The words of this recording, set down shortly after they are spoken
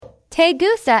Que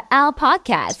Gusta Al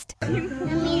Podcast. A mí no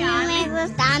me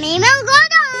gusta, a mí me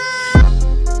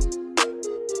gusta.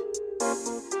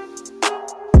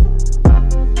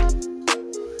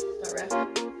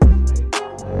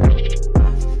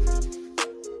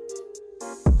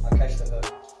 I'll catch the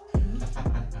hook.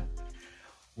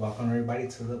 Welcome everybody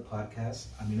to the podcast.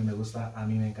 A mí no me gusta, a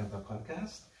mí me encanta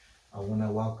podcast. I want to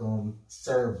welcome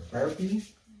Sir Burpee.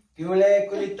 Cule, In the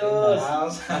culitos.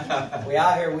 house. We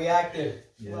out here, we active.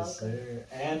 Yes, Welcome. sir.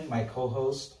 And my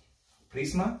co-host,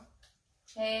 Prisma.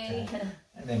 Hey.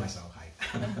 And then myself, hi.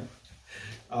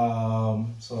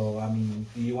 So, I mean,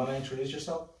 do you want to introduce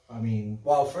yourself? I mean,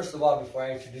 Well, first of all, before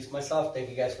I introduce myself, thank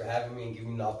you guys for having me and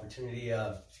giving me the opportunity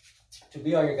to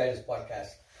be on your guys'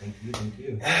 podcast. thank you, thank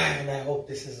you. And I hope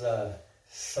this is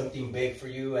something big for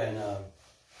you and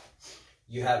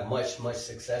you have much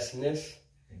success in this.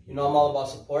 Thank You know, I'm all about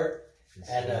support. Yes,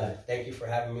 And sir. thank you for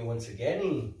having me once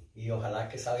again. Y ojalá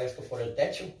que salga esto por el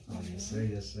techo. Oh, yes, sir,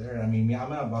 yes, sir. I mean,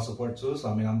 I'm about support too, so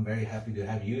I mean, I'm very happy to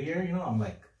have you here. You know, I'm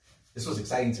like, this was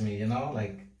exciting to me, you know,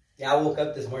 like, Yeah, I woke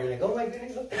up this morning like, oh my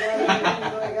goodness, oh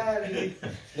my God,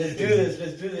 let's do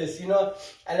this, you know.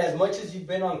 And as much as you've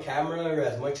been on camera or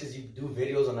as much as you do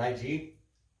videos on IG,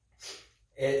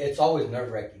 it's always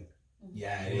nerve-wracking,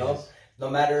 yeah, you know. No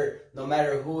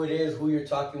matter who it is, who you're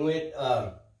talking with.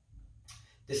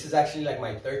 This is actually like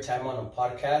my third time on a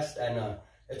podcast, and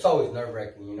it's always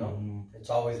nerve-wracking, you know. Mhm. It's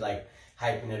always like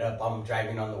hyping it up. I'm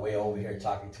driving on the way over here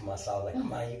talking to myself like,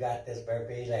 come on, you got this,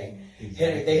 Burpee. Like,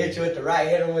 they hit you with the right,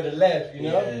 hit them with the left, you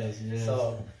know. Yes, yes.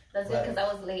 So That's good because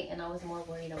I was late and I was more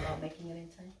worried about making it in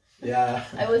time. yeah.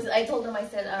 I told them, I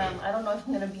said, I don't know if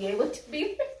I'm gonna be able to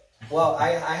be there. well, I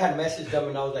had messaged them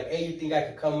and I was like, hey, you think I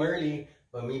could come early?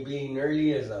 But me being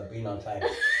early is being on time.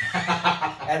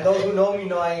 And those who know me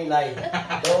know I ain't lying.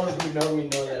 Those who know me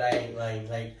know that I ain't lying.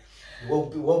 Like,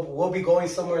 we'll be going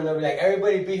somewhere and they'll be like,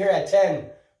 everybody be here at 10.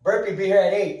 Burpee be here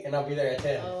at 8. And I'll be there at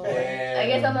 10. Oh, I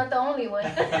guess I'm not the only one.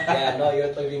 Yeah, no, yo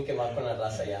estoy bien quemado con la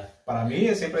raza ya. Para mí,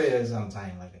 it siempre is on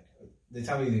time. Like, they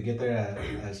tell me to get there at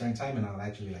a certain time, and I'll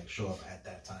actually like show up at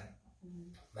that time.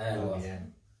 Man, Oh, well, yeah.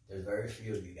 there's very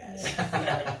few of you guys.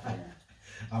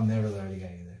 I'm never the early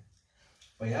guy either.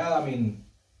 But yeah, I mean,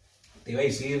 te iba a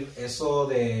decir eso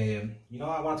de, you know,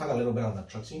 I want to talk a little bit on the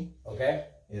truck scene. Okay?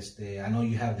 I know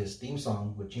you have this theme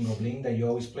song with Chingo Bling that you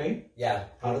always play. Yeah.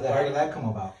 How did that come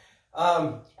about?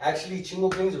 Actually, Chingo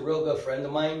Bling's a real good friend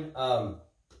of mine.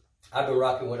 I've been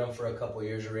rocking with him for a couple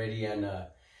years already, and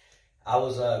I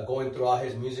was going through all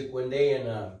his music one day,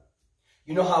 and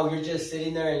you know how you're just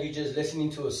sitting there and you're just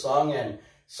listening to a song, and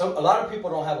a lot of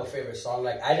people don't have a favorite song.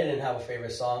 Like, I didn't have a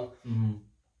favorite song, Mm-hmm.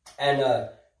 and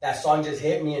that song just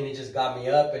hit me, and it just got me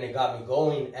up, and it got me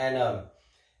going, and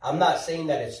I'm not saying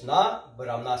that it's not, but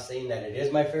I'm not saying that it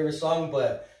is my favorite song,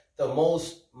 but the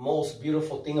most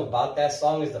beautiful thing about that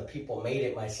song is the people made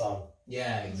it my song.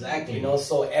 Yeah, exactly. You know,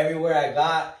 so everywhere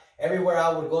I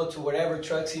would go to, whatever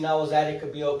truck scene I was at, it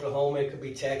could be Oklahoma, it could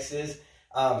be Texas,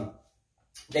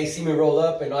 they see me roll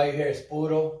up and all you hear is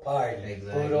puro party,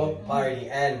 Exactly. puro party.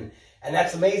 And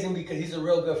that's amazing because he's a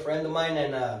real good friend of mine,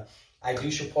 and I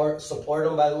do support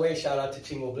him, by the way. Shout out to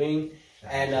Chingo Bling.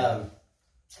 And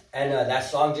that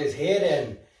song just hit,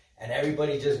 and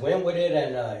everybody just went with it,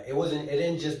 and it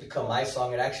didn't just become my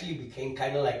song. It actually became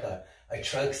kind of like a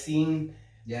truck scene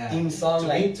theme song.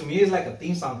 To me, it's like a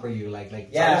theme song for you. Like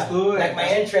Yeah, songs do it, like my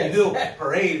entrance. You do a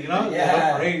parade, you know? Yeah. You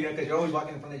do a parade, you know, because you're always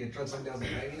walking in front of your truck, somebody else is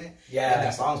driving it. Yeah. And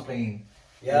that song's playing.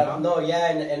 Yeah, you know?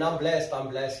 and I'm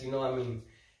blessed, you know. I mean,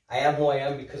 I am who I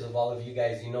am because of all of you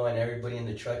guys, you know, and everybody in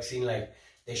the truck scene. Like,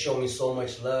 they show me so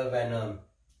much love, and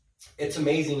it's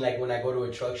amazing, like, when I go to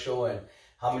a truck show and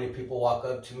how many people walk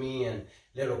up to me, and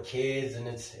little kids, and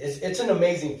it's an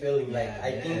amazing feeling. Like,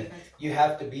 I think you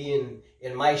have to be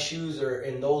in my shoes or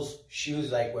in those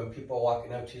shoes, like, when people are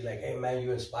walking up to you like, hey man,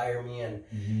 you inspire me, and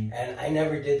I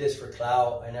never did this for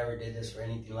clout, I never did this for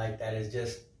anything like that. It's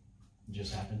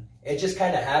Just happened. it just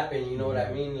kind of happened, you know what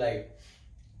I mean? Like,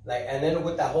 and then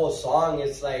with that whole song,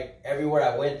 it's like everywhere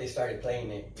I went, they started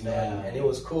playing it, you know. Yeah. And it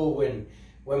was cool when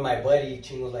my buddy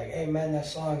Ching was like, hey man, that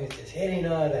song, it's hitting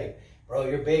on. Like, bro,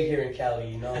 you're big here in Cali,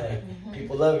 you know, like,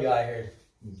 people love you out here.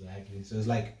 Exactly. So it's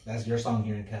like, that's your song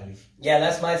here in Cali. Yeah,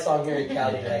 that's my song here in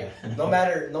Cali. Like, no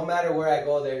matter where I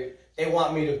go, they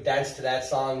want me to dance to that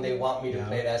song. They want me to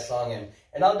play that song,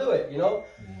 and I'll do it, you know.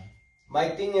 Yeah. My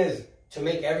thing is to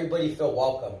make everybody feel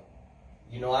welcome.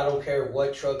 You know, I don't care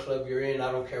what truck club you're in.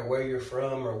 I don't care where you're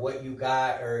from or what you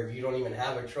got, or if you don't even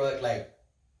have a truck. Like,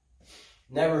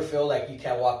 never feel like you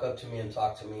can't walk up to me and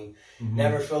talk to me. Mm-hmm.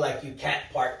 Never feel like you can't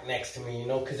park next to me, you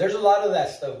know, because there's a lot of that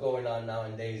stuff going on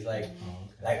nowadays. Like,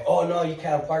 like, oh no, you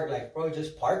can't park. Like, bro,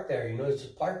 just park there. You know, it's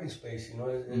just parking space. You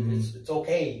know, it's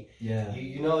okay. Yeah.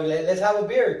 You know, let's have a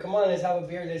beer. Come on, let's have a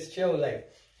beer. Let's chill.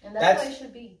 Like, and that's how it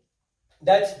should be.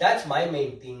 That's my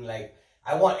main thing. Like,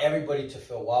 I want everybody to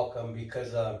feel welcome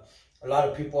because a lot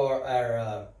of people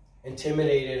are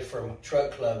intimidated from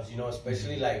truck clubs. You know,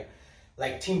 especially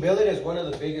like Team Billet is one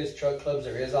of the biggest truck clubs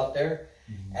there is out there.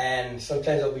 And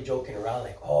sometimes I'll be joking around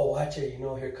like, oh, watch it, you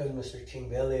know, here comes Mr. Team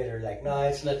Billet, or like, no,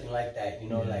 it's nothing like that, you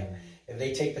know, like if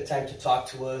they take the time to talk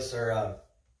to us or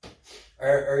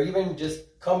even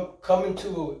just come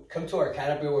to our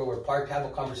canopy where we're parked, have a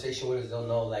conversation with us, they'll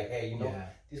know like, hey, you know,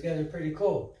 these guys are pretty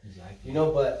cool, you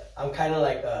know, but I'm kind of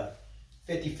like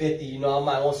 50-50, you know, I'm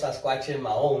my own Sasquatch in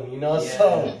my own, you know,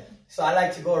 so I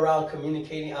like to go around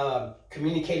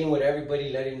communicating with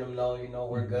everybody, letting them know, you know,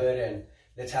 we're good and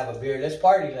let's have a beer, let's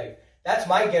party. Like, that's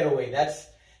my getaway. That's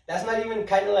not even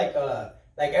kind of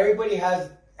like everybody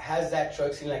has that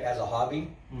truck scene like as a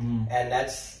hobby, and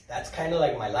that's kind of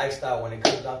like my lifestyle when it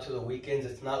comes down to the weekends.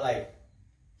 It's not like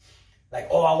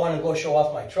oh, I want to go show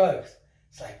off my trucks.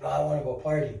 It's like, no, I want to go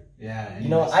party. Yeah, you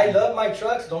know, I love my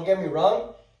trucks. Don't get me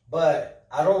wrong, but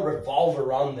I don't revolve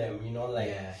around them. You know,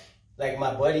 like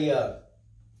my buddy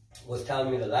was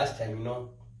telling me the last time. You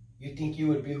know, you think you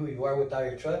would be who you are without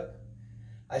your truck?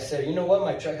 I said, you know what?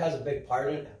 My truck has a big part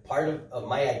of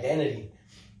my identity.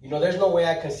 You know, there's no way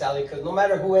I can sell it because no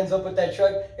matter who ends up with that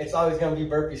truck, it's always going to be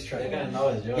Burpee's truck. They're going to know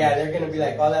it's yours. Yeah, they're going to be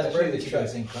like, oh, that's Burpee's truck.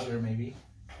 Same color, maybe.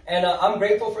 And I'm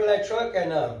grateful for that truck.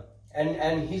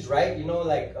 And he's right. You know,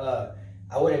 like,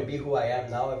 I wouldn't be who I am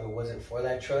now if it wasn't for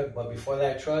that truck. But before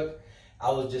that truck,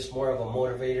 I was just more of a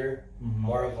motivator,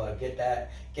 more of a get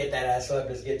that ass up,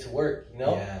 let's get to work, you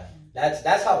know? Yeah.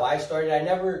 That's how I started. I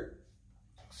never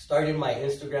started my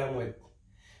Instagram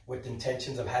with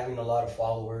intentions of having a lot of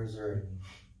followers or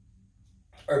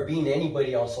being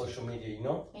anybody on social media, you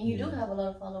know. And you do have a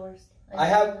lot of followers. I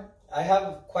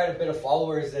have quite a bit of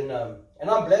followers, and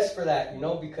I'm blessed for that, you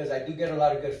know, because I do get a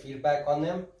lot of good feedback on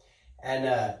them, and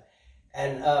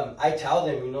I tell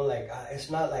them, you know, like it's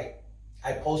not like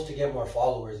I post to get more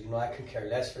followers, you know. I can care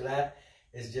less for that.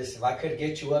 It's just if I could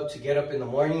get you up to get up in the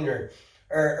morning or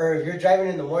if you're driving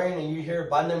in the morning and you hear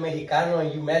Banda Mexicano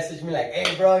and you message me like,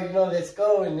 hey, bro, you know, let's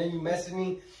go. And then you message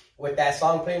me with that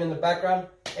song playing in the background.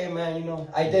 Hey, man, you know,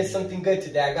 I did something good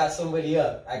today. I got somebody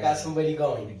up. I got somebody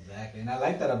going. Exactly. And I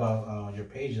like that about your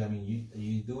page. I mean,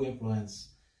 you do influence.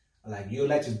 Like, you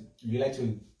like to,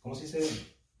 ¿cómo se dice?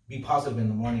 Be positive in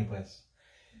the morning, pues.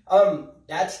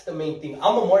 That's the main thing.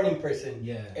 I'm a morning person.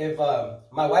 Yeah. If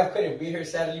my wife couldn't be here,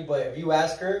 sadly, but if you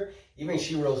ask her, even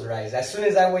she rolls her eyes. As soon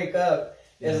as I wake up,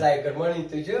 it's like, good morning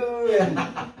to you. And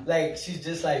like, she's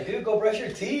just like, dude, go brush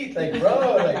your teeth. Like,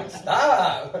 bro, like,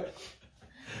 stop.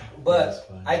 But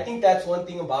I think that's one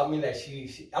thing about me that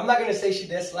she I'm not going to say she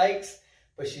dislikes,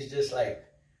 but she's just like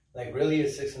really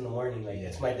it's 6 a.m. Like,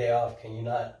 it's my day off. Can you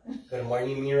not good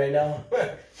morning me right now?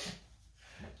 But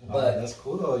that's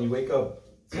cool though. You wake up,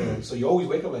 so you always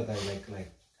wake up like that,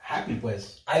 like happy,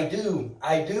 pues. I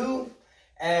do.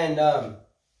 And,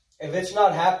 if it's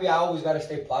not happy, I always got to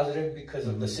stay positive because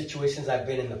of the situations I've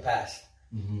been in the past.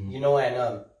 You know, and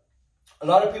a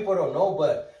lot of people don't know,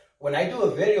 but when I do a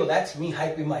video, that's me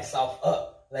hyping myself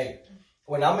up. Like,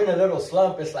 when I'm in a little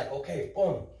slump, it's like, okay,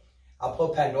 boom. I'll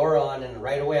put Pandora on, and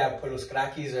right away I put Los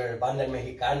Craquis or Banda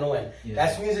Mexicano, and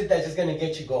that's music that's just going to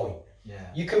get you going. Yeah.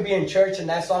 You can be in church, and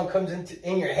that song comes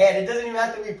in your head. It doesn't even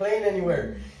have to be playing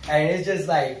anywhere. And it's just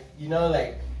like, you know,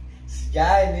 like,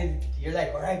 yeah, and then you're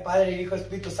like, all right, Padre, Hijo,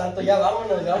 Espíritu Santo, ya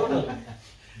vámonos.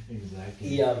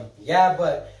 Exactly. Yeah,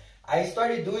 but I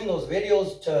started doing those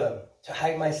videos to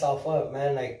hype myself up,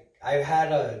 man. Like, I've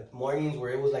had mornings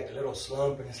where it was like a little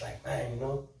slump, and it's like, man, you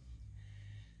know,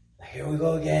 like, here we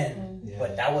go again. Yeah.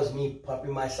 But that was me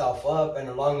pumping myself up, and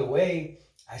along the way,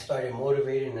 I started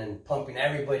motivating and pumping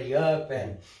everybody up,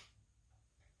 and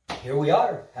here we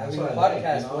are, having a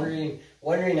podcast, like, you know?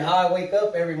 wondering how I wake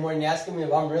up every morning, asking me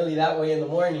if I'm really that way in the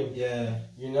morning. Yeah.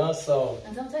 You know, so.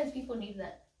 And sometimes people need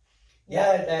that.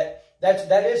 Yeah,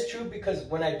 that is true, because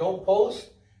when I don't post,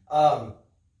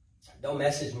 they'll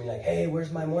message me like, hey,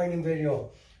 where's my morning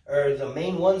video? Or the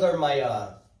main ones are my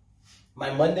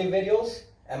Monday videos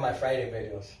and my Friday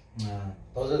videos.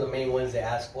 Those are the main ones they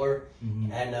ask for.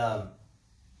 And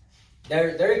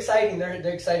they're exciting.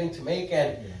 They're exciting to make,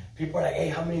 and people are like, hey,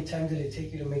 how many times did it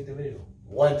take you to make the video?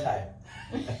 One time.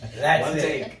 That's one it.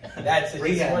 take. That's it.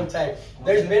 Just one time.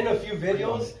 There's been a few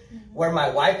videos where my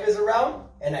wife is around,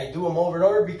 and I do them over and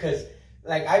over because,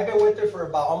 like, I've been with her for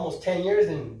about almost 10 years,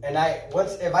 and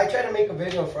if I try to make a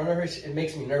video in front of her, it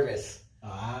makes me nervous.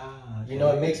 Okay. You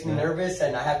know, it makes me nervous,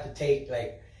 and I have to take,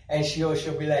 like, and she'll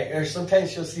be like, or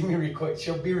sometimes she'll see me record.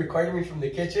 She'll be recording me from the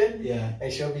kitchen. Yeah.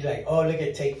 And she'll be like, "Oh, look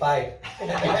at take 5."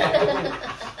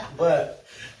 But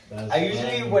I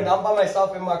usually, when I'm by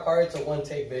myself in my car, it's a one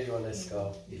take video and let's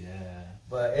go. Yeah.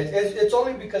 But it's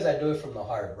only because I do it from the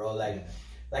heart, bro.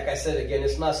 Like I said again,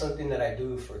 it's not something that I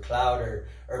do for clout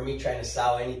or me trying to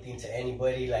sell anything to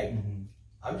anybody. Like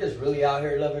I'm just really out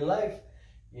here loving life,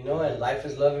 you know, and life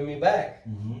is loving me back.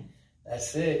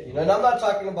 That's it, you know. And I'm not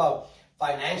talking about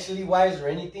financially wise or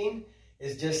anything.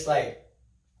 It's just like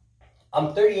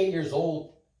I'm 38 years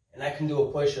old and I can do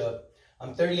a push up.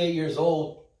 I'm 38 years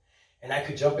old and I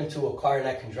could jump into a car and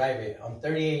I can drive it. I'm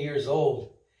 38 years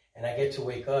old and I get to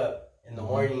wake up in the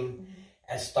morning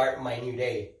and start my new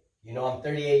day. You know, I'm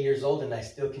 38 years old and I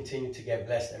still continue to get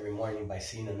blessed every morning by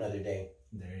seeing another day.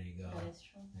 There you go. That is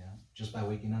true. Yeah. Just by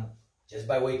waking up. Just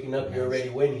by waking up, you're already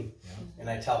winning. Yeah. And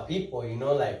I tell people, you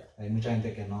know, like... Hay mucha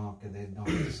gente que they don't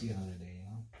get to see another day, you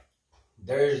know?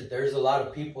 There's a lot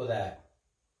of people that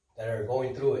are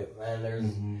going through it, man.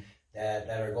 There's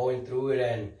that are going through it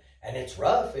and it's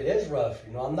rough. It is rough.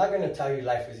 You know, I'm not going to tell you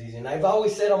life is easy. And I've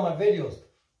always said on my videos,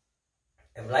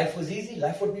 if life was easy,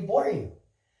 life would be boring.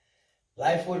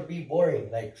 Life would be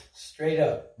boring, like straight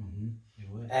up. It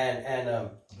would. And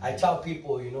I tell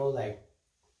people, you know, like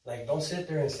don't sit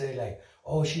there and say like,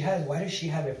 oh, why does she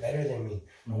have it better than me?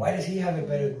 Or why does he have it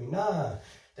better than me? Nah,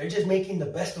 they're just making the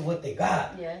best of what they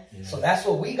got. Yeah. So that's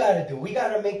what we got to do. We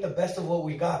got to make the best of what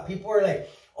we got. People are like,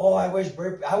 oh, I wish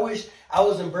I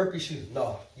was in Burpee shoes.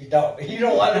 No, you don't. You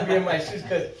don't want to be in my shoes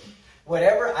because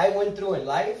whatever I went through in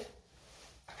life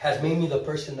has made me the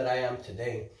person that I am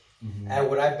today. And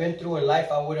what I've been through in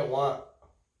life, I wouldn't want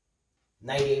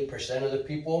 98% of the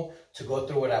people to go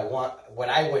through what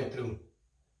I went through.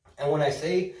 And when I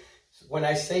say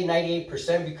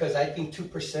 98%, because I think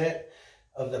 2%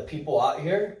 of the people out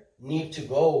here need to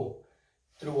go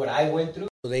through what I went through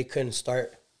so they can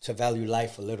start to value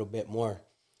life a little bit more,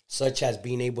 such as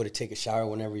being able to take a shower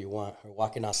whenever you want, or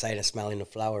walking outside and smelling a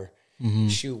flower.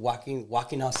 Shoot,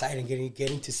 walking outside and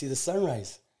getting to see the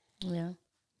sunrise. Yeah,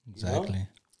 exactly. You know?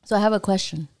 So I have a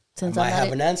question. Since I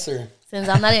have an answer. Since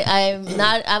I'm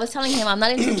not, I was telling him I'm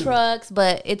not into trucks,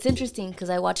 but it's interesting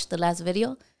because I watched the last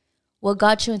video. What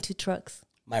got you into trucks?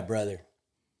 My brother.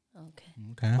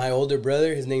 Okay. My older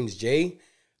brother, his name's Jay.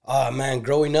 Oh man,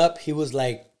 growing up, he was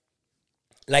like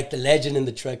the legend in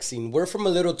the truck scene. We're from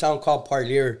a little town called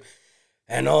Parlier,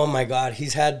 and oh my God,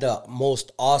 he's had the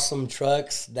most awesome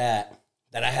trucks that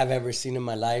I have ever seen in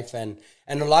my life, and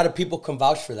a lot of people can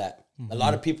vouch for that. A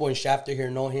lot of people in Shafter here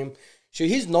know him. So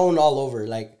he's known all over,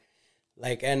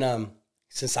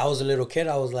 since I was a little kid,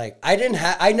 I was like,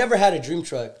 I never had a dream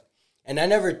truck, and I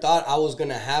never thought I was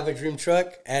gonna have a dream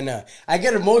truck, and I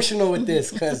get emotional with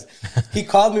this because he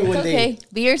called me one day. Okay,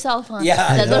 be yourself, huh?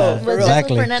 Yeah, That's what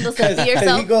exactly. Fernando said. Be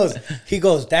yourself. He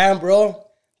goes, damn, bro,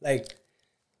 like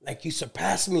you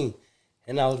surpassed me.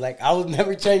 And I was like, I was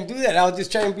never trying to do that. I was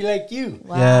just trying to be like you.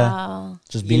 Wow. Yeah.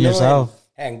 Just be yourself.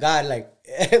 And God, like,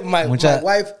 my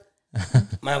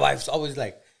wife's always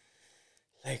like,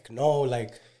 no,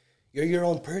 like, you're your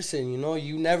own person, you know?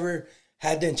 You never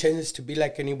had the intentions to be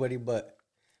like anybody, but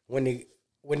when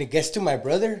it gets to my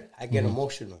brother, I get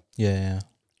emotional. Yeah.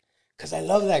 Because I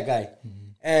love that guy.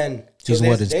 And he's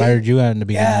what inspired you in the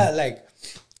beginning. Yeah, like,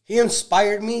 he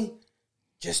inspired me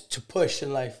just to push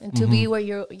in life. And to be where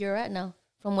you're at now.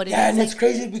 From what it is. Yeah, and it's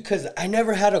crazy because I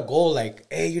never had a goal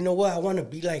like, hey, you know what? I want to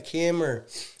be like him, or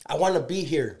I want to be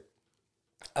here.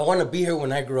 I want to be here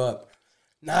when I grow up.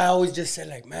 Now I always just said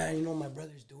like, man, you know, my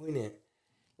brother's doing it.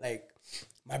 Like,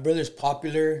 my brother's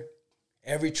popular.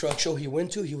 Every truck show he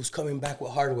went to, he was coming back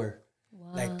with hardware.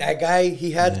 Wow. Like that guy, he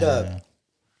had the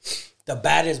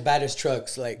baddest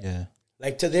trucks. Like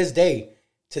to this day,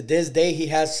 he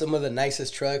has some of the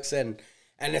nicest trucks, and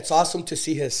it's awesome to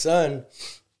see his son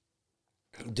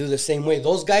do the same way.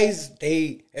 Those guys,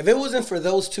 if it wasn't for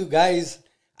those two guys,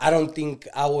 I don't think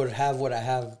I would have what I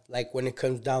have, like, when it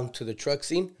comes down to the truck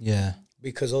scene. Yeah.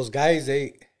 Because those guys,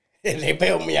 they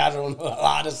bailed me out on a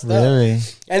lot of stuff. Really?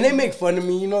 And they make fun of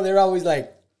me, you know, they're always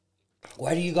like,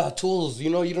 why do you got tools? You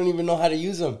know, you don't even know how to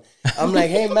use them. I'm like,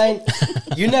 hey, man,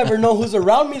 you never know who's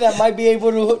around me that might be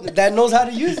able to, that knows how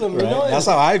to use them, you know? That's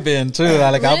how I've been, too.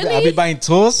 Like, really? I'll be buying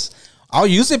tools. I'll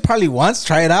use it probably once,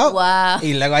 try it out. Wow.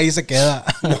 Y luego ahí se queda.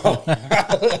 No.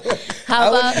 I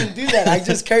wouldn't even do that. I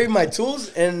just carry my tools,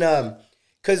 and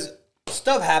because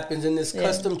stuff happens in this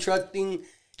custom truck thing.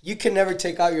 You can never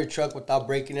take out your truck without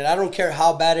breaking it. I don't care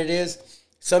how bad it is.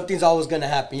 Something's always going to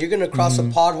happen. You're going to cross a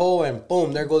pothole, and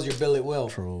boom, there goes your billet wheel.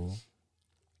 True.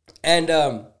 And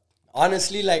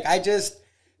honestly, like,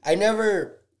 I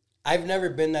never I've never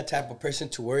been that type of person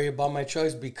to worry about my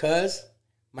trucks because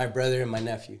my brother and my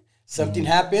nephew. Something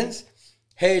happens.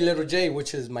 Hey, little Jay,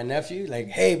 which is my nephew, like,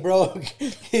 hey, bro.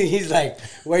 He's like,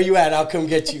 where you at? I'll come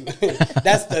get you.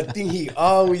 That's the thing he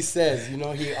always says. You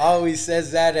know, he always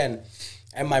says that.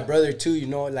 And my brother, too, you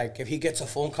know, like, if he gets a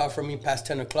phone call from me past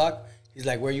 10 o'clock, he's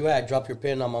like, where you at? Drop your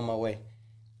pin. I'm on my way.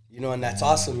 You know, and that's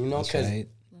awesome, you know, because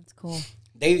That's cool.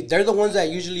 they're the ones that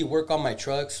usually work on my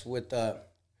trucks with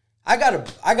I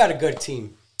got a good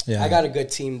team. Yeah. I got a good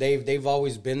team. They've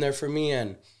always been there for me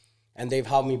and they've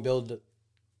helped me build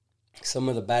some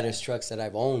of the baddest trucks that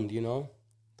I've owned, you know.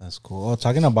 That's cool. Oh,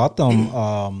 talking about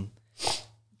them,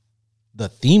 the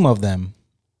theme of them,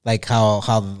 like how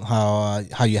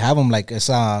you have them, like it's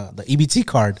the EBT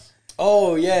card.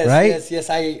 Oh yes, right? yes.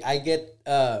 I get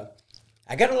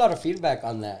a lot of feedback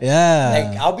on that. Yeah.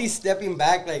 Like I'll be stepping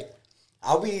back, like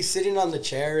I'll be sitting on the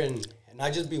chair and I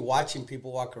just be watching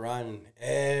people walk around, and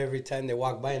every time they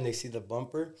walk by and they see the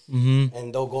bumper,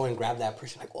 and they'll go and grab that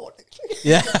person, like, oh,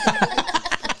 yeah.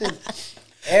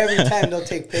 Every time they'll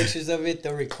take pictures of it,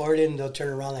 they'll record it, and they'll turn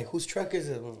around like, whose truck is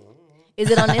it? Is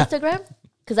it on Instagram?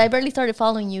 Because I barely started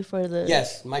following you for the.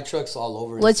 Yes, my truck's all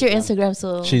over. What's your Instagram?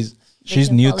 So She's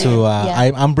can new follow to. you.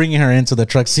 Yeah. I'm bringing her into the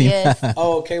truck scene. Yes.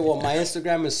 Oh, okay. Well, my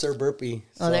Instagram is Sir Burpee.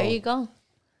 Oh, there you go.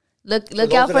 Look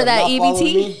those out for have that not followed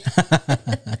EBT.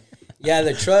 me- Yeah,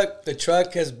 the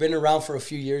truck has been around for a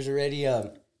few years already.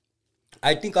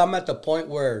 I think I'm at the point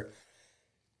where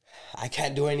I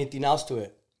can't do anything else to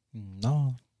it.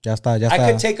 No, ya está.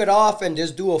 I could take it off and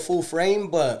just do a full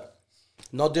frame, but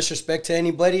no disrespect to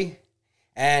anybody.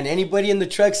 And anybody in the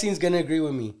truck scene is going to agree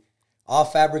with me. All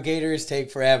fabricators take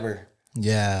forever.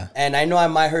 Yeah. And I know I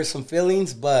might hurt some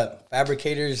feelings, but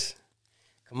fabricators,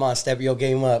 come on, step your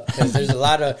game up. Because there's a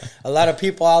lot of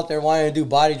people out there wanting to do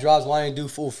body drops, wanting to do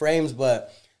full frames,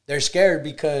 but they're scared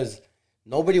because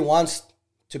nobody wants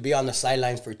to be on the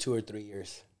sidelines for 2 or 3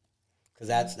 years. Because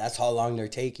that's how long they're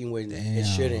taking when it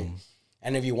shouldn't.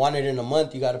 And if you want it in a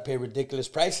month, you got to pay ridiculous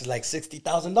prices, like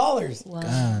 $60,000. Wow.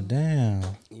 God damn.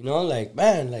 You know, like,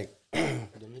 man, like. And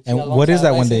what is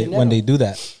that when they do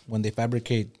that? When they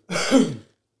fabricate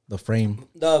the frame?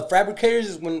 The fabricators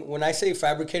is when I say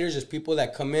fabricators is people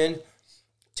that come in,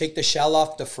 take the shell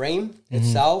off the frame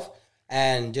itself,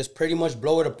 and just pretty much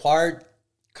blow it apart,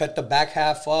 cut the back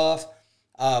half off,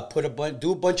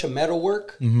 do a bunch of metal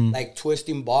work, like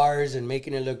twisting bars and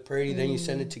making it look pretty. Then you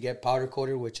send it to get powder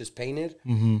coated, which is painted,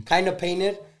 kind of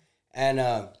painted,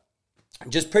 and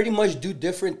just pretty much do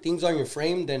different things on your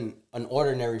frame than an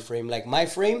ordinary frame. Like my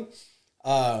frame,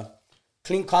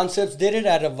 Clean Concepts did it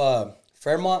out of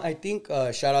Fairmont, I think.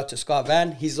 Shout out to Scott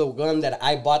Van. He's the one that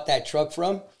I bought that truck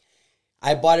from.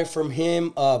 I bought it from him,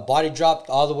 body dropped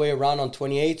all the way around on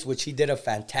 28s, which he did a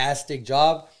fantastic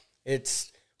job.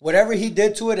 It's whatever he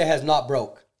did to it, it has not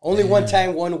broke. Only one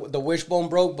time the wishbone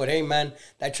broke, but hey man,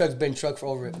 that truck's been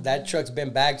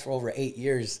bagged for over 8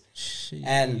 years. Sheesh.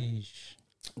 And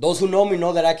those who know me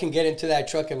know that I can get into that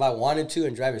truck if I wanted to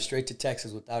and drive it straight to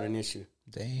Texas without an issue.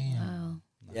 Damn. Wow.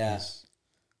 Yeah.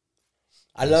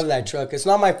 I love that truck. It's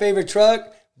not my favorite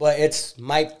truck, but it's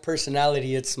my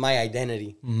personality. It's my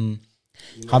identity. Mm-hmm.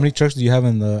 You know? How many trucks do you have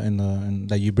in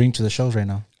that you bring to the shows right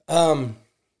now?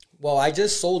 Well, I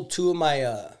just sold two of my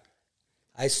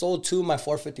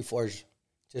 454s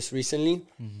just recently,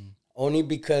 only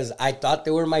because I thought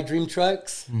they were my dream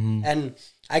trucks, and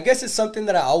I guess it's something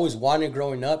that I always wanted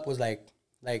growing up. Was like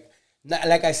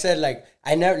I said, like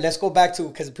I never. Let's go back to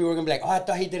because people were gonna be like, oh, I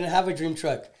thought he didn't have a dream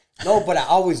truck. No, but I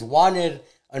always wanted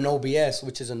an OBS,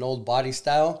 which is an old body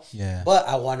style. Yeah. But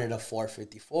I wanted a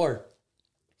 454.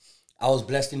 I was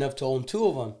blessed enough to own two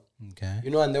of them. Okay.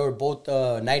 You know, and they were both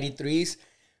 93s.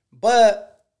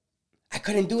 But I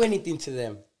couldn't do anything to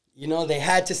them. You know, they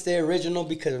had to stay original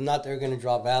because if not, they're going to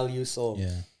drop value. So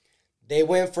they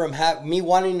went from me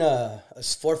wanting a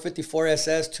 454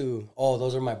 SS to, oh,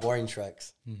 those are my boring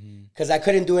trucks. Because I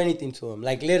couldn't do anything to them.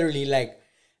 Like, literally, like,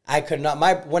 I could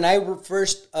not. When I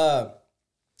first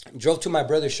drove to my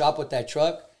brother's shop with that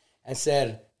truck and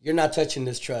said, you're not touching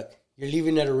this truck. You're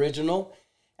leaving it original.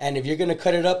 And if you're going to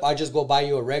cut it up, I'll just go buy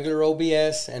you a regular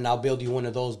OBS and I'll build you one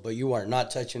of those. But you are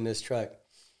not touching this truck.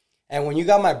 And when you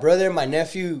got my brother and my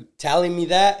nephew telling me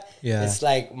that, it's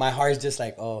like my heart's just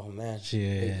like, oh, man.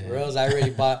 Like, for reals, I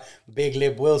already bought big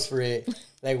lip wheels for it.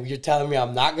 Like, you're telling me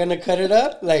I'm not going to cut it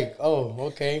up? Like, oh,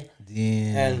 okay.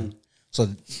 Damn. And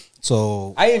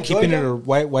so I enjoy keeping it.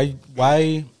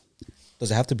 Why does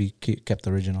it have to be kept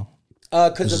original?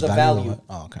 Because of the value.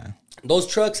 Oh, okay. Those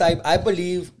trucks, I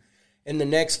believe in the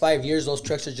next 5 years, those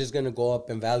trucks are just going to go up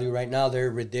in value. Right now,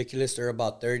 they're ridiculous. They're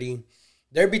about 30.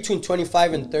 They're between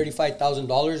 $25,000 and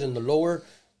 $35,000, and the lower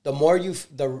the more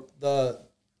the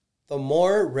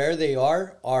more rare they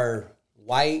are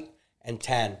white and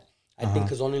tan. I think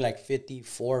because only like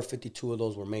 54, 52 of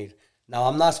those were made. Now,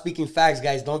 I'm not speaking facts,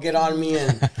 guys. Don't get on me,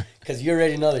 and because you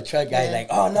already know the truck guy. Like,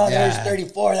 oh, no, there's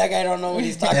 34. That guy don't know what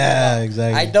he's talking about. Yeah,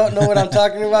 exactly. I don't know what I'm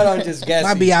talking about. I'm just guessing.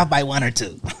 Might be out by 1 or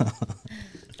 2.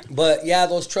 But, yeah,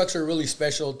 those trucks are really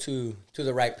special to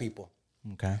the right people.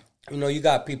 Okay. You know, you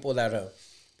got people that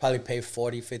probably pay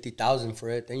 40, 50,000 for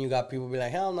it. Then you got people be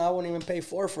like, hell no, I wouldn't even pay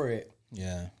 4 for it.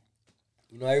 Yeah.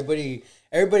 You know, everybody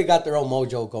got their own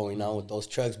mojo going on with those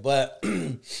trucks. But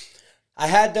I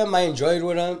had them. I enjoyed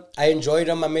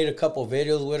them. I made a couple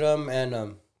videos with them.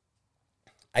 And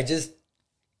I just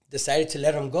decided to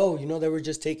let them go. You know, they were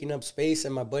just taking up space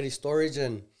in my buddy's storage.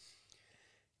 And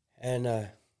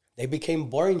they became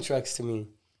boring trucks to me.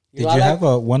 Did you have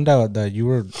a one that you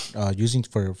were using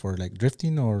for like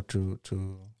drifting or to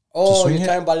Oh, swing you're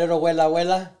talking about little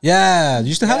Abuela? Yeah, you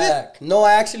used to have it? No,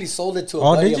 I actually sold it to a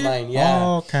buddy of mine. Yeah.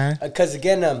 Oh, okay. Because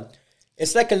again,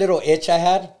 it's like a little itch I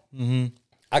had. Mm-hmm.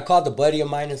 I called the buddy of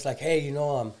mine. It's like, hey, you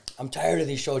know, I'm tired of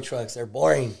these show trucks. They're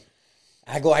boring.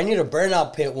 I go, I need a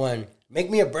burnout pit one. Make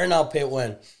me a burnout pit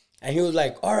one. And he was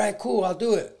like, all right, cool, I'll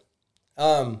do it.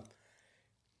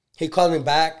 He called me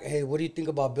back. Hey, what do you think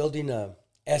about building a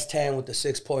S10 with the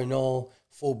 6.0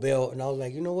 full build? And I was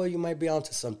like, you know what? You might be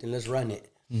onto something. Let's run it.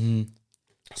 Mm-hmm.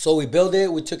 So we built it.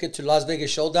 We took it to Las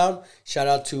Vegas Showdown. Shout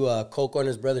out to Coco and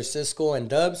his brother Cisco and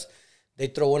Dubs. They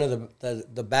throw one of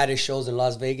the baddest shows in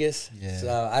Las Vegas. Yeah.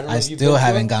 So, I don't know I if you've still been to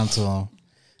haven't them. gone to them.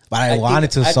 But I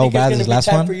wanted to so bad this last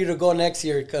time one. for you to go next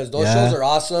year because those shows are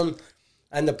awesome.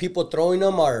 And the people throwing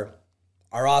them are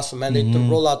awesome, man. They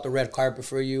roll out the red carpet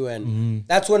for you. And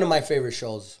that's one of my favorite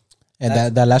shows.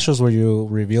 And that last shows where you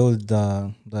revealed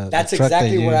the That's truck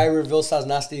exactly that where I revealed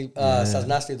Saznasti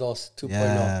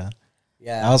 2.0.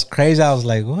 Yeah. That was crazy. I was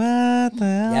like, what the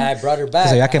hell? Yeah, I brought her back.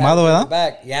 So ya quemado, ¿verdad?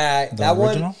 Back. Yeah, that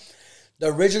original? one. The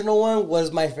original one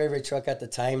was my favorite truck at the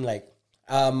time. Like,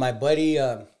 my buddy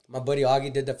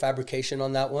Augie did the fabrication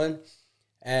on that one,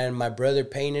 and my brother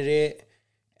painted it,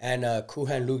 and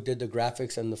Kuhan Luke did the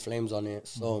graphics and the flames on it.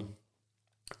 So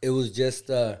it was just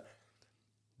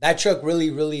that truck really,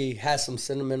 really has some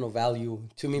sentimental value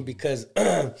to me because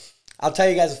I'll tell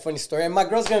you guys a funny story. And my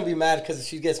girl's gonna be mad because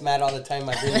she gets mad all the time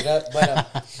I bring it up,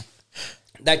 but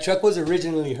that truck was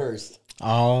originally hers.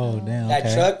 Oh, damn.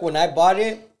 That truck, when I bought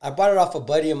it off a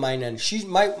buddy of mine, and she's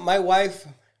my wife.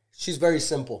 She's very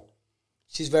simple.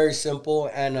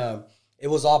 And it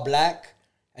was all black,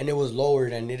 and it was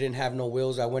lowered, and it didn't have no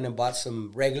wheels. I went and bought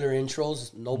some regular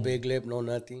intros, no big lip, no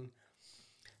nothing.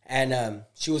 And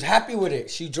she was happy with it.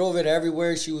 She drove it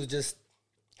everywhere. She was just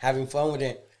having fun with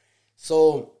it.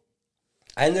 So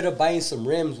I ended up buying some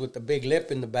rims with the big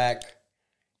lip in the back,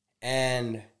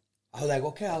 and I was like,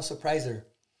 okay, I'll surprise her.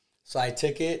 So I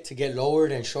took it to get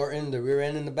lowered and shortened the rear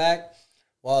end in the back.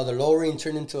 Well, the lowering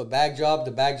turned into a bag job.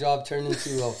 The bag job turned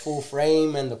into a full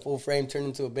frame, and the full frame turned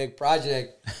into a big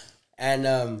project.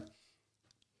 And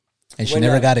she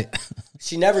never got it.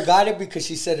 She never got it because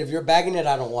she said, if you're bagging it,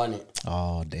 I don't want it.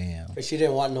 Oh, damn. Because she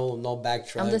didn't want no back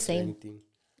truck. I'm the same. Or anything.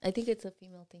 I think it's a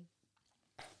female thing.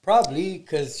 Probably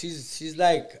because she's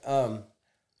like,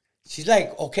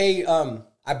 okay,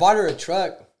 I bought her a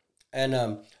truck, and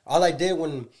all I did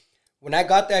when I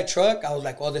got that truck, I was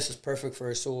like, oh, this is perfect for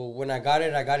her. So when I got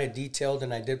it detailed,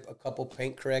 and I did a couple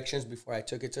paint corrections before I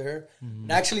took it to her. Mm-hmm.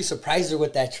 And I actually surprised her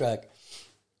with that truck.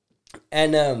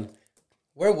 And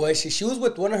where was she? She was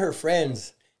with one of her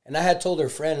friends. And I had told her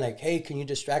friend, like, hey, can you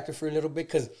distract her for a little bit?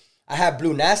 Because I had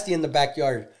Blue Nasty in the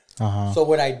backyard. Uh-huh. So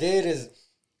what I did is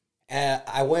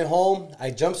I went home.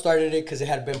 I jump-started it because it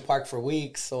had been parked for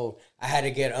weeks. So I had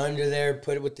to get under there,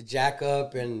 put it with the jack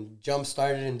up, and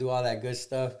jump-start it and do all that good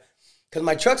stuff. Because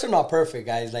my trucks are not perfect,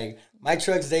 guys. Like, my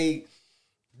trucks, they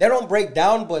don't break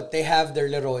down, but they have their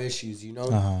little issues, you know?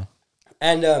 Uh-huh.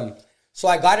 And so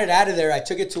I got it out of there. I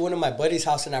took it to one of my buddy's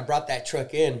house, and I brought that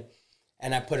truck in.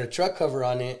 And I put a truck cover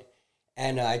on it.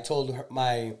 And I told her,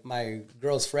 my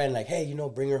girl's friend, like, hey, you know,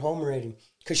 bring her home already.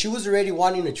 Because she was already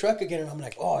wanting a truck again. And I'm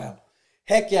like, oh,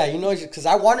 heck yeah, you know, because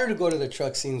I want her to go to the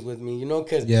truck scenes with me, you know?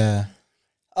 Because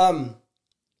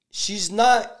she's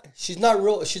not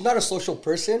a social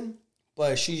person.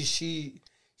 But she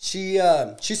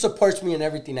supports me in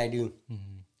everything I do.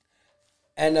 Mm-hmm.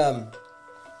 And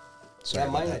sorry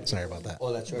about that.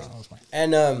 Oh, that's yours. No, that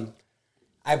and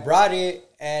I brought it,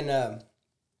 and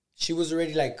she was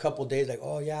already like a couple days like,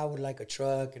 oh yeah, I would like a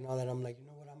truck and all that. I'm like, you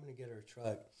know what, I'm gonna get her a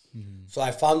truck. Mm-hmm. So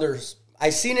I found her. I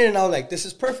seen it, and I was like, this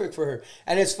is perfect for her.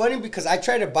 And it's funny because I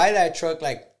tried to buy that truck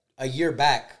like a year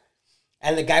back.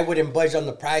 And the guy wouldn't budge on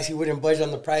the price. He wouldn't budge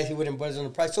on the price. He wouldn't budge on the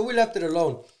price. So we left it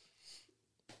alone.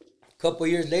 A couple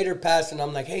years later passed, and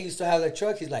I'm like, hey, you still have that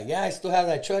truck? He's like, yeah, I still have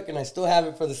that truck, and I still have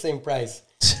it for the same price.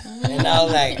 And I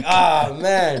was like, oh,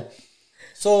 man.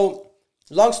 So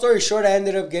long story short, I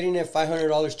ended up getting it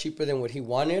 $500 cheaper than what he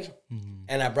wanted.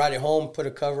 And I brought it home, put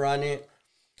a cover on it.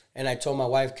 And I told my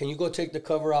wife, can you go take the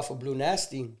cover off of Blue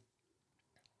Nasty?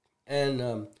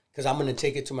 And because I'm going to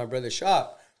take it to my brother's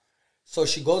shop. So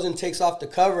she goes and takes off the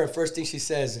cover. And first thing she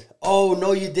says, oh,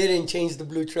 no, you didn't change the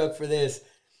blue truck for this.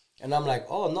 And I'm like,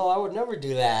 oh, no, I would never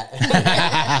do that.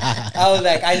 I was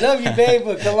like, I love you, babe,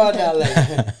 but come on now.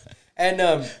 Like, and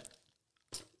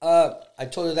I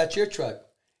told her, that's your truck.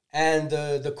 And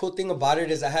the cool thing about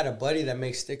it is I had a buddy that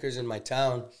makes stickers in my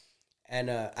town. And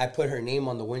I put her name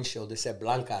on the windshield. It said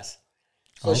Blancas.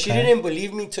 So she didn't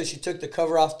believe me till she took the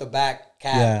cover off the back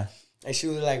cab. Yeah. And she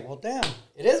was like, well, damn,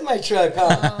 it is my truck,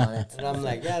 huh? And I'm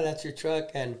like, yeah, that's your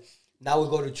truck. And now we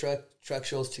go to truck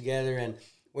shows together. And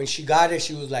when she got it,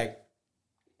 she was like,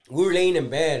 we were laying in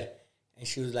bed. And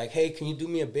she was like, hey, can you do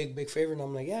me a big, big favor? And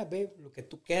I'm like, yeah, babe, lo que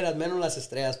tú quieras, menos las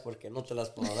estrellas, porque no te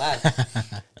las puedo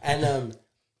dar. And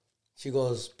she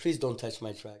goes, please don't touch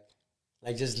my truck.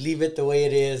 Like, just leave it the way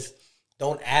it is.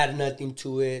 Don't add nothing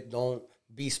to it. Don't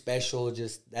be special.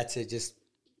 Just, that's it. Just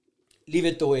leave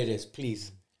it the way it is,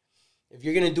 please. If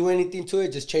you're going to do anything to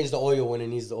it, just change the oil when it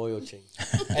needs the oil change.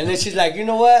 And then she's like, you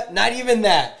know what? Not even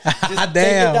that. Just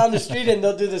take it down the street and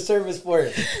they'll do the service for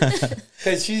it.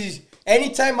 Because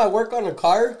anytime I work on a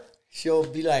car, she'll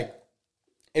be like,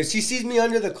 if she sees me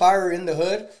under the car or in the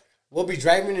hood, we'll be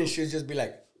driving and she'll just be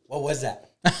like, what was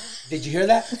that? Did you hear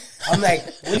that? I'm like,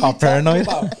 what are you talking paranoid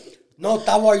about? No,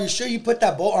 Tavo, are you sure you put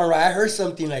that bolt on right? I heard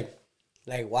something like,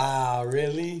 wow,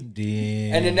 really?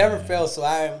 Damn. And it never fails, so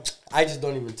I just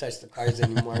don't even touch the cars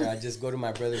anymore. I just go to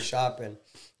my brother's shop, and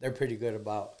they're pretty good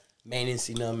about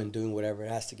maintaining them and doing whatever it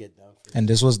has to get done. And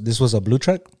this was a blue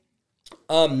truck?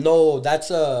 No, that's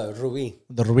a Ruby.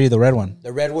 The Ruby, the red one?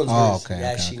 The red one's hers. Okay.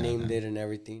 Yeah, okay, she named it and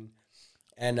everything.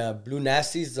 And Blue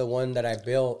Nasty's the one that I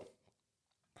built.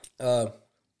 I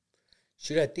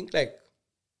think like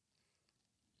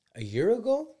a year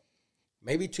ago?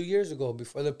 Maybe 2 years ago,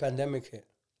 before the pandemic hit.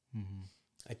 Mm-hmm.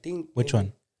 I think. Which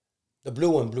one? The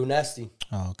blue one, Blue Nasty.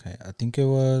 Oh, okay. I think it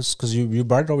was because you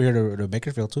brought it over here to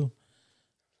Bakersfield too.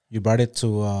 You brought it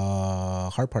to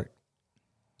Hart Park.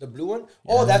 The blue one? Yeah.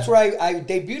 Oh, that's where I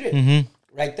debuted it.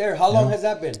 Mm-hmm. Right there. How long has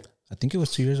that been? I think it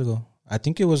was 2 years ago. I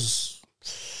think it was.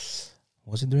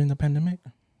 Was it during the pandemic?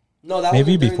 No, that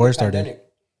maybe wasn't before it started. Pandemic.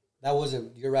 That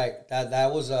wasn't. You're right.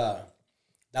 That was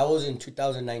in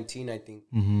 2019, I think.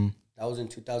 Mm-hmm. That was in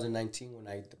 2019 when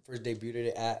I first debuted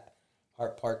it at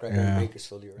Hart Park right here in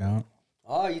Bakersfield. Right? Yeah.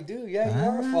 Oh, you do? Yeah, you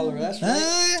are a follower. That's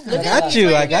right. I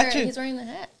got you. He's wearing the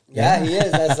hat. Yeah, he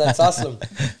is. That's awesome.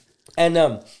 And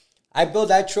I built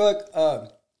that truck.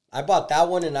 I bought that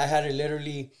one, and I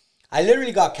literally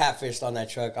got catfished on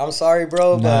that truck. I'm sorry,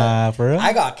 bro, but for real?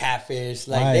 I got catfished.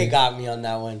 Like, Why? They got me on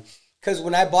that one. Because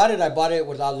when I bought it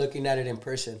without looking at it in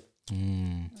person.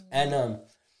 And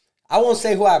I won't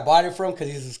say who I bought it from because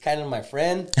he's kind of my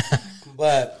friend.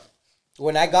 But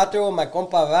when I got there with my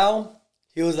compa Val,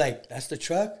 he was like, that's the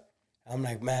truck? I'm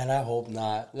like, man, I hope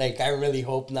not. Like, I really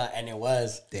hope not. And it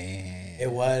was. Damn.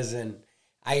 It was. And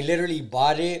I literally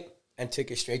bought it and took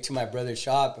it straight to my brother's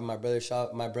shop. And my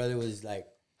brother was like,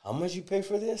 how much you pay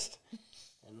for this?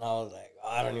 And I was like, oh,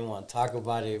 I don't even want to talk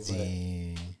about it. But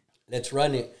let's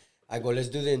run it. I go, let's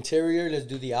do the interior. Let's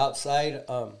do the outside.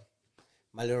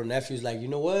 My little nephew's like, you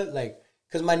know what? Like,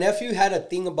 because my nephew had a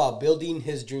thing about building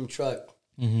his dream truck.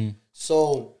 Mm-hmm.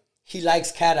 So he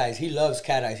likes cat eyes. He loves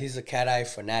cat eyes. He's a cat eye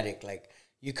fanatic. Like,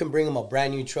 you can bring him a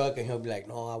brand new truck and he'll be like,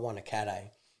 no, I want a cat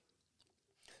eye.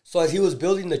 So as he was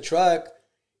building the truck,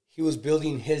 he was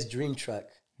building his dream truck.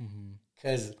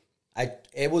 Because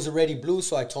it was already blue,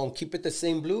 so I told him, keep it the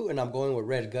same blue, and I'm going with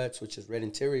red guts, which is red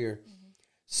interior.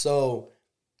 So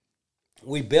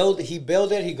he built it.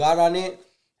 He got on it.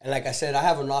 And like I said, I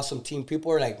have an awesome team.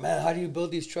 People are like, man, how do you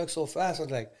build these trucks so fast? I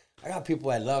was like, I got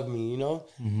people that love me, you know?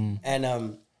 Mm-hmm.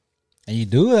 And you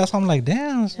do? That's why I'm like,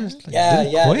 damn.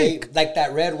 Like like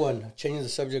that red one. Changing the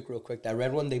subject real quick. That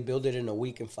red one, they built it in a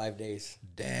week and 5 days.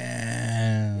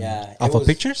 Damn. Yeah. Off of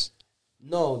pictures?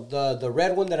 No, the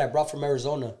red one that I brought from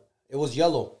Arizona. It was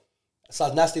yellow.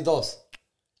 Sas Nasty Dos.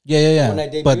 Yeah.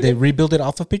 But they rebuilt it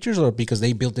off of pictures or because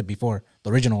they built it before?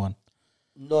 The original one?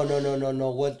 No.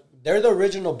 They're the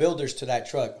original builders to that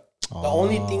truck. The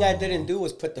only thing I didn't do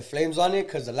was put the flames on it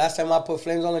because the last time I put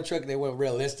flames on the truck, they went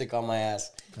realistic on my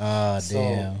ass.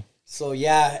 Damn. So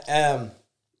yeah,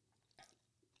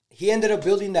 he ended up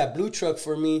building that blue truck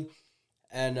for me,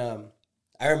 and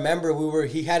I remember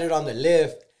he had it on the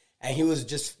lift, and he was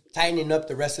just tightening up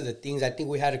the rest of the things. I think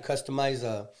we had to customize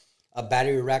a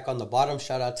battery rack on the bottom.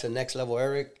 Shout out to Next Level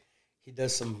Eric. He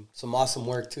does some awesome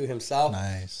work too himself.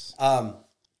 Nice.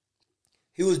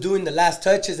 He was doing the last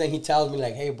touches, and he tells me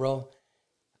like, "Hey, bro,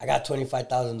 I got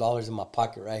 $25,000 in my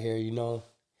pocket right here.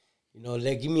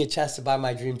 Give me a chance to buy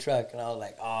my dream truck." And I was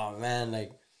like, "Oh man,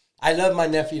 like I love my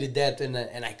nephew to death, and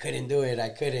I couldn't do it. I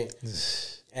couldn't,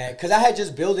 because I had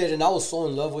just built it, and I was so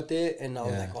in love with it, and I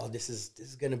was like, oh, this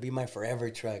is gonna be my forever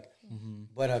truck." Mm-hmm.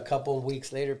 But a couple of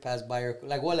weeks later passed by, or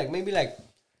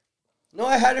no,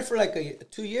 I had it for like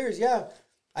 2 years. Yeah,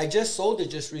 I just sold it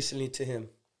just recently to him.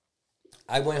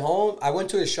 I went home. I went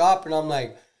to his shop, and I'm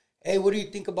like, "Hey, what do you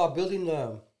think about building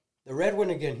the red one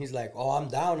again?" He's like, "Oh, I'm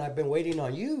down. I've been waiting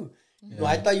on you. Yeah.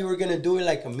 I thought you were gonna do it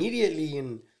like immediately."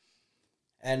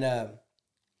 And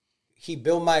he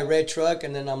built my red truck,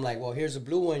 and then I'm like, "Well, here's a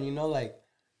blue one. You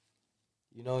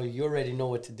already know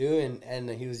what to do." And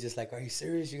he was just like, "Are you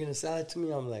serious? You're gonna sell it to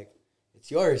me?" I'm like,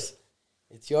 "It's yours.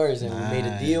 It's yours." And we made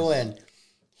a deal, and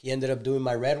he ended up doing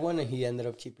my red one, and he ended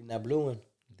up keeping that blue one.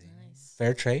 Nice.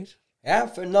 Fair trade? Yeah,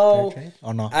 Fair trade?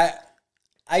 Or no?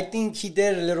 I think he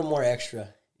did a little more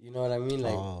extra. You know what I mean?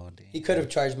 Like, he could have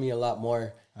charged me a lot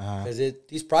more, because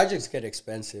these projects get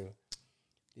expensive.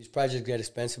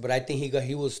 But I think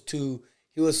he was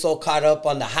so caught up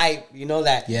on the hype,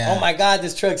 that, oh my God,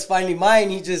 this truck's finally mine.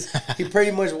 He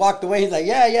pretty much walked away. He's like,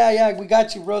 yeah, we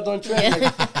got you, bro. Don't trip.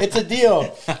 Like, it's a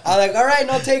deal. I was like, all right,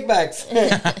 no takebacks.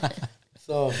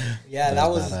 So yeah, that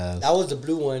was the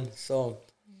blue one. So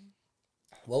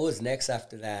what was next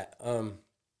after that?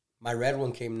 My red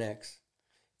one came next.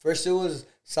 First it was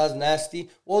Saz Nasty.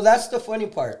 Well, that's the funny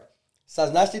part.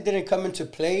 Saz Nasty didn't come into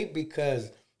play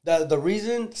because the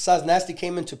reason Saz Nasty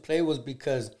came into play was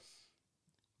because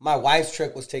my wife's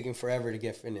truck was taking forever to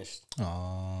get finished.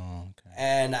 Oh, okay.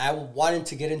 And I wanted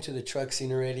to get into the truck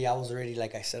scene already. I was already,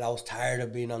 like I said, I was tired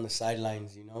of being on the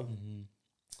sidelines, Mm-hmm.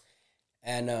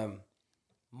 And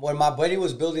when my buddy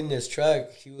was building this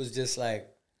truck, he was just like,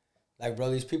 bro,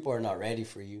 these people are not ready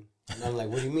for you. And I'm like,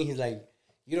 what do you mean? He's like,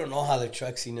 you don't know how the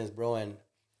truck scene is, bro, and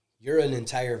you're an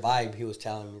entire vibe, he was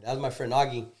telling me. That was my friend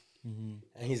Augie. Mm-hmm.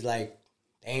 And he's like,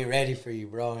 they ain't ready for you,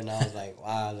 bro. And I was like,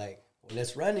 wow, like, well,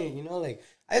 let's run it, like,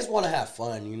 I just want to have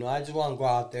fun, I just want to go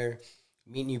out there,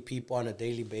 meet new people on a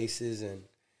daily basis,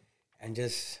 and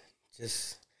just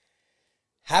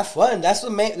have fun. That's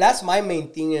my main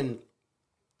thing, and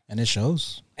it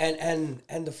shows. And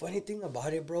the funny thing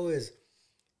about it, bro, is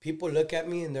people look at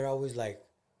me and they're always like,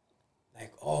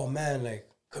 oh man, like,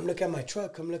 come look at my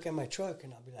truck, and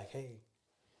I'll be like, hey,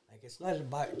 like, it's not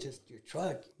about just your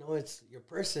truck, it's your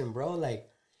person, bro. Like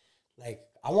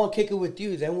I want to kick it with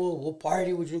you. Then we'll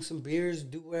party, we'll drink some beers,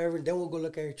 do whatever. Then we'll go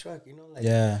look at your truck. Like,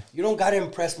 you don't gotta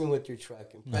impress me with your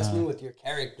truck. Impress me with your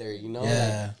character. Yeah.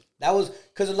 Like, that was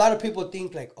because a lot of people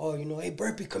think like, oh, hey,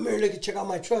 Burpee, come here, look, check out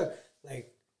my truck.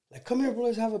 Like, come here, bro,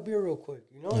 let's have a beer real quick.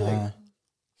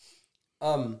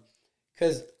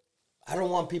 Because I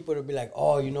don't want people to be like,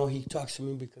 oh, he talks to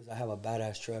me because I have a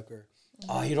badass truck, or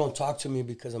oh, he don't talk to me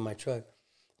because of my truck.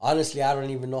 Honestly, I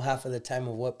don't even know half of the time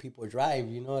of what people drive.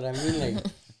 You know what I mean? Like,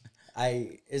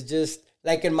 it's just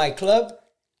like in my club,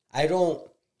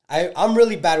 I'm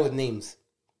really bad with names,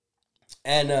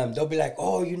 and they'll be like,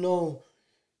 oh,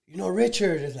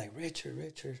 Richard. It's like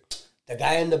Richard, the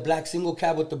guy in the black single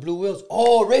cab with the blue wheels.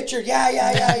 Oh, Richard, yeah,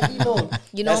 you know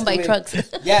him by trucks.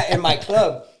 Yeah, in my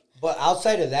club. But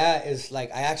outside of that, it's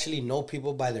like I actually know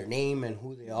people by their name and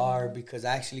who they are, because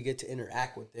I actually get to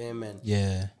interact with them and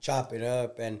chop it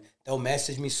up. And they'll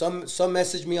message me. Some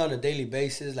message me on a daily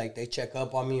basis, like they check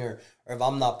up on me, or if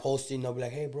I'm not posting, they'll be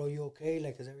like, hey, bro, you okay?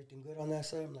 Like, is everything good on that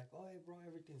side? I'm like, oh, hey, bro,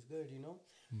 everything's good,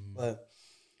 Mm-hmm. But,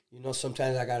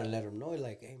 sometimes I got to let them know,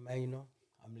 like, hey, man,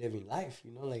 I'm living life,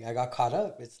 like I got caught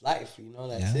up. It's life,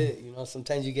 that's it.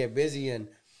 Sometimes you get busy, and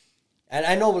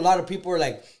I know a lot of people are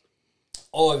like,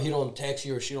 oh, if he don't text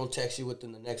you or she don't text you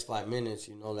within the next 5 minutes,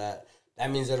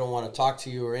 that means they don't want to talk to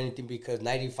you or anything, because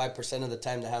 95% of the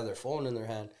time they have their phone in their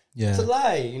hand. Yeah. It's a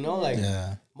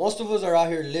lie, most of us are out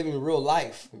here living real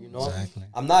life, Exactly.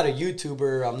 I'm not a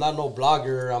YouTuber. I'm not no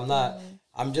blogger.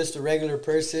 I'm just a regular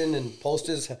person, and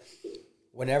posters,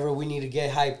 whenever we need to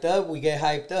get hyped up, we get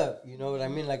hyped up. You know what I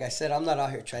mean? Like I said, I'm not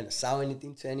out here trying to sell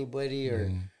anything to anybody or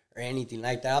anything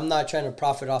like that. I'm not trying to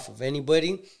profit off of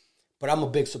anybody, but I'm a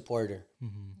big supporter.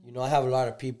 Mm-hmm. I have a lot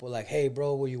of people like, hey,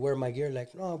 bro, will you wear my gear?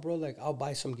 Like, no, bro, like, I'll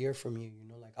buy some gear from you,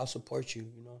 like, I'll support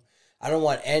you, I don't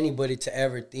want anybody to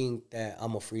ever think that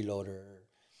I'm a freeloader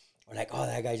or like, oh,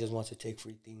 that guy just wants to take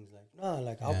free things. Like, no,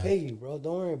 like, I'll pay you, bro.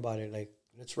 Don't worry about it. Like,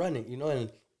 let's run it, and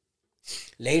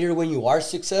later when you are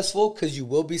successful, because you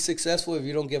will be successful if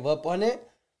you don't give up on it,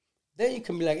 then you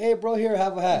can be like, hey, bro, here,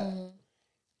 have a hat.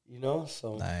 You know,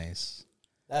 so Nice.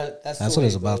 that's what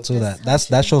it's about too.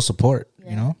 That shows support.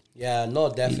 You know. Yeah, no,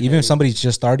 definitely. Even if somebody's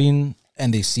just starting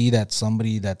and they see that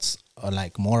somebody that's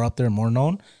like more up there, more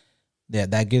known,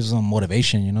 that gives them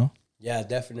motivation. You know. Yeah,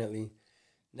 definitely.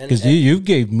 Because you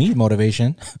gave me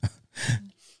motivation.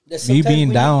 Me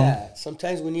being down.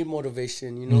 Sometimes we need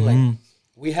motivation. You know, like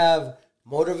we have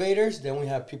motivators, then we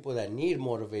have people that need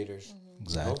motivators.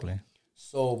 Exactly. You know?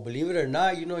 So believe it or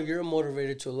not, you know, you're a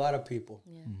motivator to a lot of people.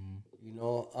 Yeah. You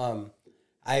know,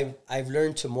 I've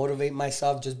learned to motivate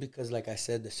myself just because, like I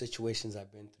said, the situations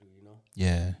I've been through. You know.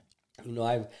 Yeah. You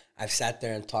know, I've sat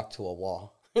there and talked to a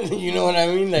wall. You know what I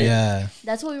mean? Like, yeah.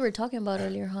 That's what we were talking about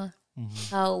earlier, huh?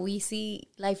 How we see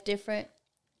life different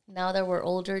now that we're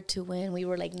older to when we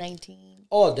were like 19.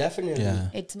 Oh, definitely. Yeah.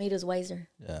 It's made us wiser.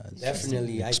 Yeah.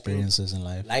 Definitely. Experiences in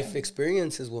life. Life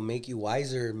experiences will make you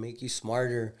wiser, make you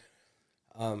smarter.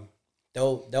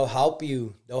 They'll help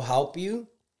you. They'll help you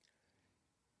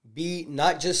be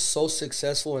not just so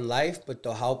successful in life, but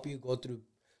they'll help you go through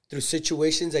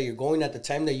situations that you're going at the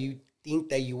time that you think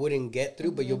that you wouldn't get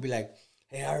through, but you'll be like,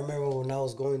 hey, I remember when I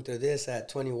was going through this at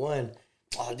 21.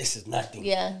 Oh, this is nothing.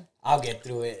 Yeah. I'll get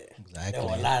through it.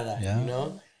 Exactly. Yeah. You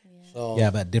know? So, yeah,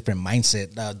 but different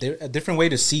mindset, a different way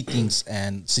to see things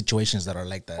and situations that are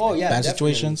like that. Oh, like yeah, bad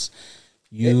definitely. situations,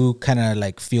 you kind of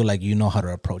like feel like you know how to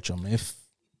approach them if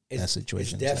that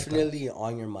situation. It's definitely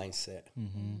on your mindset.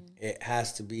 It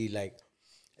has to be like,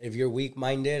 if you're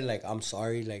weak-minded, like, I'm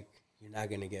sorry, like, you're not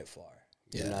going to get far.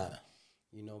 You're not.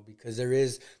 You know, because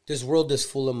this world is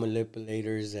full of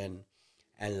manipulators and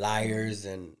liars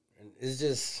and it's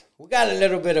just, we got a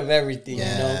little bit of everything, you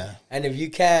know. And if you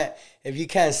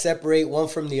can't separate one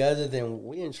from the other, then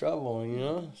we in trouble, you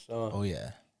know. So. Oh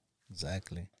yeah,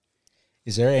 exactly.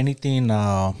 Is there anything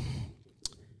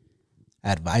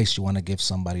advice you want to give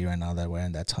somebody right now that we're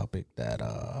in that topic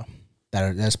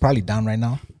that's probably down right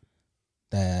now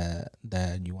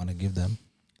that you want to give them,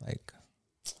 like?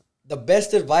 The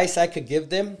best advice I could give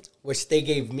them, which they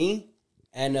gave me,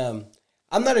 and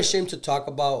I'm not ashamed to talk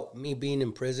about me being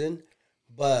in prison,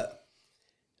 but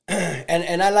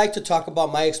and I like to talk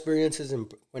about my experiences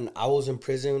when I was in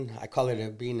prison. I call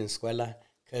it being in escuela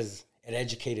because it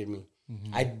educated me.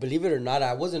 I believe it or not,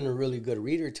 I wasn't a really good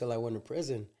reader till I went to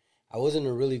prison. I wasn't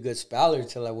a really good speller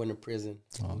till I went to prison.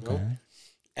 Okay.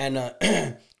 You know?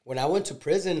 And when I went to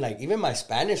prison, like even my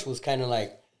Spanish was kind of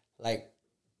like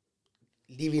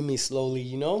leaving me slowly,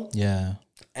 you know? Yeah.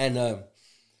 And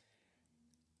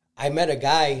I met a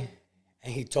guy,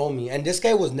 and he told me, and this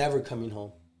guy was never coming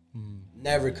home.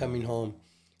 Never coming home.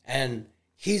 And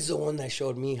he's the one that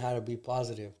showed me how to be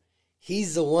positive.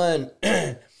 He's the one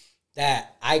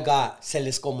that I got, se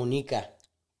les comunica.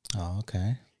 Oh,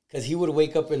 okay. Because he would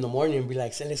wake up in the morning and be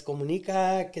like, se les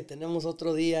comunica que tenemos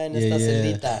otro día en esta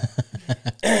celdita.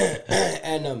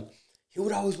 And he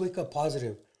would always wake up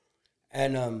positive.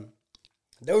 And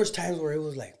there was times where it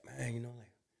was like, man, you know,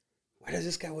 like, why does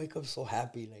this guy wake up so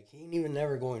happy? Like, he ain't even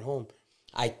never going home.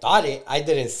 I thought it. I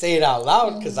didn't say it out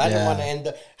loud because I didn't want to end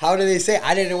up. How do they say?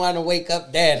 I didn't want to wake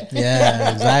up dead.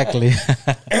 Yeah, exactly.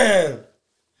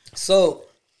 So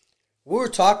we were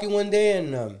talking one day,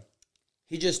 and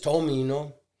he just told me, you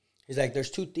know, he's like,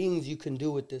 there's two things you can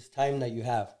do with this time that you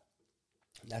have.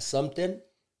 That's something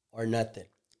or nothing.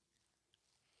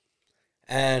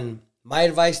 And my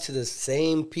advice to the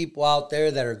same people out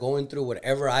there that are going through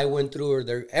whatever I went through,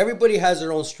 or everybody has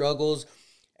their own struggles.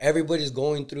 Everybody's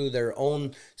going through their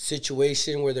own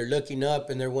situation where they're looking up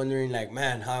and they're wondering, like,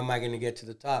 man, how am I going to get to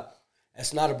the top?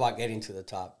 It's not about getting to the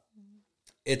top.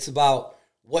 It's about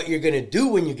what you're going to do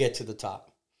when you get to the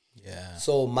top. Yeah.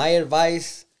 So my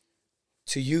advice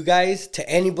to you guys, to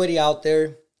anybody out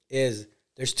there, is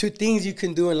there's two things you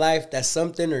can do in life. That's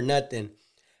something or nothing.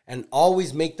 And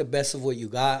always make the best of what you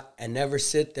got, and never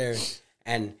sit there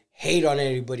and hate on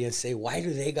anybody and say, why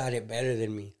do they got it better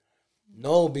than me?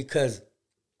 No, because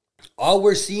all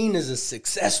we're seeing is the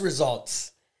success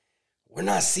results. We're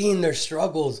not seeing their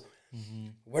struggles.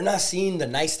 We're not seeing the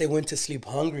nights they went to sleep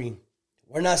hungry.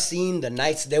 We're not seeing the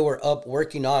nights they were up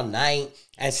working all night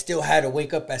and still had to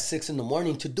wake up at 6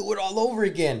 a.m. to do it all over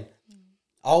again.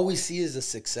 All we see is the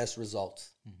success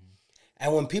results.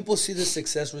 And when people see the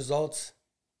success results,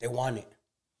 they want it.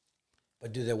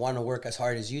 But do they want to work as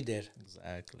hard as you did?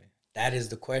 Exactly. That is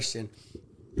the question.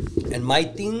 And my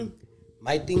thing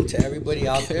to everybody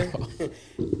out there,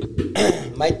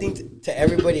 to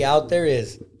everybody out there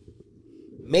is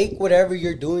make whatever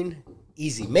you're doing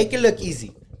easy. Make it look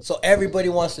easy so everybody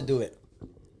wants to do it.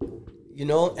 You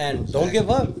know, and don't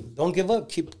give up. Don't give up.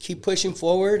 Keep pushing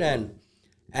forward and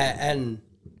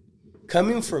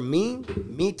coming from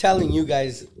me telling you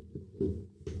guys,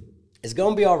 it's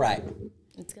gonna be all right.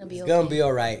 It's gonna be It's okay. gonna be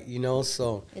all right. You know,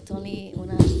 so It's only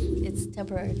it's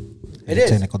temporary. it is.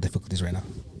 Technical difficulties right now.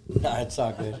 Nah, it's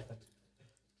all good.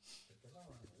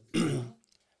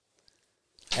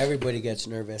 Everybody gets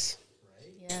nervous.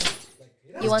 Yeah.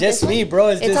 It's You want just this one? me, bro.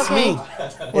 It's It's just okay. me.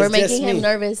 We're It's just making him me.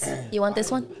 nervous. You want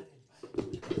this one?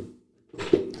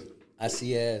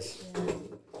 Así es.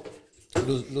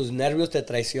 Los nervios te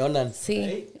traicionan.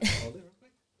 Sí.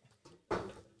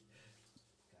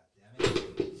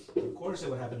 Of course, it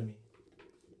would happen to me.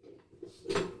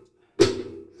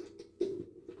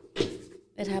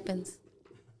 It happens.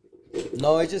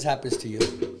 No, it just happens to you.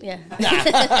 Yeah.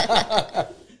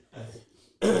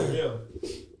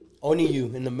 Only you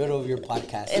in the middle of your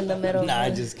podcast. In the middle. Nah,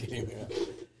 I'm just kidding. A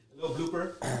little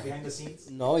blooper behind the scenes.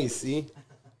 No, you see,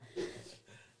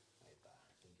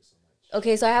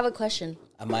 Okay, so I have a question.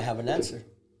 I might have an answer.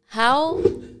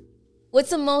 What's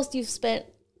the most you've spent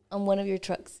on one of your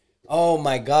trucks? Oh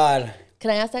my God. Can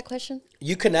I ask that question?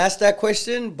 You can ask that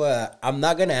question, but I'm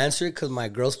not going to answer it because my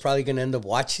girl's probably going to end up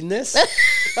watching this.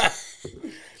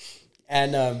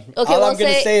 And all we'll I'm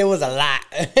going to say, it was a lot.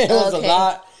 It was Okay. a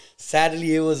lot.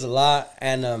 Sadly, it was a lot.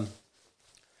 And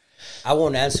I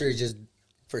won't answer it just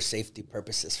for safety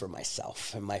purposes for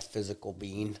myself and my physical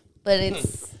being. But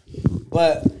it's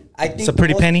But I think It's a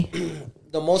pretty penny.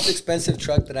 the most expensive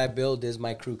truck that I build is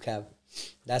my crew cab.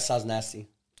 That sounds nasty.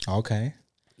 Okay.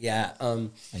 Yeah.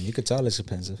 And you could tell it's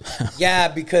expensive. Yeah,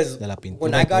 because De la pintura,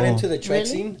 when I got todo. into the truck Really?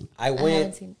 scene, I haven't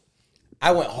went seen.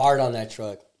 hard on that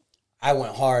truck. I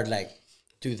went hard, like,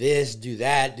 do this, do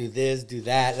that, do this, do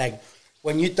that. Like,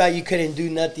 when you thought you couldn't do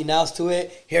nothing else to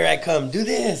it, here I come, do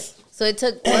this. So it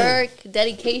took work,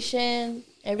 dedication,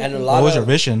 everything. And a What lot was your of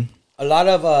vision?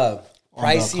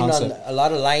 pricing concept. a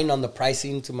lot of lying on the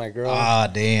pricing to my girl. Ah,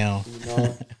 damn. You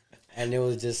know, and it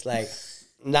was just like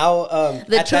now the at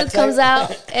that truth time- comes out.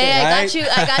 Hey, I Right? got you.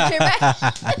 I got your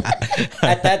back.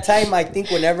 At that time, I think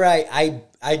whenever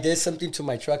I did something to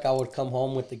my truck, I would come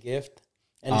home with the gift,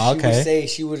 and Oh, she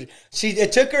okay. would say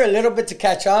it took her a little bit to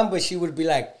catch on, but she would be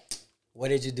like, "What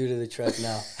did you do to the truck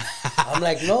now?" I'm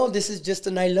like, "No, this is just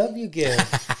an I love you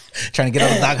gift." Trying to get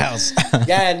out of the doghouse.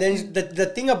 Yeah, and then the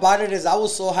thing about it is I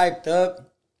was so hyped up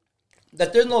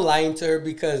that there's no lying to her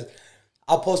because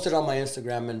I'll post it on my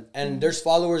Instagram and there's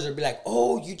followers that be like,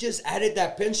 "Oh, you just added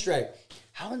that pinstripe.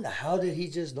 How in the hell did he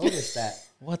just notice that?"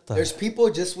 What the? There's people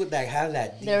just with that have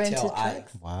that They're detail into eye.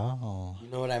 trucks. Wow. You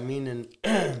know what I mean?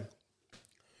 And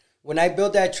when I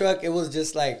built that truck, it was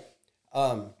just like,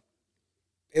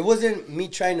 it wasn't me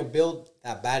trying to build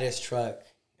that baddest truck.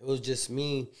 It was just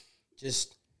me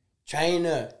just trying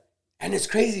to, and it's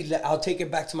crazy. I'll take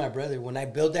it back to my brother. When I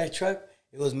built that truck,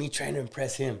 it was me trying to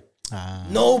impress him. Ah.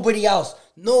 Nobody else.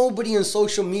 Nobody in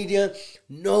social media.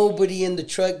 Nobody in the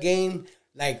truck game.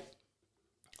 Like,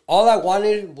 all I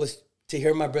wanted was to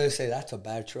hear my brother say, "That's a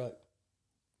bad truck."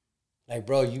 Like,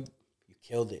 bro, you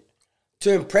killed it.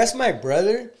 To impress my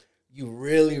brother, you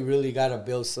really, really got to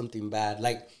build something bad.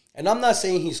 Like, and I'm not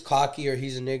saying he's cocky or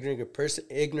he's an ignorant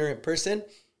person,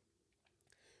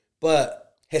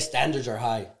 but his standards are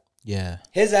high. Yeah.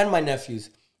 His and my nephews,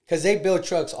 because they build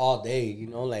trucks all day, you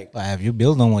know, like. But have you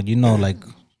built on one? You know, like,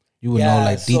 you would know, Yeah,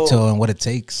 like, so- detail and what it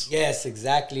takes. Yes,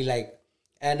 exactly. Like,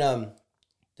 and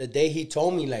the day he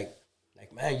told me, like,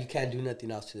 man, you can't do nothing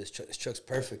else to this truck. This truck's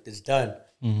perfect. It's done.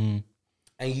 Mm-hmm.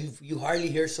 And you hardly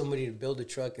hear somebody to build a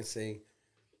truck and say,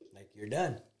 like, you're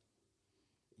done.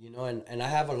 You know, and I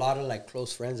have a lot of, like,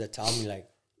 close friends that tell me, like,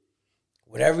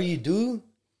 whatever you do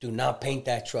not paint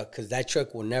that truck because that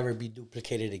truck will never be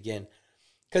duplicated again.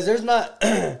 Because there's not,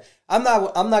 I'm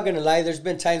not going to lie. There's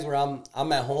been times where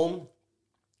I'm at home,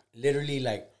 literally,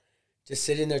 like, just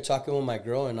sitting there talking with my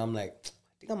girl, and I'm like, I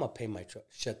think I'm going to paint my truck.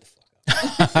 Shut the fuck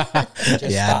up. Just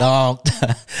Yeah, stop.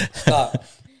 dog. Stop.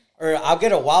 Or I'll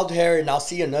get a wild hair and I'll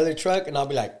see another truck and I'll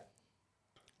be like,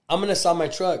 I'm going to sell my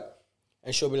truck.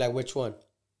 And she'll be like, which one?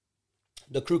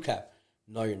 The crew cab.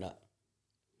 No, you're not.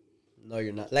 No,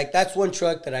 you're not. Like, that's one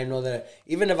truck that I know that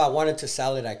even if I wanted to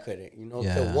sell it, I couldn't. You know,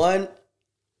 Yeah. the one,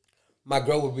 my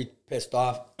girl would be pissed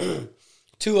off.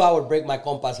 Two, I would break my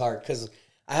compa's heart because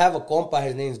I have a compa.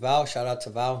 His name's Val. Shout out to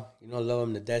Val. You know, love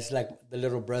him to death. He's like the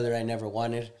little brother I never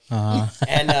wanted. Uh-huh.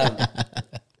 And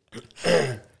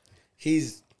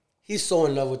he's so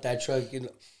in love with that truck. You know,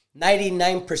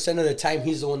 99% of the time,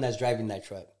 he's the one that's driving that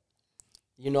truck.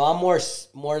 You know, I'm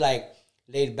more like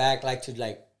laid back, like to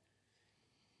like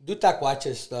do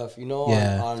tacuache stuff. You know,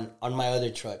 Yeah. on my other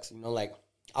trucks. You know, like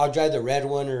I'll drive the red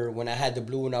one, or when I had the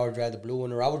blue one, I would drive the blue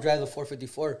one, or I would drive the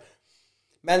 454.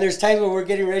 Man, there's times when we're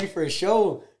getting ready for a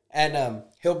show, and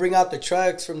he'll bring out the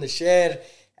trucks from the shed,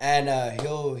 and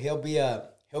he'll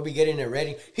be getting it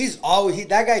ready.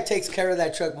 That guy takes care of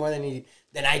that truck more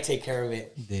than I take care of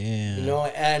it. Damn. You know,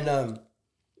 and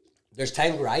there's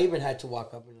times where I even had to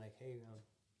walk up and like, hey,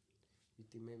 you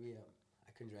think maybe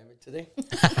I can drive it today?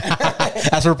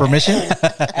 Ask for permission.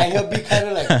 And he'll be kind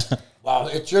of like, wow,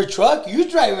 it's your truck, you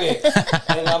drive it.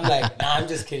 And I'm like, nah, I'm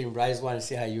just kidding, bro. I just want to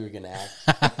see how you were gonna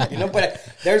act. You know, but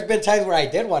there's been times where I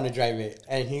did want to drive it,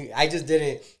 and I just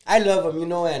didn't. I love him, you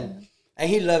know, and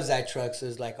he loves that truck, so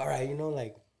it's like, all right, you know,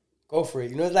 like, go for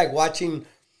it. You know, it's like watching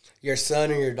your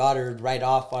son or your daughter ride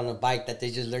off on a bike that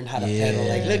they just learned how to pedal.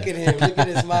 Like, look at him, look at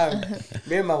his smile.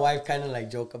 Me and my wife kind of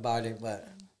like joke about it, but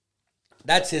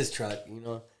that's his truck, you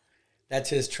know. That's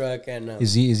his truck. And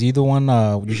is he the one?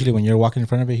 Usually, when you're walking in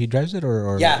front of it, he drives it,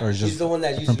 or yeah, or is just he's the one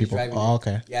that usually driving it. Oh,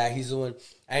 okay. Yeah, he's the one.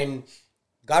 And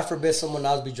God forbid someone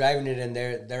else be driving it, and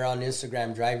they're on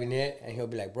Instagram driving it, and he'll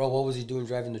be like, "Bro, what was he doing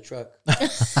driving the truck?"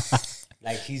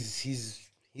 Like he's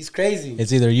crazy.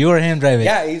 It's either you or him driving.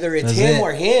 Yeah, either it's him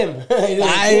or him.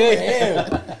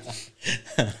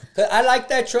 I like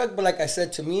that truck, but like I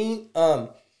said, to me,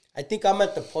 I think I'm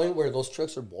at the point where those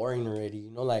trucks are boring already.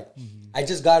 You know, like I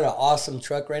just got an awesome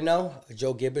truck right now, a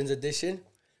Joe Gibbons edition.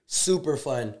 Super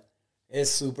fun.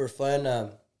 It's super fun. I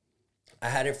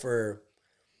had it for,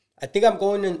 I think I'm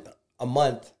going in a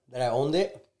month that I owned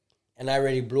it. And I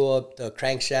already blew up the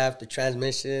crankshaft, the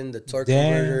transmission, the torque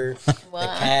converter, the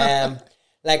cam.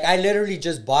 Like, I literally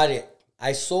just bought it.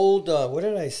 I sold, what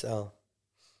did I sell?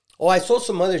 Oh, I sold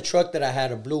some other truck that I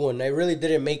had, a blue one. I really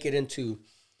didn't make it into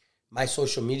my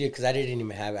social media because I didn't even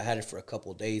have it. I had it for a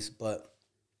couple of days. But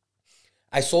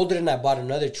I sold it and I bought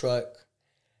another truck.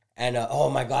 And, oh,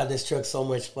 my God, this truck's so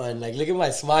much fun. Like, look at my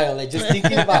smile. Like, just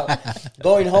thinking about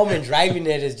going home and driving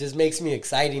it just makes me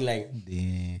exciting. Like,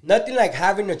 nothing like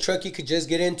having a truck you could just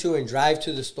get into and drive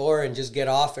to the store and just get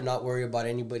off and not worry about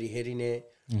anybody hitting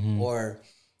it or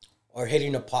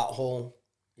hitting a pothole.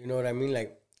 You know what I mean?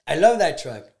 Like, I love that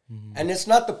truck. And it's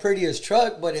not the prettiest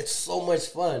truck, but it's so much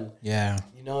fun. Yeah.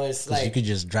 You know, it's like... you could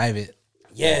just drive it.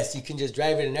 Yes, you can just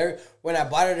drive it. And when I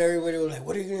bought it, everybody was like,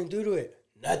 what are you going to do to it?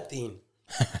 Nothing.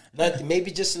 Nothing. Maybe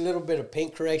just a little bit of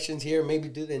paint corrections here. Maybe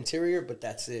do the interior, but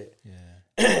that's it.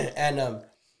 Yeah. And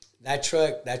that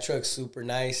truck's super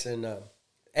nice. And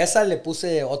esa le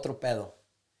puse Otro Pedo.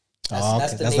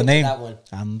 That's the name of that one.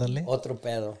 Ándale. Otro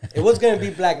Pedo. It was going to be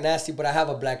Black Nasty, but I have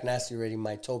a Black Nasty already,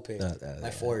 my tow pig,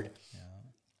 my Ford.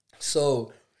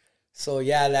 So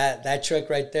yeah, that truck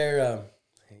right there,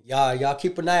 y'all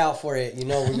keep an eye out for it. You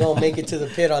know, we're going to make it to the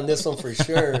pit on this one for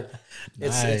sure.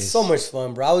 It's so much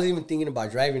fun, bro. I was even thinking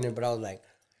about driving it, but I was like,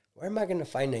 where am I going to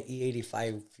find an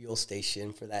E85 fuel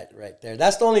station for that right there?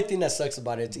 That's the only thing that sucks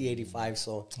about it. It's E85,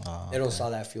 so they don't sell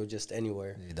that fuel just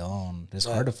anywhere. They don't. It's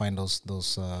hard to find those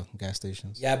gas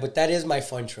stations. Yeah, but that is my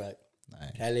fun truck.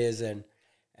 Nice. That is, and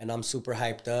I'm super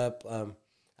hyped up.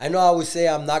 I know I always say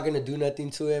I'm not going to do nothing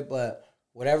to it, but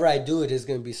whatever I do, it is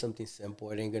going to be something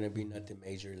simple. It ain't going to be nothing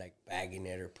major like bagging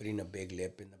it or putting a big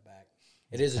lip in the back.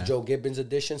 It is a Joe Gibbons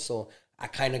edition, so I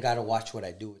kind of got to watch what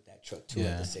I do with that truck, too,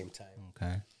 at the same time.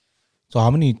 Okay. So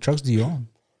how many trucks do you own?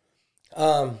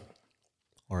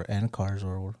 And cars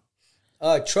or?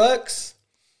 Trucks,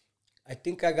 I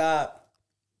think I got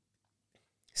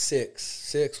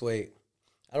six, wait.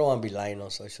 I don't want to be lying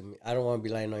on social media. I don't want to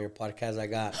be lying on your podcast. I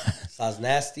got Saz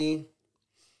Nasty,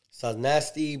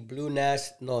 Blue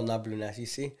Nasty. No, not Blue Nasty. You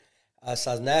see?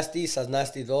 Saz Nasty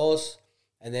 2.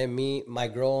 And then my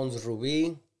girl owns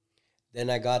Ruby. Then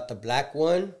I got the black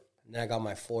one. And then I got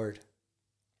my Ford.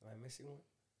 Am I missing one?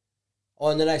 Oh,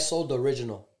 and then I sold the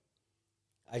original.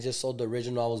 I just sold the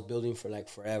original I was building for like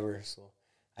forever. So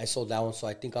I sold that one. So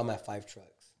I think I'm at 5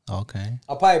 trucks. Okay.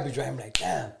 I'll probably be driving like,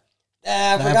 damn.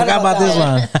 I forgot about this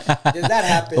one. That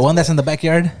happens. The one that's in the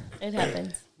backyard? It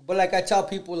happens. But like I tell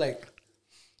people, like,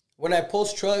 when I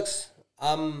post trucks,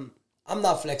 I'm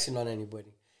not flexing on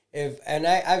anybody.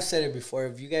 I've said it before,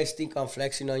 if you guys think I'm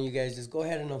flexing on you guys, just go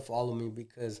ahead and unfollow me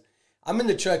because I'm in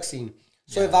the truck scene.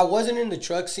 So if I wasn't in the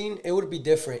truck scene, it would be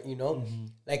different, you know?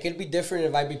 Like, it'd be different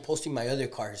if I'd be posting my other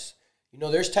cars. You know,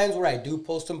 there's times where I do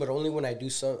post them, but only when I do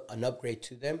an upgrade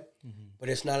to them. But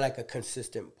it's not like a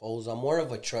consistent post. I'm more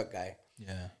of a truck guy.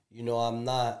 Yeah. You know, I'm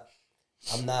not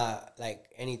like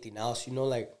anything else. You know,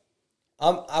 like,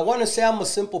 I want to say I'm a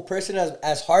simple person.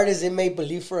 As hard as it may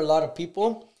believe for a lot of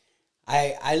people,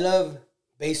 I love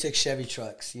basic Chevy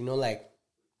trucks. You know, like,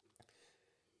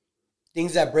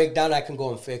 things that break down, I can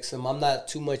go and fix them. I'm not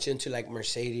too much into like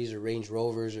Mercedes or Range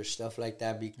Rovers or stuff like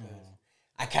that because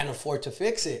I can't afford to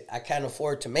fix it. I can't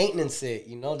afford to maintenance it.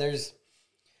 You know, there's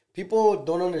people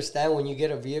don't understand when you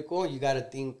get a vehicle, you got to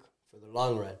think for the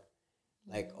long run.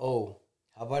 Like, oh,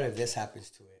 how about if this happens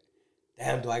to it?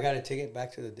 Damn, do I got to take it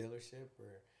back to the dealership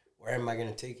or where am I going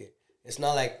to take it? It's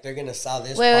not like they're going to sell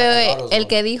this. Wait. El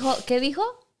que dijo, ¿qué dijo?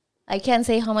 I can't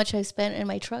say how much I spent in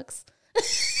my trucks.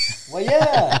 Well,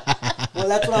 yeah. Well,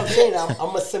 that's what I'm saying.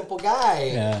 I'm a simple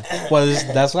guy. Yeah. Well,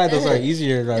 that's why those are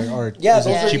easier or those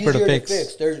are cheaper to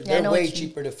fix. They're way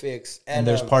cheaper to fix. And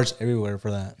there's parts everywhere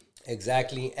for that.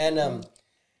 Exactly. And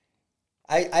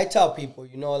I tell people,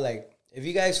 you know, like, if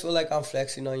you guys feel like I'm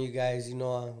flexing on you guys, you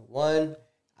know, one,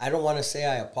 I don't want to say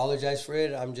I apologize for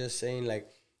it. I'm just saying, like,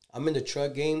 I'm in the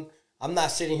truck game. I'm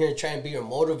not sitting here trying to be your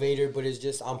motivator, but it's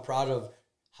just I'm proud of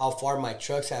how far my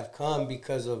trucks have come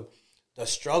because of the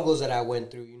struggles that I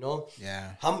went through, you know?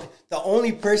 Yeah. The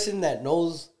only person that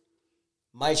knows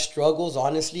my struggles,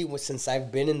 honestly, since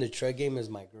I've been in the truck game is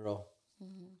my girl.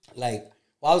 Mm-hmm. Like,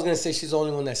 well, I was going to say she's the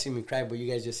only one that see me cry, but you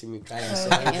guys just see me cry. So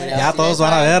Ya todos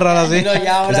van a ver, ahora sí. You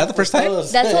know, Is that the first time?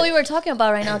 That's what we were talking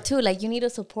about right now, too. Like, you need a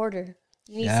supporter.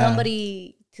 You need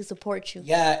somebody to support you.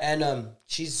 Yeah, and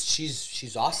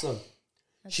she's awesome.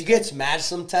 She gets mad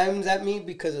sometimes at me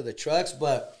because of the trucks,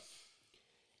 but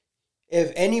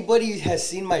if anybody has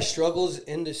seen my struggles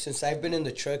since I've been in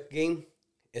the truck game,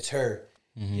 it's her.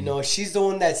 Mm-hmm. You know, she's the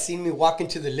one that's seen me walk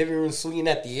into the living room swinging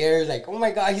at the air, like, oh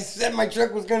my God, he said my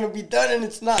truck was going to be done and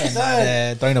it's not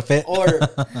done. Throwing a fit.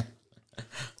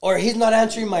 Or he's not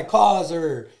answering my calls,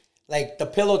 or like the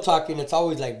pillow talking. It's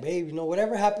always like, babe, you know,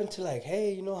 whatever happened to, like,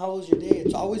 hey, you know, how was your day?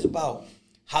 It's always about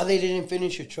how they didn't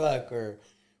finish your truck or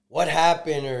what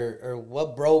happened or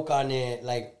what broke on it.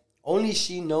 Like, only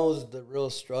she knows the real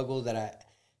struggle that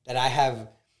I have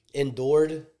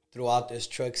endured throughout this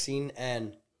truck scene.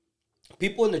 And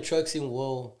people in the truck scene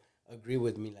will agree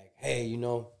with me, like, hey, you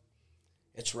know,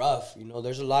 it's rough. You know,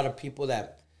 there's a lot of people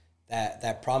that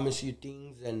promise you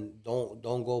things and don't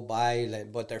go by,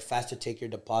 like, but they're fast to take your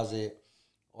deposit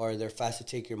or they're fast to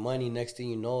take your money. Next thing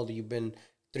you know, you've been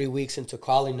 3 weeks into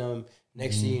calling them.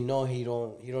 Next thing you know, he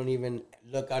don't even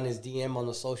look on his DM on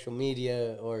the social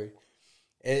media. Or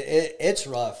it's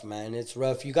rough, man. It's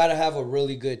rough. You got to have a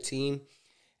really good team.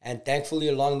 And thankfully,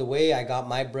 along the way, I got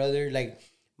my brother. Like,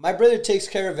 my brother takes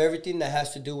care of everything that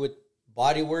has to do with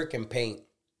body work and paint.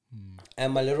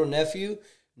 And my little nephew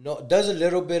does a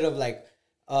little bit of, like,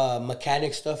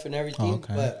 mechanic stuff and everything.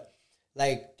 But,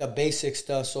 like, the basic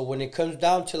stuff. So when it comes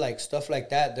down to, like, stuff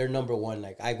like that, they're number one.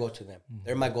 Like, I go to them.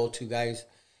 They're my go-to guys.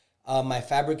 My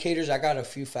fabricators, I got a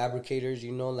few fabricators,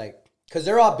 you know, like, because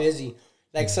they're all busy.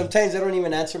 Like, sometimes they don't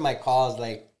even answer my calls.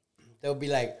 Like, they'll be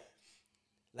like,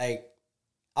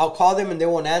 I'll call them and they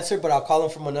won't answer, but I'll call them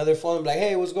from another phone and be like,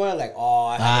 hey, what's going on? Like, oh,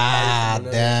 I have to call you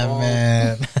from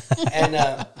another phone.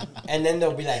 Man. And then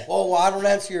they'll be like, oh, well, I don't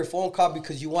answer your phone call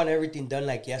because you want everything done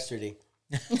like yesterday.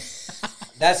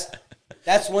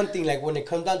 That's one thing. Like, when it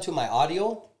comes down to my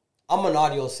audio, I'm an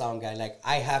audio sound guy. Like,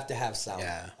 I have to have sound.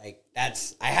 Yeah. Like,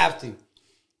 I have to.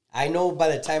 I know by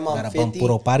the time I'm 50.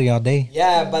 Puro party all day.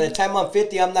 Yeah, by the time I'm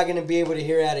 50, I'm not going to be able to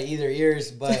hear out of either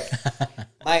ears. But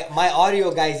my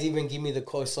audio guys even give me the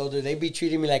cold shoulder. They be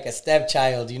treating me like a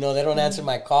stepchild. You know, they don't answer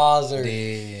my calls. Or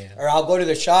I'll go to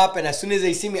the shop, and as soon as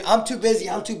they see me, I'm too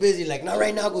busy. Like, not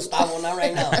right now, Gustavo, not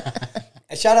right now.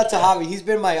 And shout out to Javi. He's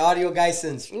been my audio guy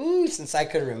since I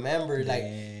could remember. Like,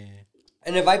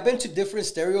 and if I've been to different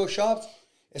stereo shops,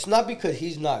 it's not because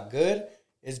he's not good.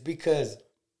 It's because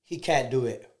he can't do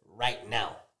it right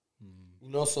now. You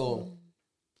know, so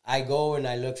I go and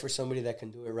I look for somebody that can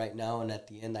do it right now, and at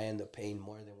the end I end up paying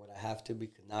more than what I have to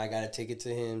because now I got to take it to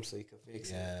him so he can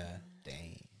fix it. Yeah,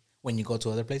 dang. When you go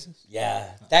to other places? Yeah.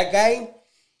 That guy,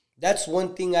 that's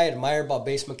one thing I admire about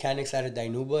base mechanics out of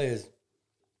Dainuba is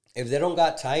if they don't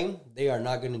got time, they are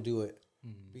not going to do it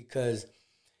because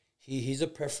he's a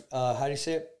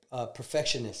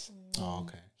perfectionist. Oh,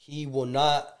 okay. He will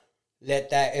not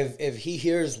let that if he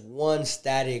hears one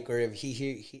static or if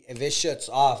if it shuts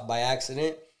off by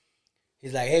accident,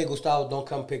 he's like, hey, Gustavo, don't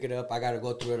come pick it up. I got to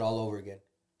go through it all over again.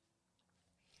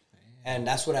 And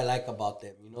that's what I like about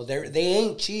them. You know, they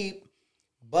ain't cheap,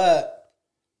 but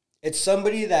it's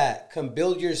somebody that can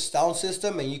build your sound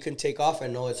system and you can take off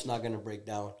and know it's not going to break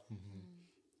down.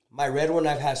 My red one,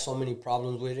 I've had so many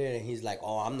problems with it, and he's like,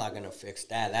 oh, I'm not going to fix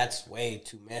that. That's way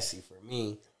too messy for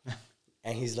me.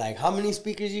 And he's like, how many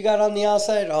speakers you got on the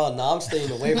outside? Oh, no, I'm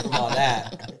staying away from all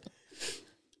that.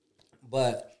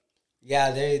 But,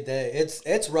 yeah,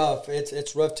 it's rough.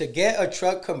 It's rough to get a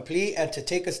truck complete and to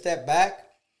take a step back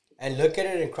and look at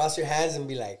it and cross your hands and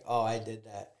be like, oh, I did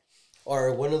that.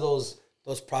 Or one of those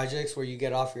those projects where you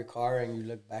get off your car and you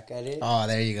look back at it. Oh,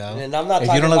 there you go. And I'm not If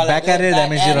talking you don't look about, back at it, that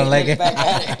means you don't like look it. back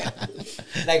at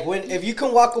it. Like if you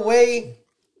can walk away,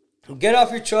 get off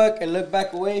your truck and look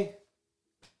back away,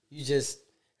 you just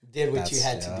did what you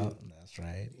had to do. That's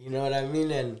right. You know what I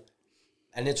mean? And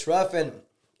it's rough. And,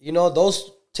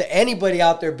 those, to anybody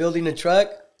out there building a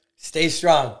truck, stay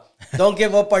strong. Don't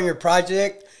give up on your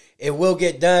project. It will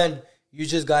get done. You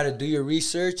just got to do your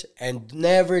research and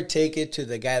never take it to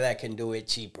the guy that can do it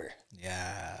cheaper.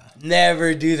 Yeah.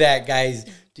 Never do that, guys.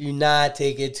 Do not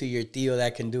take it to your tío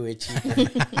that can do it cheaper.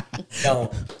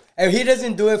 Don't. If he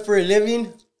doesn't do it for a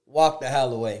living, walk the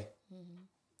hell away.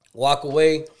 Walk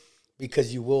away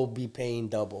because you will be paying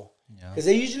double. Because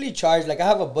they usually charge, like I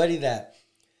have a buddy that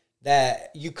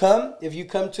if you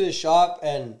come to the shop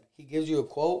and he gives you a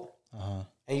quote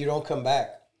and you don't come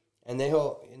back. And then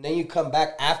you come back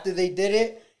after they did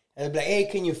it and they'll be like, hey,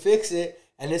 can you fix it?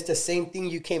 And it's the same thing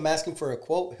you came asking for a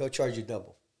quote, he'll charge you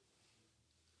double.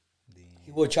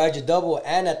 He will charge you double,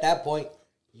 and at that point,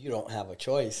 you don't have a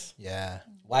choice. Yeah.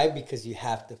 Why? Because you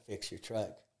have to fix your truck.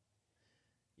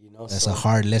 That's a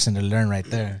hard lesson to learn right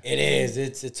there. It is.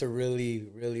 It's a really,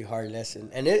 really hard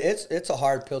lesson. And it's a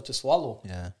hard pill to swallow.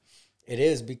 Yeah. It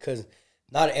is, because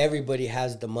not everybody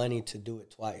has the money to do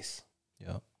it twice.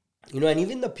 Yeah. And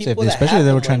even the people Especially that have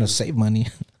they were the trying money, to save money.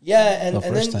 yeah, and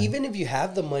first then time. even if you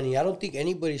have the money, I don't think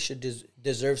anybody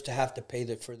deserves to have to pay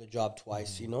for the job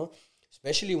twice,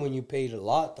 Especially when you paid a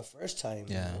lot the first time.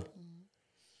 Yeah.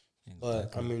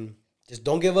 But, I mean, just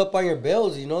don't give up on your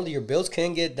bills, Your bills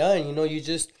can get done, You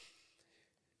just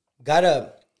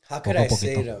gotta, how could I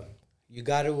say it? You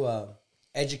gotta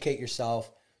educate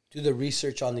yourself, do the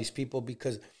research on these people,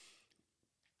 because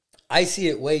I see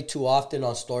it way too often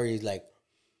on stories like,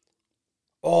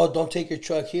 oh, don't take your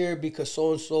truck here because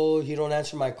so-and-so, he don't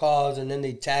answer my calls, and then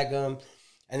they tag him,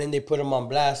 and then they put him on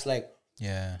blast. Like,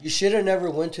 Yeah. you should have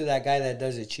never went to that guy that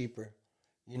does it cheaper.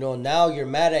 Now you're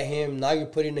mad at him, now you're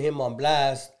putting him on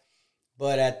blast,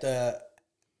 but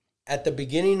at the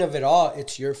beginning of it all,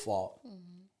 it's your fault.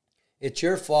 It's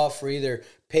your fault for either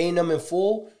paying them in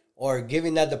full or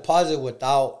giving that deposit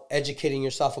without educating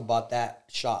yourself about that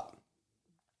shop.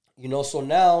 So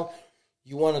now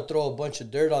you want to throw a bunch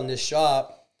of dirt on this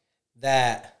shop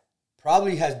that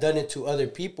probably has done it to other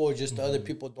people, just the other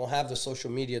people don't have the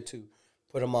social media to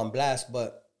put them on blast.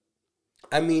 But,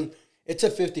 I mean, it's a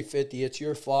 50-50. It's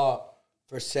your fault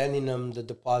for sending them the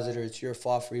deposit, or it's your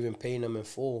fault for even paying them in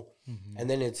full. And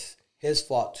then it's his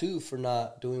fault, too, for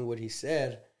not doing what he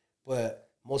said. But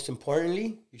most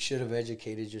importantly, you should have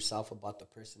educated yourself about the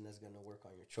person that's going to work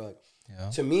on your truck. Yeah.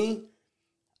 To me,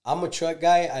 I'm a truck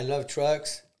guy. I love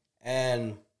trucks.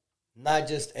 And not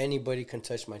just anybody can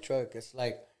touch my truck. It's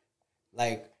like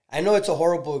I know it's a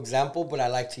horrible example, but I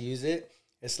like to use it.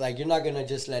 It's like you're not going to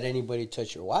just let anybody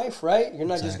touch your wife, right? You're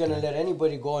not just going to let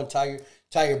anybody go and tell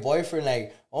your boyfriend,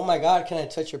 like, oh, my God, can I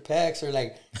touch your pecs? Or,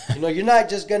 like, you're not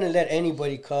just going to let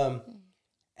anybody come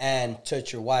and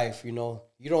touch your wife, You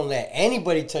don't let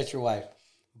anybody touch your wife.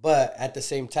 But at the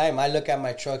same time, I look at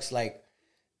my trucks like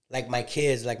my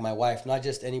kids, like my wife, not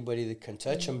just anybody that can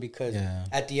touch them, because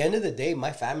at the end of the day,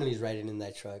 my family's riding in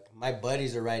that truck. My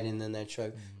buddies are riding in that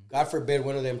truck. God forbid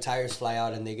one of them tires fly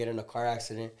out and they get in a car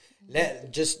accident.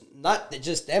 Not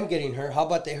just them getting hurt. How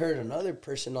about they hurt another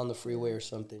person on the freeway or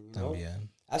something?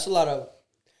 That's a lot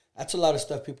of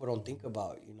stuff people don't think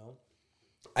about.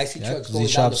 I see trucks going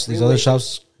down the freeway. These other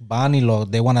shops,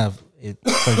 Banilo, they want to,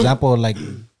 for example, like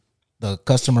the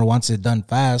customer wants it done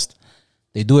fast.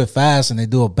 They do it fast and they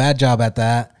do a bad job at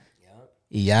that.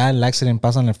 Y ya el accident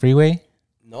pasa on the freeway.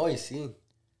 No, you see.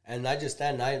 And not just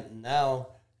that, now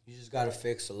you just got to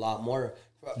fix a lot more.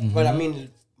 But I mean,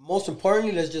 most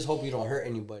importantly, let's just hope you don't hurt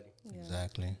anybody.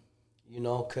 Exactly.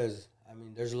 Because, I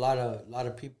mean, there's a lot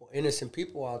of people, innocent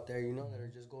people out there, that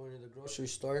are just going to the grocery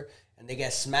store and they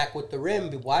get smacked with the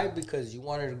rim. Why? Because you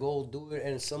wanted to go do it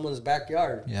in someone's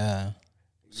backyard. Yeah.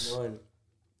 And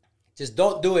just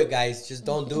don't do it, guys. Just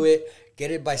don't do it. Get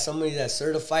it by somebody that's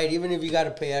certified, even if you got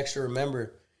to pay extra.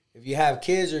 Remember, if you have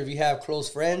kids or if you have close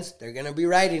friends, they're going to be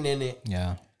riding in it.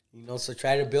 Yeah. So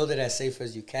try to build it as safe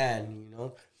as you can,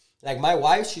 Like my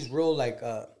wife, she's real,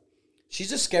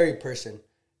 she's a scary person.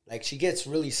 Like, she gets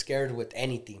really scared with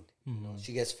anything.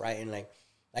 She gets frightened.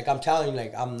 Like I'm telling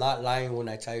you, I'm not lying when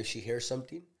I tell you she hears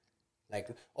something. Like,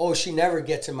 oh, she never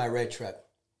gets in my red truck.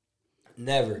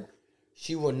 Never.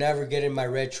 She will never get in my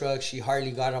red truck. She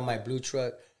hardly got on my blue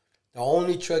truck. The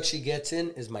only truck she gets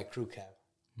in is my crew cab.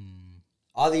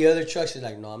 All the other trucks, she's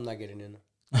like, no, I'm not getting in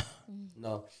them.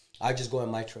 No, I just go in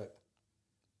my truck.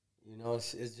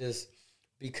 It's just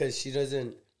because she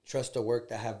doesn't trust the work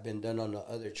that have been done on the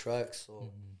other trucks. So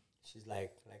She's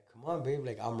like, come on, babe.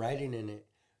 Like, I'm riding in it.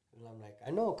 And I'm like,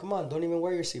 I know. Come on. Don't even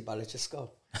wear your seatbelt. Let's just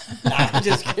go. Nah, I'm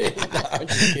just kidding. Nah, I'm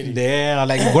just kidding. Damn,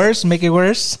 like worse, make it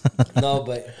worse. No,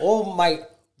 but oh my,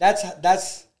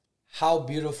 that's how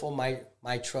beautiful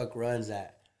my truck runs.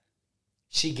 That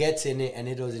she gets in it and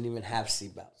it doesn't even have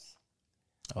seatbelts.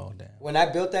 Oh damn. When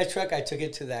I built that truck, I took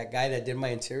it to that guy that did my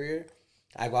interior.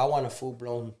 I go, I want a full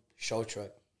blown show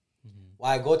truck.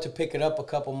 Well, I go to pick it up a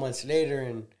couple months later,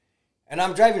 and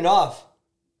I'm driving off,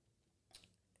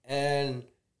 and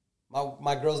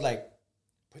my girl's like,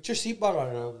 "Put your seatbelt on."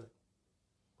 And I was like,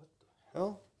 "What the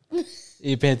hell?"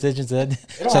 You pay attention to that?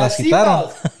 They don't have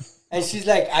seatbelts. And she's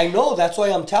like, "I know. That's why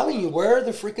I'm telling you. Where are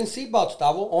the freaking seatbelts,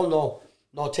 Tavo?" Oh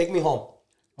no, take me home.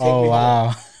 Oh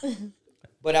wow.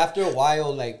 But after a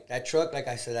while, like that truck, like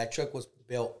I said, that truck was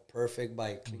built perfect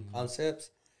by Clean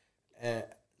Concepts, and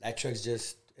that truck's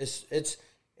just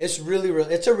it's really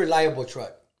it's a reliable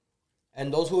truck,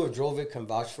 and those who have drove it can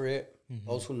vouch for it.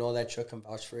 Those who know that truck can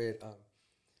vouch for it.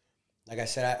 Like I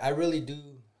said, I really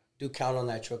do count on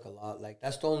that truck a lot. Like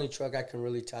that's the only truck I can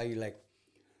really tell you. Like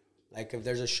if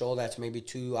there's a show that's maybe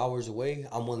 2 hours away,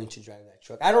 I'm willing to drive that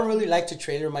truck. I don't really like to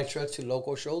trailer my truck to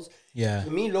local shows. Yeah.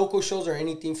 To me, local shows are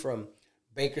anything from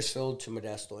Bakersfield to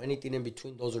Modesto. Anything in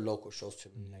between, those are local shows to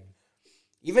me. Like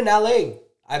even LA.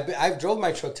 I've drove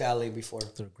my truck to LA before.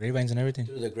 Through grapevines and everything.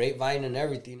 Through the grapevine and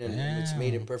everything, and it's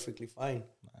made it perfectly fine.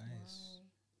 Nice.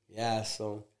 Yeah,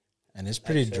 so. And it's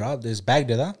pretty dropped. It's bagged,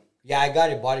 huh? Yeah, I got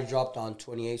it body dropped on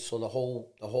 28, so the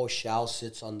whole shell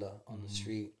sits on the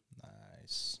street.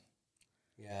 Nice.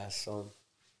 Yeah, so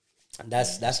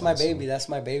that's my baby. That's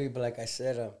my baby. But like I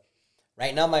said,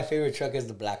 right now my favorite truck is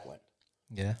the black one.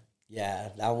 Yeah. Yeah,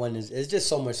 that one it's just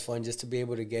so much fun just to be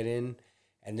able to get in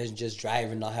and then just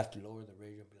drive and not have to lower the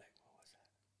radio. Be like, what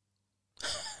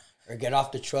was that? Or get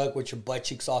off the truck with your butt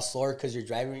cheeks all sore because you're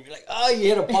driving. And you're like, oh, you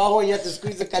hit a pothole and you have to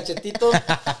squeeze the cachetito.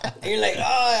 And you're like,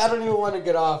 oh, I don't even want to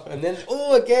get off. And then,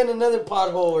 oh, again, another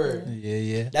pothole. Or,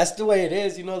 Yeah. that's the way it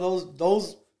is. You know,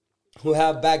 those who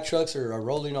have back trucks or are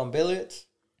rolling on billets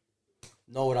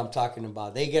know what I'm talking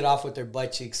about. They get off with their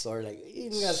butt cheeks sore. Like, y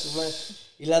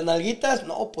las nalguitas,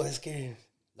 no, pues es que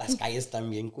las calles están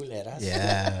bien culeras.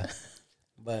 Yeah.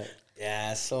 But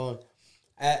yeah, so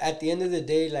at the end of the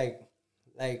day, like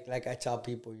I tell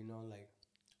people, you know, like,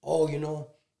 oh, you know,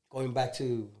 going back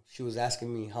to, she was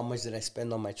asking me how much did I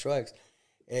spend on my trucks.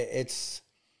 It's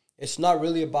not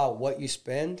really about what you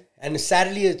spend, and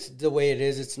sadly, it's the way it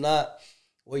is. It's not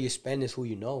what you spend; is who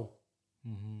you know.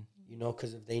 Mm-hmm. You know,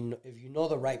 because if you know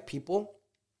the right people,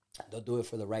 they'll do it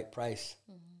for the right price.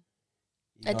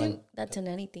 Mm-hmm. I think that's in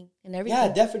anything, in everything. Yeah,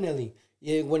 definitely.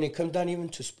 Yeah, when it comes down even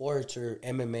to sports or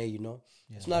MMA, you know,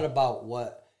 it's not about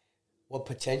what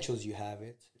potentials you have.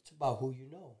 It's about who you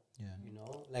know. Yeah. You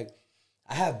know, like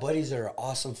I have buddies that are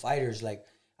awesome fighters. Like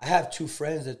I have two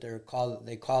friends that they call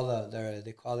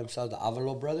themselves the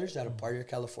Avalo brothers out of Parker,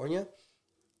 California.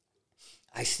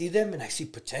 I see them and I see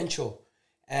potential,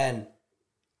 and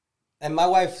my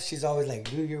wife, she's always like,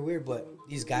 dude, you're weird, but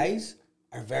these guys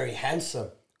are very handsome.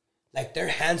 Like they're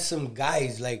handsome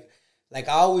guys. Like I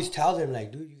always tell them,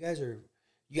 like, dude, you guys are,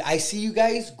 I see you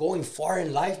guys going far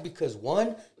in life because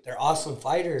one, they're awesome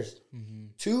fighters. Mm-hmm.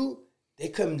 Two, they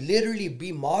can literally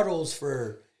be models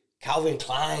for Calvin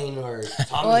Klein or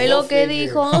Tommy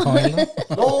Hilfiger.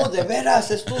 No, de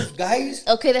veras, estos guys.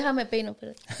 Okay, déjame peino.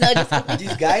 Pero. No, just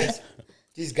kidding.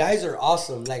 These guys are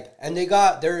awesome. Like, and they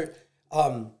got their,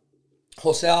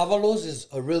 Jose Avalos is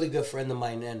a really good friend of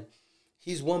mine, and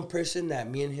he's one person that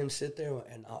me and him sit there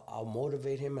and I'll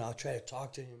motivate him and I'll try to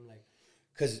talk to him, like,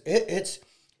 because it's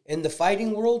in the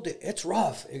fighting world, it's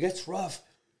rough. It gets rough.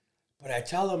 But I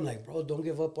tell him, like, bro, don't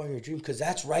give up on your dream, because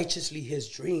that's righteously his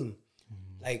dream.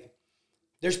 Mm-hmm. Like,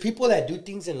 there's people that do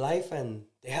things in life and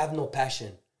they have no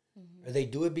passion. Mm-hmm. Or they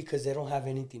do it because they don't have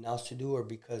anything else to do, or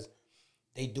because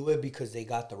they do it because they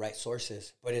got the right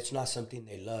sources. But it's not something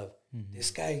they love. Mm-hmm.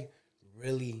 This guy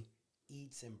really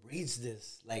eats and breathes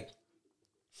this. Like,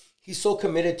 he's so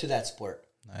committed to that sport.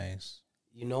 Nice.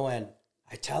 You know, and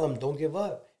I tell him, don't give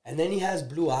up. And then he has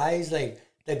blue eyes. Like,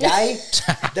 the guy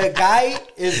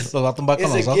is a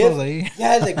gift.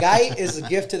 Yeah, the guy is a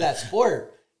gift to that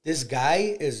sport. This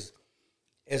guy is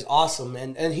awesome.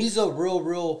 And he's a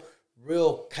real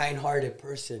kind-hearted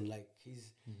person. Like,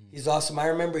 he's awesome. I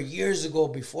remember years ago,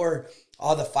 before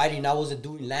all the fighting, I was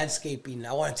doing landscaping.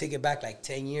 I want to take it back like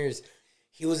 10 years.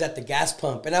 He was at the gas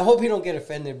pump, and I hope he don't get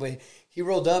offended, but he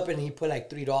rolled up and he put like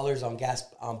 $3 on gas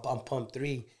on pump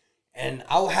 3, and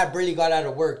I had barely got out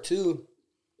of work too,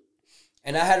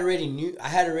 and I had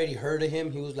already heard of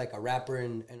him. He was like a rapper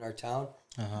in our town,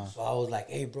 so I was like,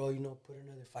 hey bro, you know, put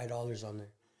another $5 on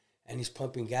there, and he's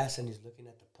pumping gas, and he's looking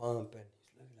at the pump, and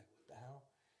he's looking like, what the hell?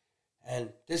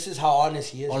 And this is how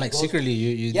honest he is. Or like He goes- secretly,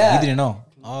 you Yeah. didn't know.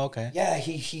 Oh, okay. Yeah,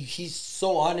 he's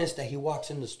so honest that he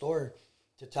walks in the store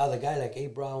to tell the guy, like, hey,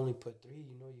 bro, I only put 3.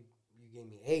 You know, you gave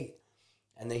me 8.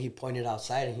 And then he pointed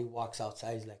outside, and he walks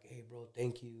outside. He's like, hey, bro,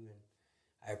 thank you. And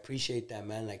I appreciate that,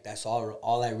 man. Like, that's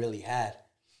all I really had.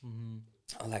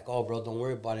 I'm like, oh, bro, don't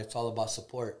worry about it. It's all about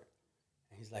support.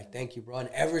 And he's like, thank you, bro. And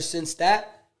ever since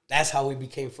that, that's how we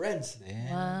became friends.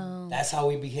 Wow. That's how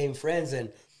we became friends.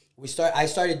 And I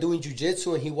started doing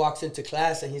jujitsu, and he walks into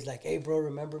class, and he's like, hey, bro,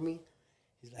 remember me?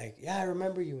 He's like, yeah, I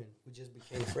remember you. And we just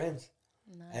became friends.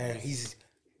 And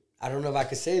I don't know if I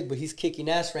could say it, but he's kicking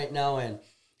ass right now, and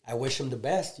I wish him the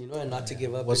best, you know, and not to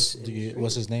give up. What's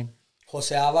his name?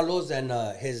 Jose Avalos, and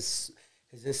his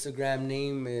Instagram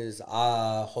name is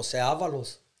Jose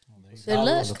Avalos. Good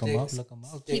luck. Look him up. Look him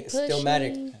up. Keep Stillmatic.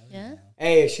 pushing. Yeah.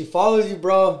 Hey, if she follows you,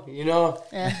 bro, you know,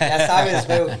 ya sabes.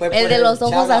 El de los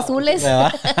ojos azules.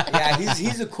 Yeah,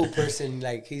 he's a cool person.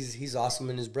 Like, he's awesome.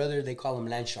 And his brother, they call him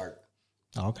Land Shark.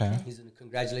 Okay.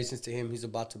 Congratulations to him. He's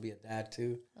about to be a dad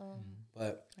too. Oh,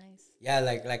 But nice. yeah,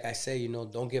 like I say, you know,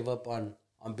 don't give up on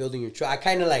building your truck. I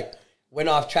kind of like went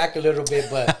off track a little bit,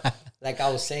 but like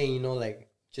I was saying, you know, like,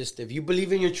 just if you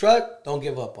believe in your truck, don't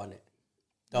give up on it.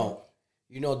 Don't.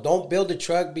 You know, don't build a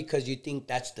truck because you think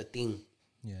that's the thing.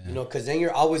 Yeah. You know, because then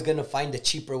you're always going to find the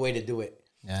cheaper way to do it.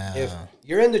 Yeah. If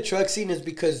you're in the truck scene, it's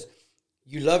because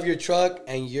you love your truck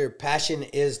and your passion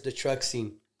is the truck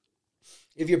scene.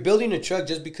 If you're building a truck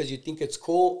just because you think it's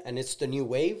cool and it's the new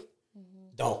wave,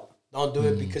 don't do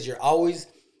it, because you're always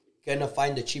going to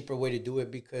find the cheaper way to do it,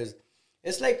 because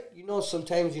it's like, you know,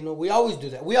 sometimes, you know, we always do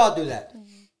that. We all do that.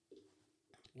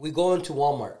 We go into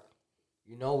Walmart.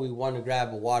 You know, we want to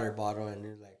grab a water bottle, and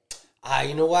they're like,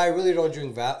 you know what? I really don't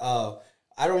drink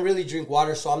I don't really drink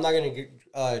water, so I'm not going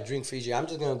to drink Fiji. I'm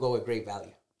just going to go with Great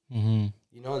Value. Mm-hmm.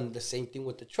 You know, and the same thing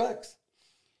with the trucks.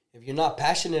 If you're not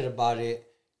passionate about it,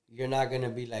 you're not going to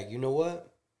be like, you know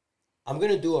what? I'm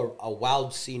going to do a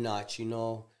wild C-notch, you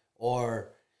know, or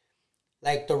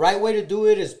like the right way to do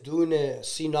it is doing a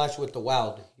C-notch with the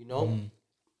wild, you know.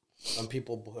 Some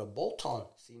people put a bolt-on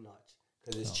C-notch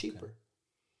because it's cheaper,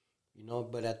 you know.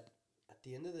 But at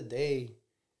the end of the day,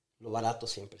 lo barato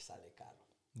siempre sale caro.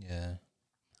 Yeah.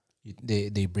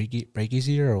 They break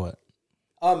easier or what?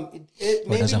 It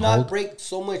maybe doesn't not hold? break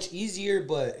so much easier,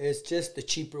 but it's just the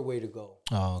cheaper way to go.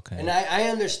 Oh, okay. And I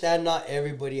understand not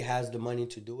everybody has the money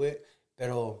to do it,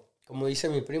 pero como dice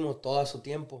mi primo, todo a su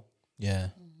tiempo. Yeah.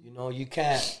 You know, you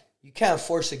can't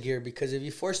force a gear, because if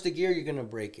you force the gear, you're gonna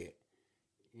break it.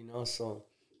 You know, so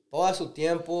todo a su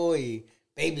tiempo y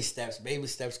baby steps.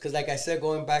 Because like I said,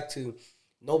 going back to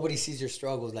nobody sees your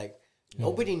struggles. Like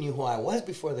nobody knew who I was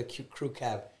before the crew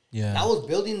cab. Yeah. And I was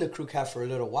building the crew cab for a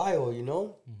little while, you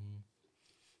know.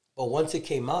 But once it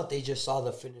came out, they just saw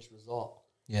the finished result.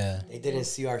 Yeah. They didn't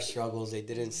see our struggles. They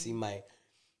didn't see my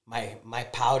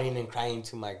pouting and crying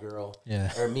to my girl.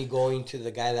 Yeah. Or me going to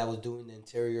the guy that was doing the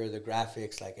interior, the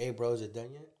graphics, like, hey, bro, is it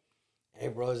done yet? Hey,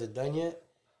 bro, is it done yet?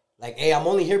 Like, hey, I'm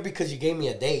only here because you gave me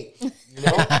a date, you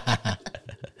know?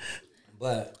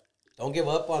 But don't give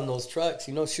up on those trucks,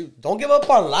 you know? Shoot, don't give up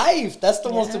on life. That's the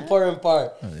most important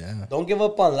part. Oh, yeah. Don't give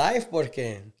up on life,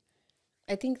 porque...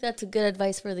 I think that's a good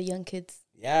advice for the young kids.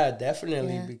 Yeah,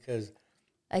 definitely, Yeah. because...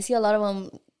 I see a lot of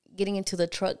them getting into the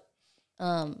truck.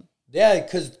 Yeah,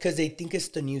 because they think it's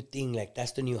the new thing. Like,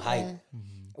 that's the new hype.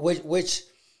 Which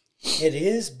it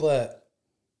is, but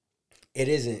it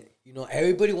isn't. You know,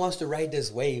 everybody wants to ride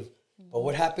this wave. But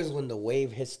what happens when the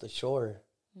wave hits the shore?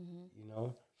 You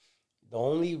know? The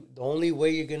only way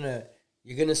you're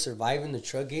gonna survive in the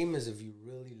truck game is if you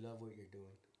really love what you're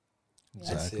doing.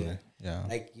 That's Exactly. it. Yeah.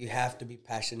 Like, you have to be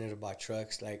passionate about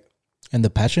trucks. Like, And the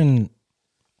passion,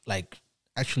 like,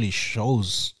 actually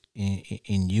shows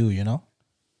in you, you know?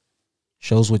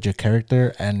 Shows with your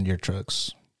character and your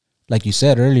trucks. Like you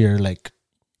said earlier, like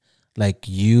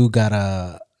you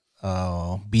gotta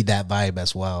be that vibe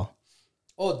as well.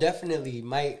 oh, definitely.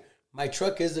 My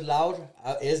truck is loud.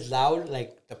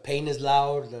 Like, the paint is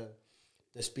loud.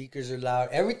 The speakers are loud.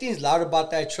 Everything's loud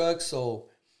about that truck. So,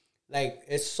 like,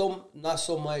 it's not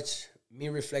so much me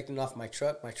reflecting off my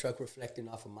truck reflecting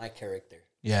off of my character.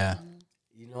 Yeah.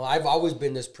 You know, I've always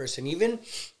been this person. Even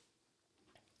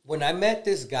when I met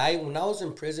this guy, when I was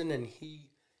in prison, and he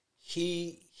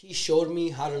showed me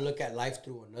how to look at life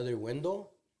through another window,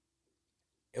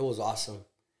 it was awesome.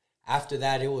 After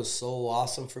that, it was so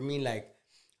awesome for me. Like,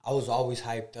 I was always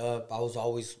hyped up. I was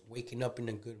always waking up in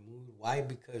a good mood. Why?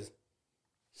 Because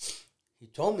he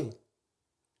told me,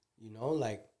 you know,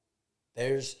 like,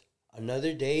 there's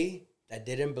another day that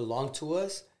didn't belong to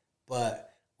us,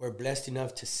 but were blessed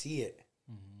enough to see it.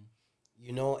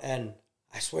 You know, and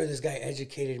I swear this guy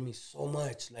educated me so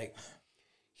much. Like,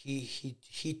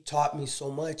 he taught me so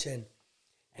much, and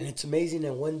it's amazing.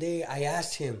 And one day I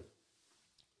asked him,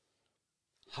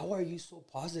 how are you so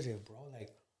positive, bro?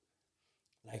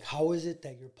 Like how is it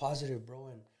that you're positive, bro?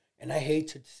 And I hate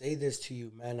to say this to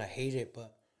you, man. I hate it,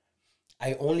 but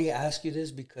I only ask you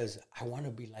this because I want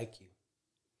to be like you.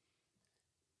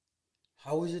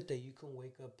 How is it that you can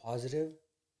wake up positive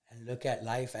and look at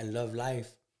life and love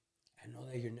life and know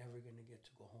that you're never going to get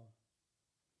to go home?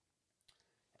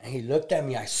 And he looked at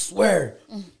me, I swear.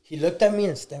 He looked at me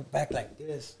and stepped back like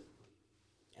this.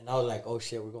 And I was like, oh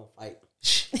shit, we're going to fight.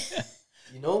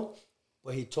 You know?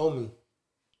 But he told me,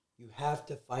 you have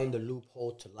to find a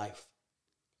loophole to life.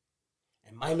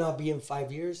 It might not be in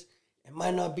 5 years. It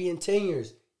might not be in 10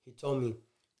 years. He told me,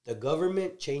 the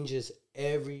government changes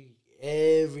every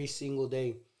single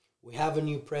day. We have a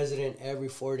new president every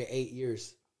 4 to 8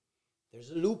 years.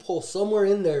 There's a loophole somewhere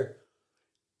in there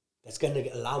that's going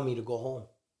to allow me to go home.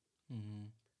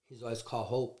 He's always called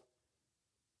hope.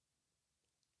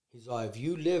 He's all, if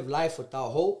you live life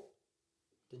without hope,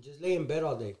 then just lay in bed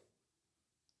all day.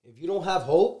 If you don't have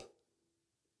hope,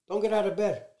 don't get out of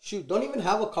bed. Shoot, don't even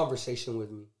have a conversation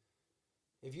with me.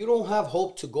 If you don't have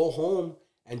hope to go home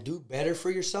and do better for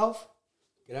yourself,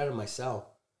 get out of my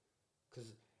cell.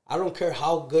 Because I don't care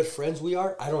how good friends we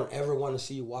are, I don't ever want to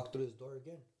see you walk through this door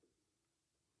again.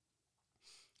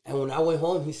 And when I went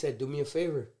home, he said, do me a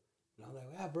favor. And I was like,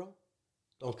 yeah, bro,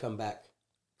 don't come back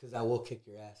because I will kick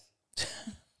your ass.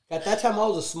 At that time, I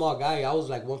was a small guy. I was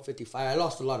like 155. I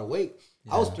lost a lot of weight.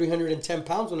 Yeah. I was 310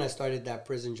 pounds when I started that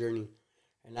prison journey.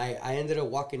 And I ended up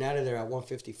walking out of there at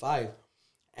 155.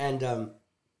 And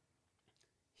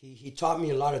he taught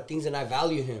me a lot of things, and I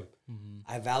value him.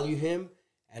 I value him,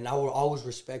 and I will always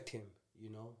respect him, you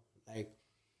know?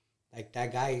 Like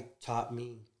that guy taught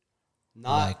me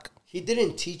he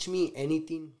didn't teach me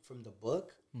anything from the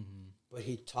book, but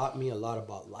he taught me a lot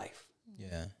about life.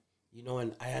 Yeah. You know,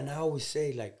 and I always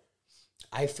say, like,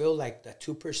 I feel like the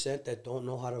 2% that don't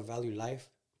know how to value life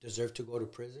deserve to go to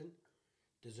prison,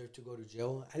 deserve to go to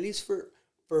jail, at least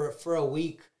for a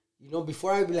week. You know,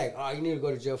 before I'd be like, oh, you need to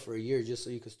go to jail for a year just so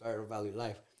you can start to value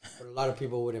life. But a lot of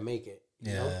people wouldn't make it.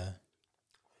 You know?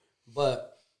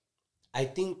 But I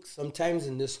think sometimes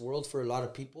in this world, for a lot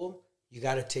of people, you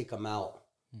got to take them out.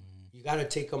 You got to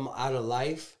take them out of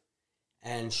life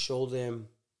and show them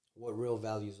what real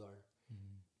values are.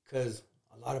 Because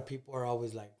a lot of people are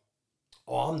always like,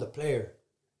 oh, I'm the player.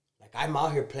 Like, I'm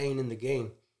out here playing in the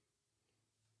game.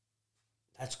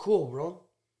 That's cool, bro.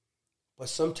 But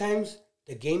sometimes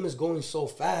the game is going so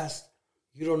fast,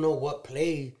 you don't know what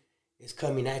play is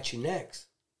coming at you next.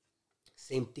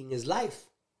 Same thing as life.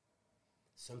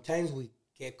 Sometimes we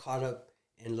get caught up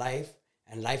in life,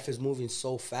 and life is moving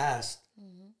so fast,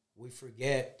 we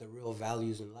forget the real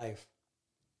values in life.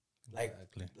 Like,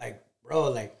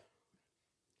 bro,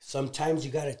 sometimes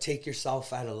you got to take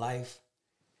yourself out of life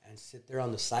and sit there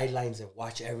on the sidelines and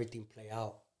watch everything play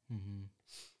out.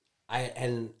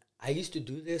 I used to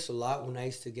do this a lot when I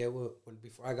used to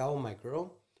before I got with my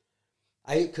girl.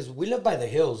 Because we live by the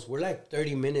hills. We're like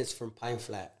 30 minutes from Pine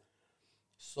Flat.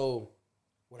 So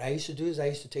what I used to do is I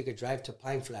used to take a drive to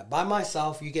Pine Flat. By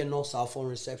myself, you get no cell phone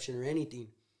reception or anything.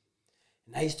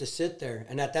 And I used to sit there.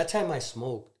 And at that time, I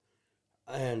smoked.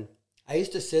 And I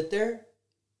used to sit there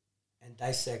and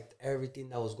dissect everything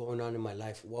that was going on in my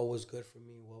life. What was good for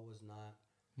me, what was not.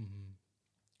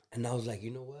 And I was like,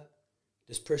 you know what?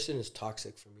 This person is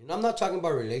toxic for me. And I'm not talking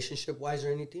about relationship-wise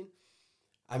or anything.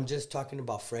 I'm just talking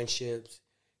about friendships.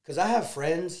 Because I have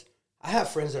friends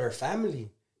that are family.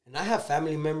 And I have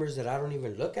family members that I don't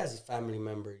even look as a family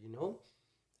member, you know?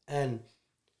 And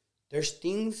there's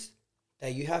things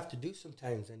that you have to do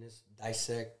sometimes, and it's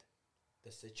dissect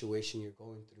the situation you're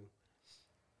going through.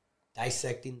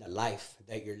 Dissecting the life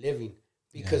that you're living.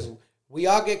 Because we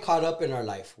all get caught up in our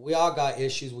life. We all got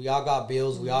issues. We all got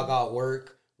bills. We all got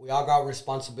work. We all got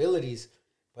responsibilities.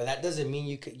 But that doesn't mean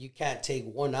you can't take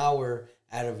 1 hour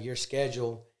out of your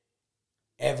schedule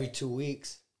every 2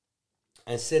 weeks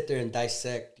and sit there and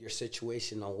dissect your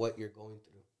situation on what you're going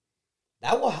through.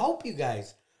 That will help you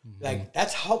guys. Like,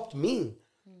 that's helped me.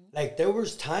 Like, there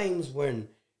was times when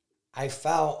I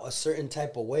felt a certain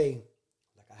type of way.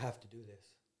 Like, I have to do this.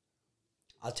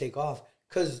 I'll take off.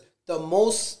 Because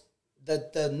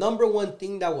the number one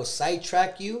thing that will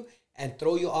sidetrack you and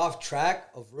throw you off track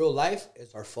of real life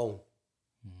is our phone.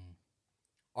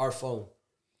 Our phone.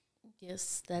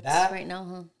 Yes, that's right now,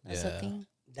 huh? That's a thing.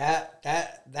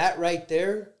 That right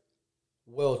there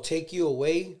will take you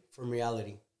away from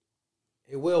reality.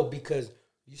 It will, because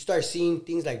you start seeing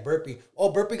things like Burpee. Oh,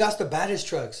 Burpee got the baddest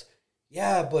trucks.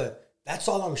 Yeah, but that's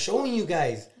all I'm showing you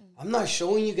guys. I'm not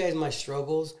showing you guys my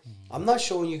struggles. I'm not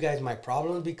showing you guys my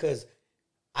problems because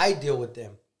I deal with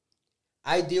them.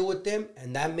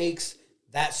 And that makes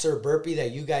that Sir Burpee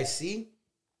that you guys see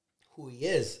who he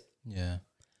is. Yeah.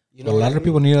 You know, a lot of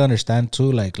people need to understand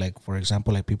too, like for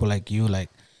example, like people like you, like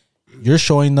you're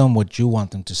showing them what you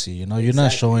want them to see. You know, you're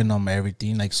not showing them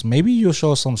everything. Like maybe you'll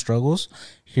show some struggles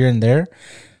here and there,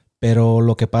 pero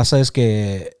lo que pasa es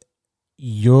que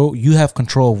you have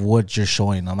control of what you're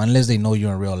showing them, unless they know you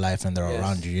in real life and they're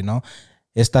around you. You know,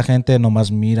 esta gente nomás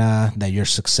mira that you're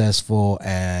successful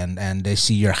and they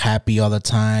see you're happy all the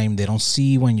time. They don't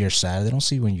see when you're sad. They don't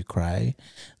see when you cry.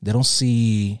 They don't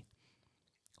see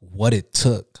what it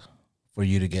took for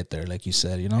you to get there, like you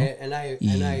said, you know.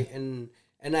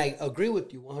 And I agree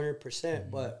with you 100%.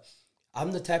 But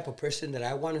I'm the type of person that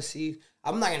I want to see.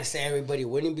 I'm not gonna say everybody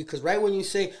winning because right when you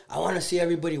say I want to see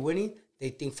everybody winning, they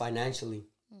think financially.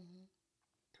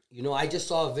 You know, I just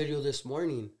saw a video this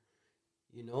morning.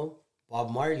 You know, Bob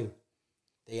Marley.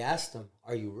 They asked him,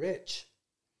 "Are you rich?"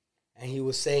 And he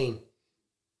was saying,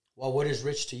 "Well, what is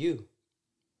rich to you?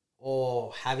 Oh,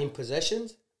 having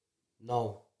possessions?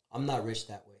 No, I'm not rich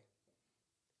that way."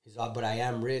 He's all, "But I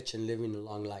am rich and living a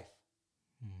long life."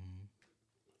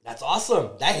 That's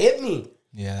awesome. That hit me.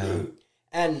 Yeah.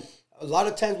 And a lot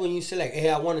of times when you say like,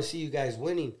 "Hey, I want to see you guys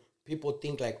winning," people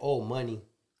think like, "Oh, money,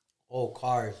 oh,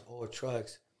 cars, oh,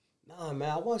 trucks." Nah,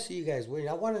 man, I want to see you guys winning.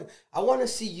 I want to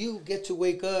see you get to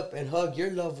wake up and hug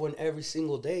your loved one every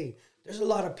single day. There's a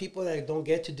lot of people that don't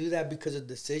get to do that because of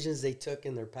decisions they took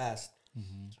in their past.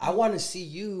 I want to see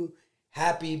you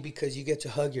happy because you get to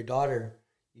hug your daughter,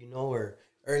 you know, or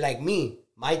like me.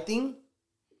 My thing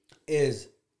is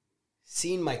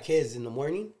seeing my kids in the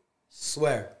morning,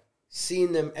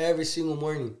 seeing them every single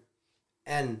morning.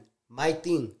 And my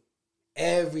thing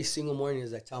every single morning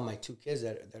is I tell my 2 kids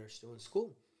that are still in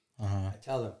school, I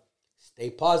tell them, stay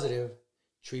positive,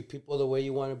 treat people the way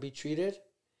you want to be treated,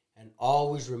 and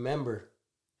always remember,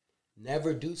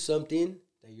 never do something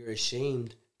that you're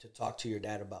ashamed to talk to your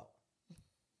dad about.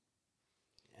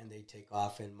 And they take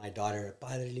off, and my daughter,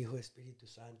 Padre, el Hijo, Espíritu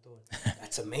Santo.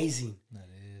 That's amazing. That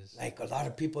is. Like, a lot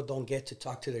of people don't get to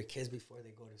talk to their kids before they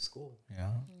go to school.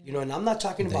 Yeah. You know, and I'm not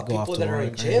talking They about go off people to that are in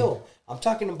work, jail. I'm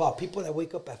talking about people that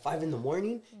wake up at 5 in the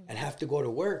morning and have to go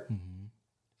to work.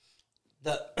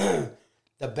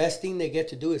 The best thing they get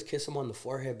to do is kiss them on the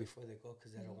forehead before they go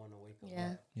because they don't want to wake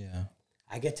up. Yeah.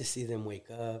 I get to see them wake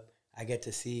up. I get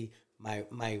to see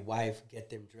my wife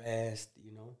get them dressed,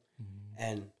 you know.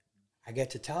 And I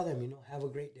get to tell them, you know, have a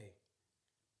great day.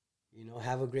 You know,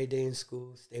 have a great day in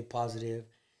school. Stay positive.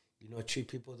 You know, treat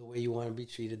people the way you want to be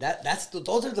treated.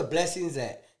 Those are the blessings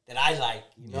that I like.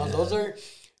 You know, those are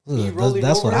me rolling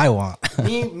that's over. what I want.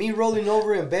 me rolling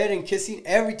over in bed and kissing.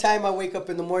 Every time I wake up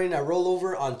in the morning, I roll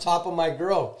over on top of my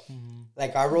girl.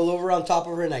 Like, I roll over on top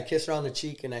of her and I kiss her on the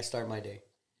cheek and I start my day.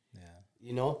 Yeah.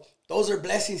 You know, those are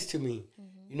blessings to me.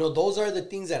 You know, those are the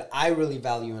things that I really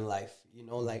value in life. You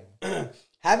know, like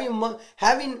having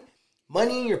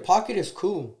money in your pocket is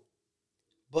cool.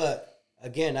 But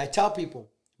again, I tell people,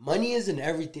 money isn't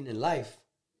everything in life,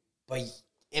 but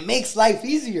it makes life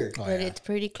easier. But it's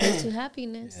pretty close to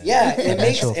happiness. Yeah, it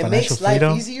makes life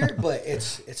freedom. easier, but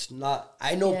it's not.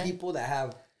 I know people that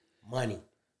have money.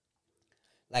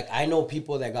 Like, I know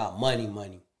people that got money.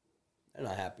 They're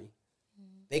not happy.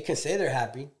 They can say they're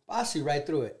happy, but I see right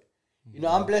through it. You know,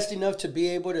 I'm blessed enough to be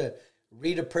able to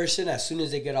read a person as soon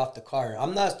as they get off the car.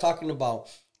 I'm not talking about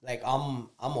like I'm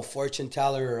a fortune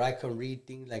teller or I can read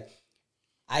things. Like,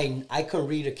 I can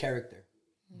read a character.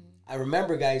 I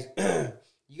remember, guys,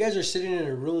 you guys are sitting in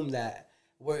a room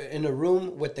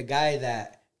with the guy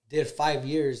that did 5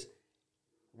 years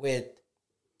with,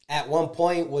 at one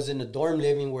point was in a dorm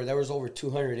living where there was over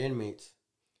 200 inmates.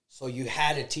 So you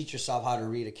had to teach yourself how to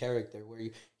read a character, where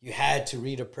you had to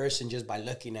read a person just by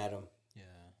looking at them. Yeah.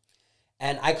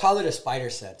 And I call it a spider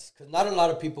sense, because not a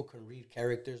lot of people can read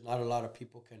characters. Not a lot of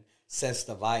people can sense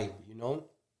the vibe, you know?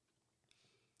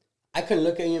 I can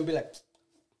look at you and be like,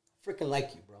 freaking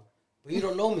like you, bro. But you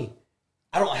don't know me.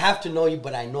 I don't have to know you,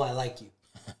 but I know I like you.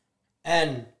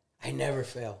 And I never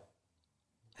fail.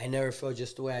 I never fail,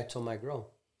 just the way I told my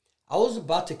girl. I was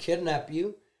about to kidnap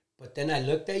you, but then I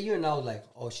looked at you and I was like,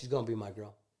 oh, she's going to be my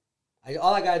girl.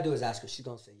 All I got to do is ask her. She's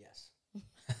going to say yes.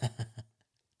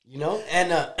 You know?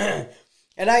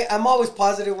 And I'm always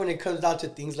positive when it comes down to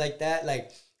things like that.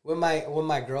 Like, when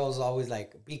my girl's always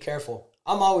like, be careful.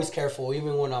 I'm always careful,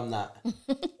 even when I'm not.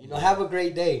 You know, have a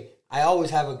great day. I always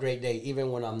have a great day,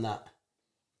 even when I'm not.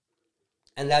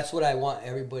 And that's what I want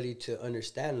everybody to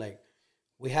understand. Like,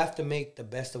 we have to make the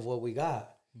best of what we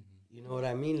got. You know what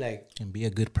I mean? Like, And be a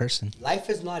good person. life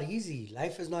is not easy.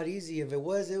 Life is not easy. If it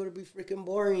was, it would be freaking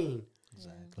boring.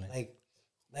 Exactly.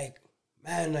 Like,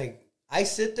 man, like, I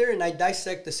sit there and I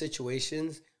dissect the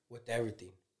situations with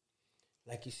everything.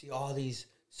 Like, you see all these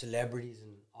celebrities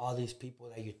and all these people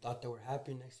that you thought they were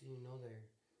happy. Next thing you know, they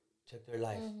took their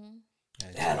life.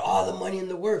 They had all the money in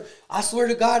the world. I swear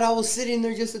to God, I was sitting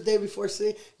there just the day before,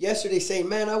 yesterday, saying,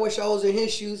 man, I wish I was in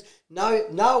his shoes. Now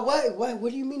what?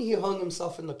 What do you mean he hung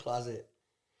himself in the closet?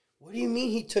 What do you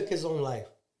mean he took his own life?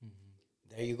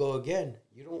 There you go again.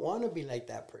 You don't want to be like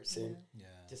that person. Yeah.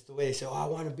 Just the way they say, oh, I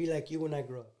want to be like you when I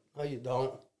grow up. No, you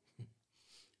don't.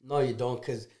 No, you don't.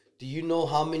 Because do you know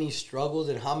how many struggles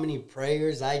and how many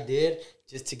prayers I did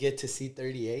just to get to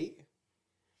C38?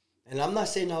 And I'm not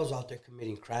saying I was out there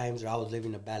committing crimes or I was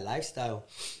living a bad lifestyle.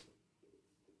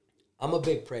 I'm a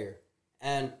big prayer.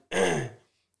 And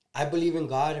I believe in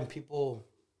God, and people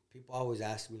always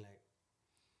ask me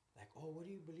like, oh, what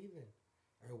do you believe in?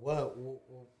 Or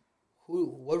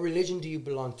what religion do you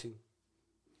belong to?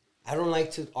 I don't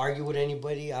like to argue with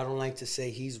anybody. I don't like to say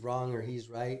he's wrong or he's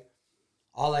right.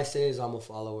 All I say is I'm a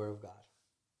follower of God.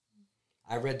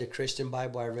 I read the Christian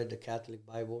Bible. I read the Catholic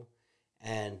Bible.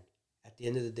 And at the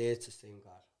end of the day, it's the same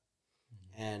God.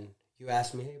 And you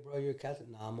ask me, hey, bro, you're a Catholic?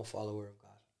 No, I'm a follower of God.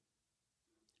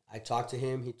 I talk to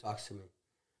him. He talks to me.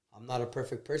 I'm not a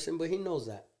perfect person, but he knows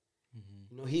that.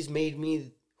 You know, he's made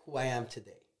me who I am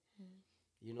today.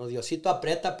 You know, Diosito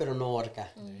aprieta, pero no horca.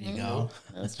 There you go.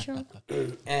 That's true.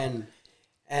 And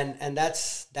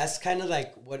that's kind of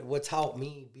like what's helped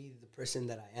me be the person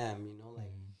that I am, you know,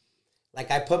 like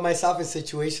I put myself in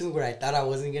situations where I thought I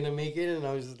wasn't going to make it, and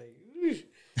I was just like,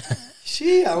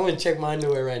 I'm going to check my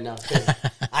underwear right now, because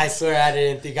I swear I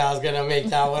didn't think I was going to make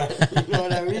that one. You know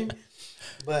what I mean?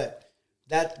 But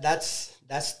that's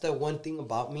the one thing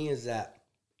about me, is that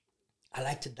I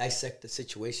like to dissect the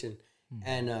situation.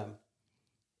 And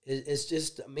it's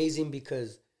just amazing,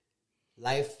 because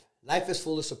life is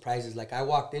full of surprises. Like, I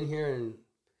walked in here and,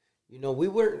 you know, we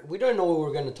don't know what we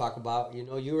were going to talk about. You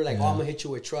know, you were like, oh, I'm going to hit you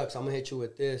with trucks. I'm going to hit you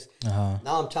with this. Now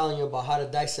I'm telling you about how to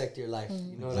dissect your life.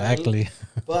 You know what I mean?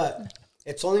 But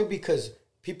it's only because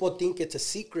people think it's a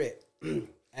secret.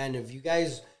 And if you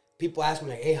guys, people ask me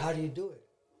like, hey, how do you do it?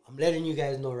 I'm letting you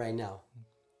guys know right now.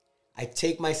 I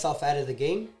take myself out of the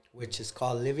game, which is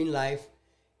called living life.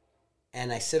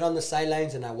 And I sit on the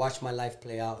sidelines and I watch my life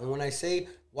play out. And when I say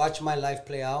watch my life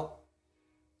play out,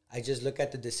 I just look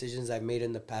at the decisions I've made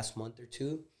in the past month or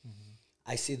two.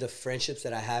 I see the friendships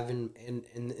that I have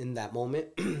in that moment.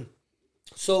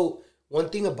 So one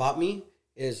thing about me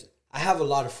is I have a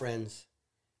lot of friends.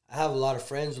 A lot of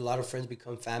friends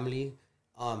become family.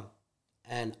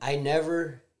 And I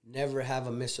never have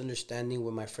a misunderstanding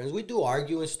with my friends. We do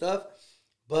argue and stuff,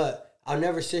 but I'll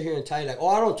never sit here and tell you like, oh,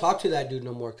 I don't talk to that dude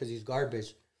no more because he's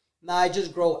garbage. Nah, I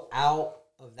just grow out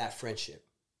of that friendship.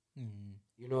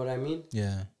 You know what I mean?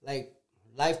 Yeah. Like,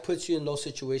 life puts you in those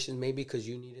situations maybe because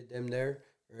you needed them there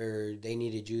or they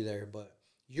needed you there. But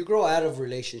you grow out of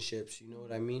relationships, you know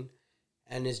what I mean?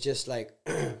 And it's just like,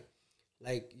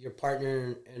 like your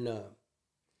partner in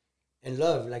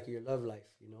love, like your love life,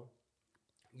 you know?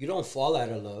 You don't fall out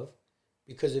of love,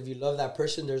 because if you love that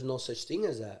person, there's no such thing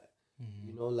as that.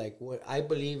 You know, like, what I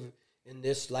believe in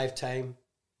this lifetime,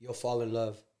 you'll fall in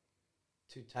love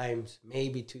 2 times,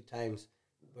 maybe 2 times,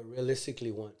 but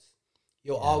realistically once.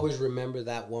 You'll always remember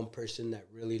that one person that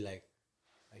really like,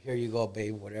 here you go,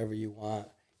 babe, whatever you want.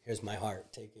 Here's my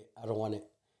heart. Take it. I don't want it.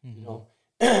 You know?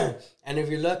 And if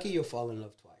you're lucky, you'll fall in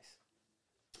love twice.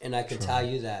 And I can tell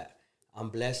you that I'm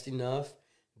blessed enough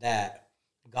that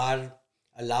God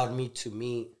allowed me to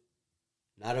meet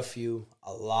not a few,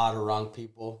 a lot of wrong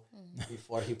people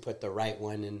before he put the right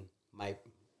one in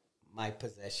my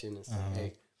possession and said,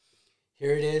 hey,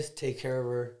 here it is. Take care of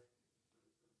her.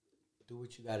 Do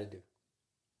what you got to do.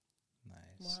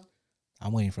 Nice. Wow.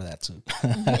 I'm waiting for that too.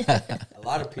 A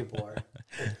lot of people are.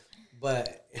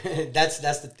 But that's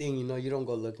the thing, you know, you don't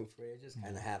go looking for it. It just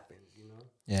kind of happens, you know?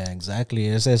 Yeah, exactly.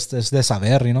 Es de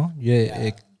saber, you know?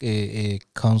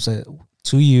 It comes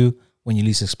to you when you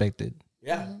least expect it.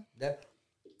 Yeah. That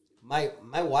my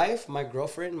wife, my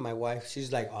girlfriend,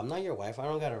 she's like, oh, I'm not your wife. I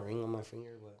don't got a ring on my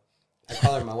finger. But I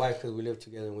call her my wife because we live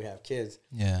together and we have kids.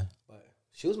 Yeah. But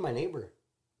she was my neighbor.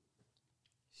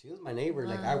 Wow.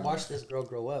 Like, I watched this girl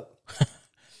grow up.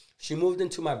 She moved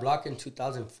into my block in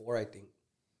 2004, I think.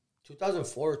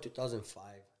 2004 or 2005.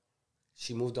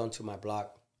 She moved onto my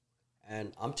block.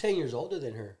 And I'm 10 years older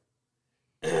than her.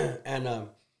 And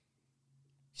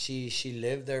she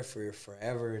lived there for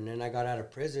forever. And then I got out of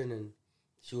prison and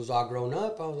she was all grown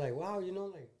up. I was like, wow, you know,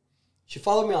 like, She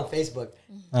followed me on Facebook.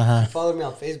 Uh-huh. She followed me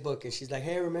on Facebook, and she's like,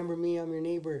 "Hey, remember me? I'm your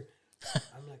neighbor."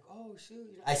 I'm like, "Oh shoot!"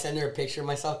 I sent her a picture of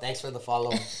myself. Thanks for the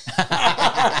follow.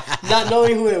 Not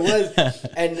knowing who it was,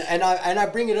 and I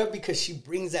bring it up because she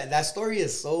brings that story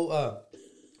is so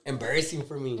embarrassing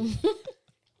for me.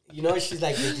 You know, she's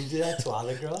like, "Did you do that to all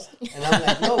the girls?" And I'm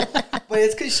like, "No," but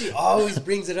it's because she always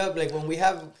brings it up. Like when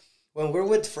we're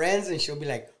with friends, and she'll be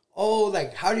like, "Oh,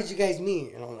 like how did you guys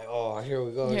meet?" And I'm like, "Oh, here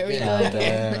we go." Here we again." go.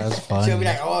 Yeah, that's funny. She'll be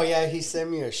like, "Oh yeah, he sent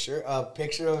me a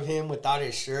picture of him without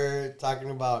his shirt, talking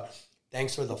about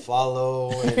thanks for the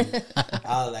follow." And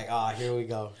I was like, "Oh, here we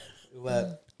go."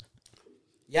 But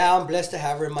yeah, I'm blessed to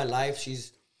have her in my life.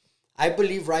 I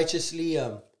believe righteously.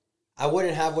 I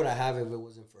wouldn't have what I have if it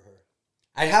wasn't for her.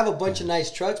 I'd have a bunch of nice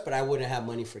trucks, but I wouldn't have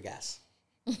money for gas.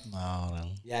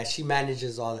 No. Yeah, she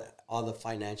manages all the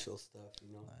financial stuff.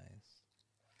 You know,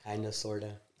 kind of,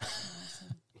 sorta.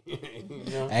 You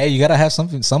know? Hey, you gotta have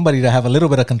somebody to have a little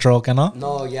bit of control, ¿no?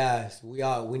 No, yeah,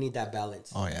 we need that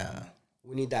balance. Oh yeah.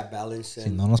 We need that balance. Si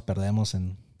no nos perdemos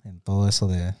en todo eso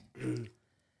de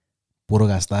puro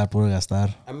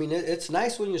gastar. I mean, it's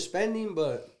nice when you're spending,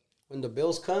 but when the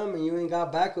bills come and you ain't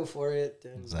got backup for it,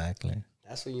 then Exactly.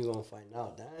 that's when you're gonna find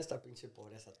out. Damn, esta pinche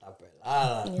pobreza está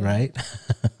pelada. Right?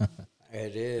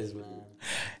 It is, man.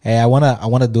 Hey, I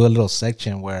wanna do a little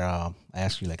section where I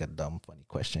ask you like a dumb, funny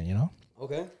question, you know?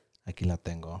 Okay. Aquí la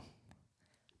tengo.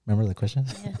 Remember the question?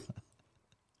 Yeah.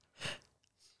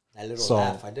 That little So-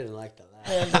 laugh, I didn't like the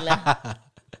laugh.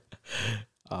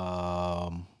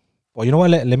 Well, you know what?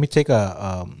 Let me take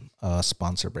a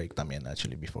sponsor break también,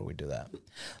 actually, before we do that.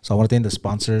 So I want to thank the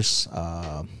sponsors,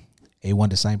 A1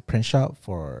 Design Print Shop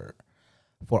for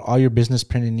all your business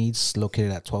printing needs,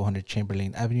 located at 1200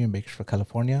 Chamberlain Avenue in Bakersfield,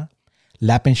 California.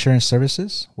 Lap Insurance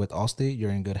Services with Allstate, you're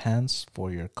in good hands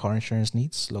for your car insurance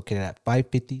needs, located at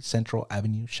 550 Central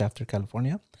Avenue, Shafter,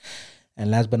 California. And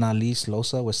last but not least,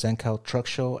 Losa with SenCal Truck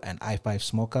Show and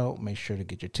I-5 Smokeout. Make sure to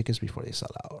get your tickets before they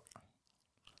sell out.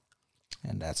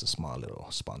 And that's a small little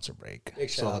sponsor break. Big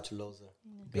shout out to Loza.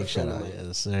 Big Good shout friend out. of mine.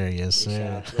 Yes, sir. Yes, Big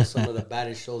shout sir. out to some of the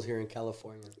baddest shows here in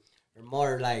California. Or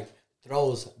more like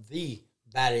throws the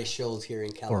baddest shows here in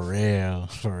For California.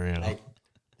 real. Like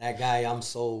that guy, I'm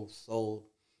so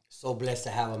blessed to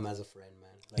have him as a friend, man.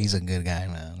 Like, He's a good guy,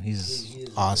 man. He He's is a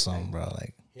good awesome, guy. bro.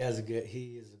 Like, he is a good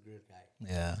guy.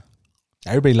 yeah.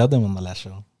 Everybody loved him on the last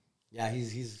show. Yeah,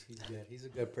 he's good. He's a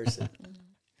good person.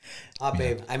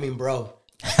 Babe. I mean, bro.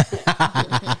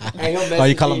 Oh,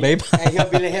 you call him babe?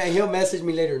 And he'll message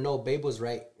me later. No, babe was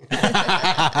right.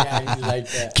 Yeah, he's like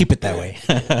that. Keep it that way.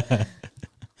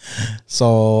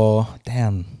 So,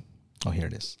 damn. Oh, here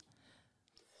it is.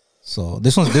 So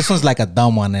this one's like a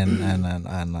dumb one, and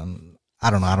I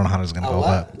don't know how this is gonna go,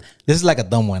 what? but this is like a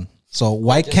dumb one. So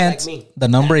why Just can't like me. the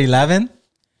number 11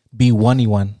 be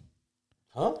 1E1?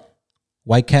 Huh?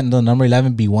 Why can't the number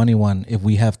 11 be 1E1 if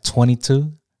we have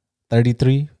 22,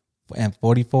 33, and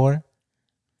 44?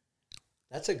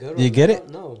 That's a good one. Do you get it?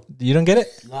 No. You don't get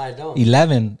it? No, I don't.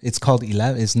 11. It's called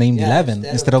 11. It's named 11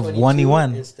 instead of 22,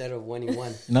 1E1. Instead of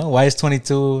 1E1. No, why is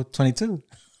 22 22?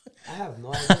 I have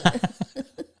no idea.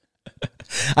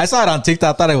 I saw it on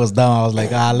TikTok. I thought it was dumb. I was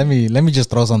like, let me just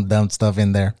throw some dumb stuff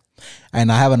in there. And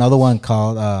I have another one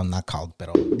called, not called,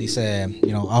 pero dice,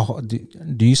 you know,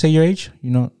 do you say your age?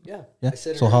 You know? Yeah. Yeah. I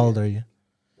said it So how earlier. old are you?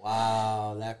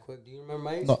 Wow, that quick. Do you remember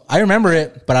my age? No, I remember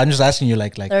it, but I'm just asking you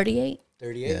like 38.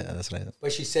 38? yeah, that's right.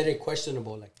 But she said it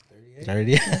questionable, like 38.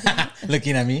 30.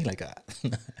 Looking at me like I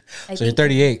so you're think-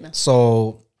 38. no.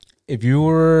 So if you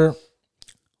were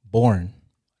born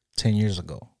 10 years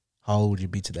ago, how old would you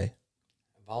be today?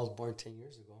 If I was born 10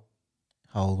 years ago,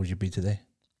 How old would you be today?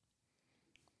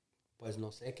 pues no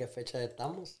sé qué fecha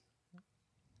estamos.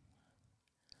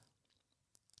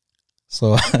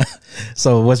 So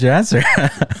so what's your answer?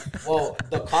 Well,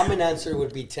 the common answer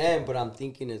would be 10, but I'm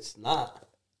thinking it's not.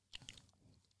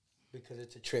 Because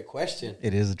it's a trick question.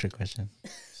 It is a trick question.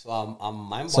 So I'm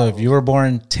mind So if you were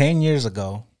born 10 years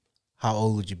ago, how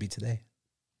old would you be today?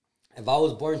 If I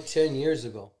was born 10 years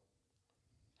ago,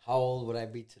 how old would I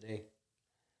be today?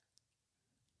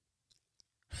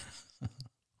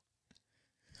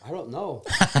 I don't know.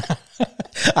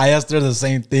 I asked her the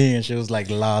same thing and she was like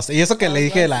lost. Y eso que le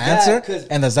dije la Yeah, answer 'cause-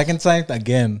 and the second time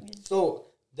again. So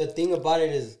the thing about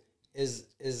it is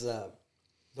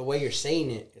the way you're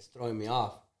saying it is throwing me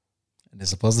off. And it's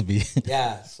supposed to be.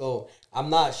 Yeah, so I'm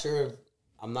not sure.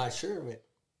 I'm not sure of it.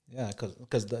 Yeah,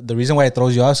 because the reason why it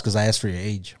throws you off is because I asked for your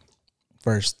age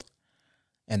first.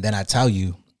 And then I tell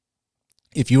you,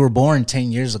 if you were born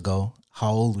 10 years ago,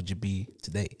 how old would you be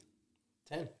today?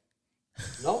 10.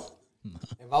 No?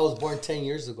 If I was born 10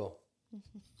 years ago.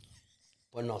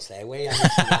 Pues no sé, güey.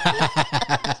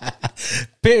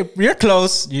 You're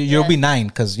close. You'll be 9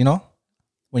 because, you know,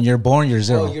 when you're born, you're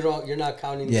 0. Oh, you're not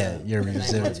counting you're the 9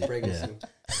 0. months pregnancy.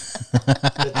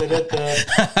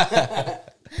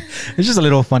 It's just a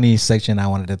little funny section I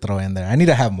wanted to throw in there. I need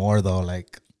to have more, though.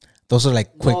 Like, those are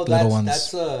like quick little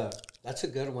ones. That's a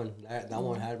good one. That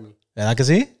one had me. Yeah, I can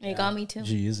see. It got me too.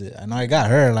 You use it. I know I got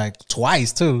her like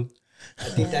twice, too. I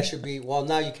think that should be, well,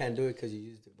 now you can't do it because you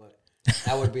used it, but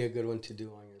that would be a good one to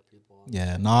do on your people.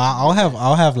 Yeah, no, I'll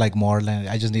have like more.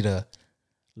 I just need to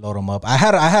load them up. I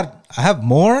have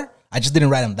more. I just didn't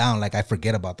write them down. Like I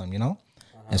forget about them, you know.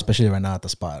 Especially right now at the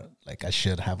spot. Like I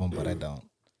should have them, but I don't.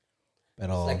 But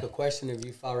it's like a question: if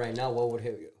you fell right now, what would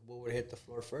hit the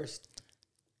floor first?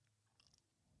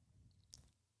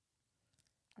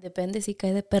 Depende si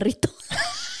cae de perrito.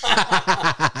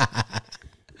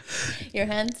 Your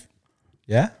hands.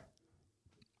 Yeah.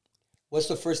 What's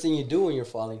the first thing you do when you're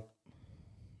falling?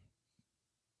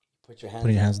 Put your hands.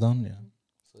 Put your hands down. Yeah.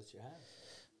 So it's your hands.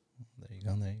 There you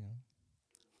go.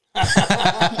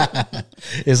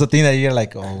 It's the thing that you're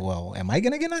like, oh well, am I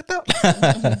gonna get knocked out?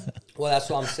 Well, that's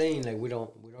what I'm saying. Like we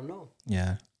don't know.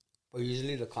 Yeah. But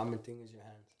usually the common thing is your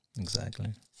hands.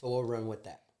 Exactly. So we'll run with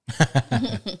that.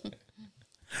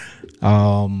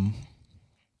 I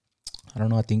don't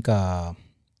know. I think.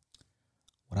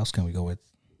 What else can we go with?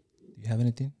 Do you have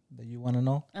anything that you want to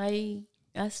know? I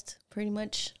asked pretty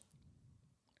much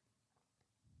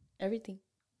everything.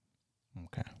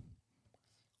 Okay.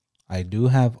 I do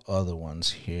have other ones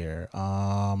here.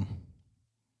 How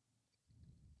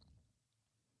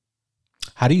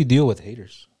do you deal with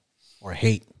haters or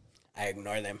hate? I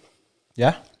ignore them.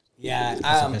 Yeah. Yeah.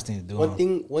 That's the best thing to do.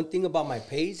 One thing about my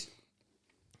page,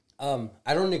 I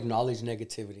don't acknowledge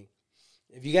negativity.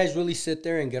 If you guys really sit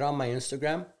there and get on my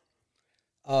Instagram,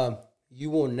 you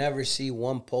will never see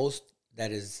one post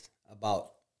that is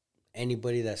about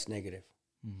anybody that's negative.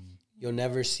 Mm-hmm. You'll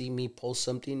never see me post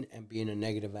something and be in a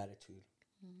negative attitude.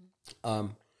 Mm-hmm.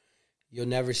 You'll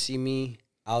never see me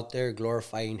out there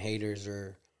glorifying haters.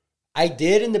 Or I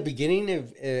did in the beginning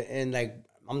and like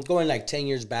I'm going like 10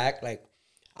 years back. Like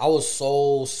I was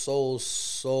so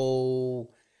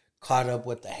caught up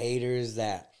with the haters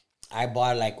that I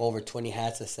bought like over 20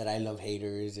 hats that said I love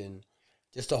haters and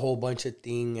just a whole bunch of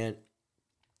things.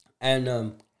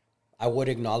 And I would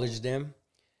acknowledge them.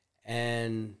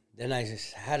 And then I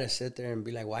just had to sit there and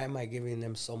be like, why am I giving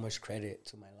them so much credit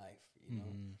to my life? You know,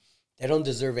 they don't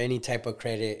deserve any type of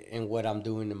credit in what I'm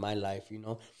doing in my life. You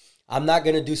know, I'm not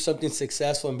going to do something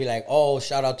successful and be like, oh,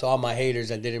 shout out to all my haters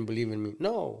that didn't believe in me.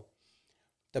 No,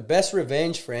 the best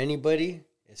revenge for anybody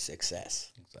is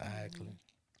success. Exactly.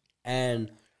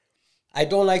 And I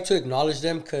don't like to acknowledge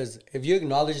them because if you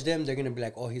acknowledge them, they're going to be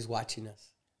like, oh, he's watching us.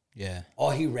 Yeah. Oh,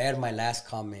 he read my last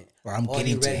comment. Or I'm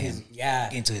getting to him. Yeah.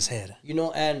 Getting to his head. You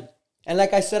know, and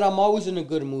like I said, I'm always in a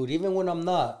good mood, even when I'm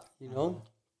not, you know.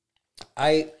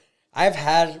 I've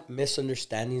had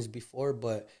misunderstandings before,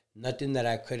 but nothing that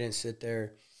I couldn't sit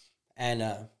there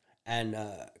and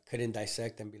couldn't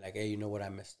dissect and be like, hey, you know what, I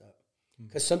messed up.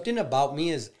 Because something about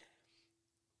me is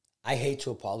I hate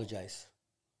to apologize.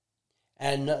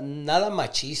 And nada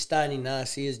machista ni nada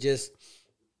así. It's just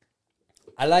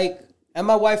I like, and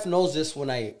my wife knows this when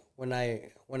I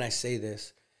say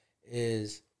this,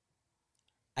 is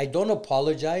I don't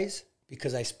apologize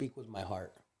because I speak with my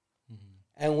heart.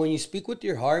 Mm-hmm. And when you speak with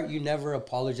your heart, you never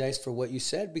apologize for what you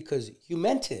said because you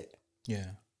meant it.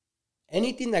 Yeah.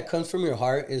 Anything that comes from your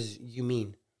heart is you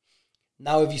mean.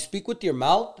 Now, if you speak with your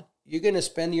mouth, you're going to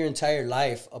spend your entire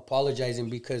life apologizing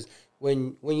because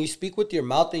when you speak with your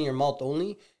mouth and your mouth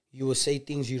only, you will say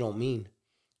things you don't mean.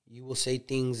 You will say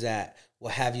things that will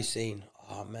have you saying,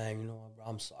 oh, man, you know what, bro,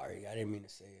 I'm sorry. I didn't mean to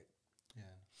say it. Yeah.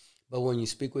 But when you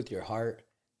speak with your heart,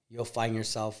 you'll find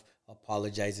yourself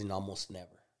apologizing almost never.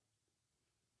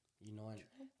 You know, and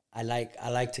I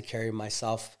like to carry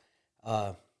myself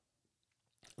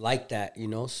like that, you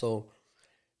know. So,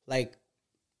 like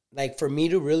for me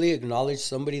to really acknowledge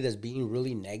somebody that's being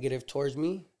really negative towards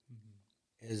me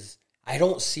is I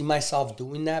don't see myself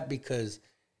doing that because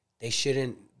they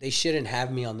shouldn't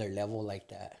have me on their level like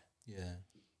that. Yeah.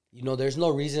 You know, there's no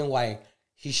reason why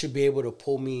he should be able to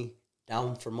pull me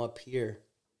down from up here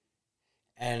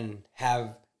and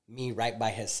have me right by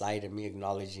his side and me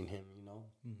acknowledging him, you know.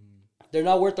 Mm-hmm. They're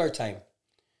not worth our time,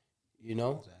 you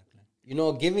know. Exactly. You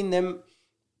know, giving them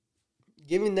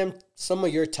some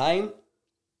of your time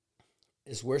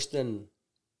is worse than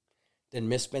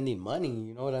misspending money,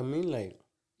 you know what I mean? Like,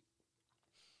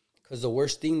 because the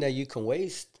worst thing that you can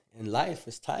waste in life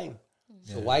is time.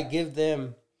 Yeah. So why give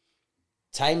them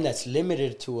time that's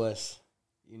limited to us,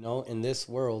 you know, in this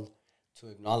world, to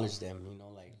acknowledge them. You know,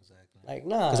 like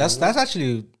nah. Because that's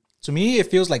actually, to me, it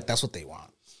feels like that's what they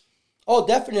want. Oh,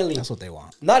 definitely. That's what they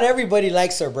want. Not everybody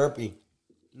likes their burpee.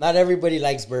 Not everybody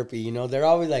likes burpee. You know, they're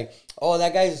always like, "Oh,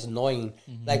 that guy's annoying."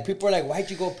 Like people are like,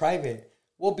 "Why'd you go private?"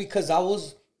 Well, because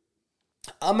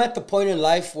I'm at the point in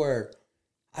life where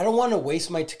I don't want to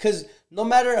waste my because no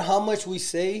matter how much we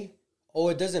say, "Oh,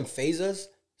 it doesn't phase us,"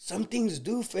 some things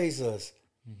do phase us.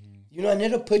 You know, and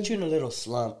it'll put you in a little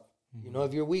slump. You know,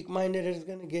 if you're weak minded, it's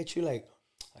gonna get you like,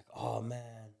 oh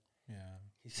man,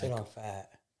 he said I'm fat.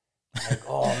 Like,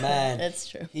 oh man, That's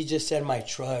true. He just said my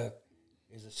truck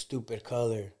is a stupid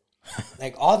color.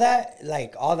 Like all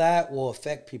that will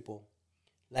affect people.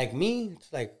 Like me,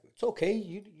 it's like it's okay.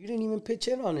 You didn't even pitch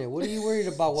in on it. What are you worried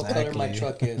about? What color my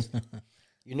truck is?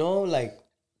 You know, like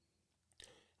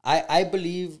I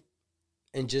believe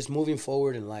in just moving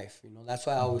forward in life. You know, that's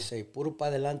why I always say, puro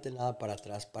para adelante, nada para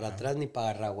atrás. Para atrás ni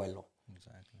para agarrar vuelo.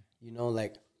 Exactly. You know,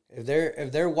 like if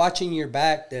they're watching your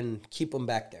back, then keep them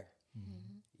back there.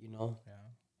 You know,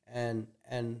 and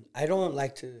I don't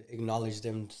like to acknowledge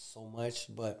them so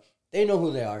much, but they know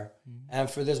who they are. And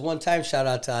for this one time, shout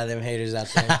out to all them haters out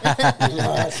there. You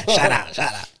know, so, shout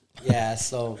out. Yeah,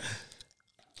 so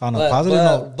on a positive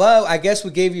note, but I guess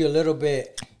we gave you a little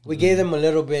bit. We gave them a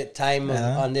little bit time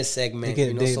on this segment.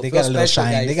 They got a little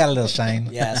shine. Guys. They got a little shine.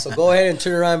 Yeah, so go ahead and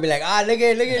turn around and be like, look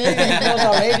at those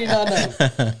are hating on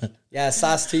them. Yeah,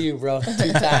 sauce to you, bro.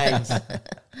 2 times.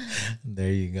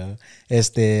 There you go.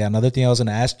 Another thing I was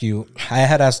gonna ask you, I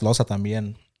had asked Losa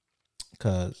también,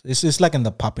 because it's like in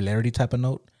the popularity type of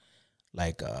note,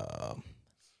 like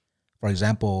for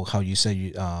example, how you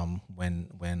say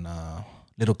when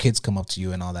little kids come up to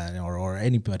you and all that, or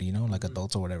anybody, you know, like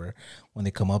adults or whatever, when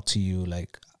they come up to you,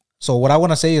 like, so what I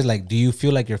want to say is, like, do you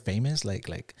feel like you're famous? Like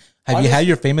have you had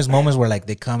your famous moments where like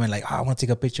they come and like, oh, I want to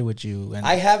take a picture with you? And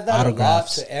I have that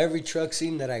autographs. A lot to every truck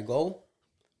scene that I go,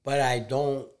 but I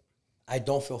don't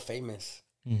feel famous.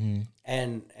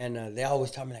 And they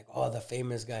always tell me like, oh, the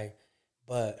famous guy,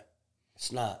 but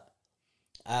it's not.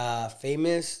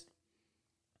 Famous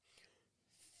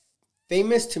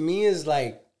to me is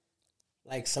like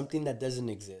something that doesn't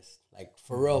exist. Like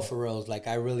for real. Like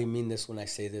I really mean this when I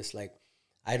say this. Like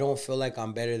I don't feel like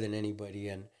I'm better than anybody,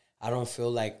 and I don't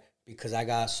feel like because I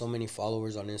got so many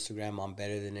followers on Instagram I'm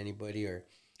better than anybody, or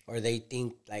they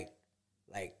think like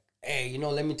hey, you know,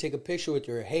 let me take a picture with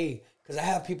you, or hey, because I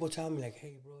have people telling me like,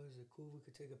 hey bro, is it cool we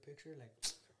could take a picture? Like,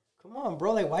 come on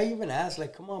bro, like why you even ask?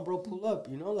 Like, come on bro, pull up,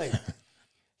 you know, like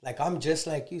like I'm just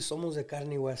like you, somos de carne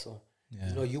y hueso. Yeah.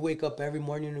 You know, you wake up every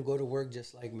morning and go to work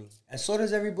just like me. And so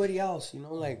does everybody else, you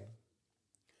know, like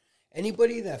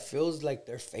anybody that feels like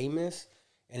they're famous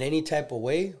in any type of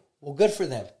way, well, good for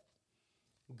them.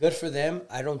 Good for them.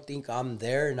 I don't think I'm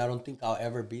there, and I don't think I'll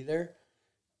ever be there,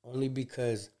 only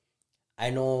because I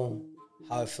know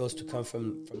how it feels to come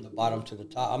from the bottom to the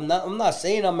top. I'm not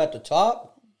saying I'm at the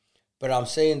top, but I'm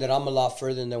saying that I'm a lot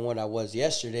further than what I was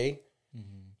yesterday.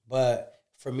 But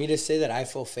for me to say that I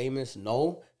feel famous,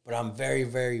 no. But I'm very,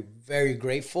 very, very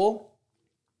grateful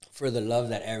for the love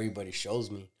that everybody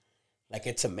shows me. Like,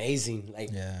 it's amazing.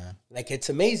 Like, like it's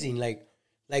amazing.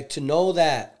 Like to know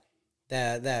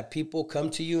that people come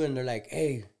to you and they're like,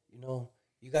 hey, you know,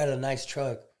 you got a nice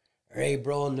truck. Or, hey,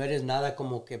 bro, no eres nada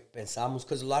como que pensamos.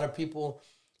 Because a lot of people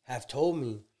have told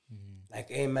me, like,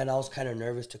 hey, man, I was kind of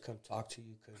nervous to come talk to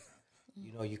you because,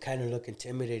 you know, you kind of look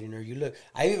intimidating, or you look.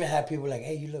 I even had people like,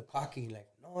 hey, you look cocky. Like,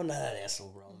 no, nada de eso,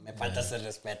 bro. Me falta ese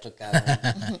respeto,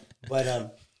 cabrón.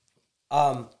 But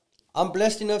I'm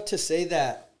blessed enough to say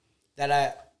that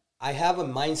I have a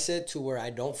mindset to where I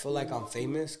don't feel like I'm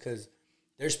famous, because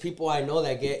there's people I know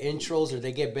that get intros or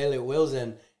they get belly wheels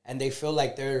and they feel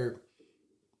like they're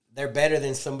better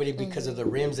than somebody because of the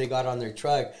rims they got on their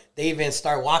truck. They even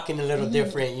start walking a little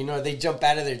different, you know. They jump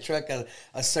out of their truck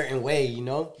a certain way, you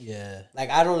know. Yeah.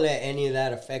 Like, I don't let any of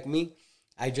that affect me.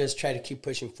 I just try to keep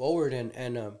pushing forward,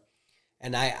 and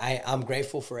I'm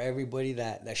grateful for everybody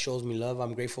that shows me love.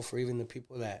 I'm grateful for even the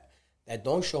people that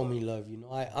don't show me love, you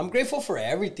know. I'm grateful for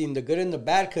everything, the good and the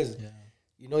bad, because,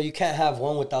 you know, you can't have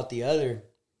one without the other.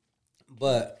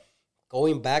 But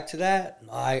going back to that,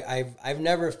 I've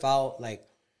never felt like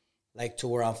to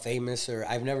where I'm famous, or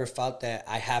I've never felt that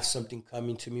I have something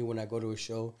coming to me when I go to a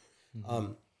show.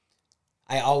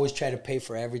 I always try to pay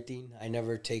for everything. I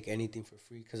never take anything for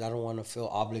free because I don't want to feel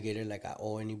obligated like I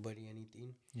owe anybody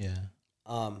anything. Yeah.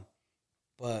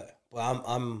 But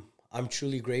I'm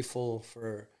truly grateful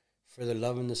for the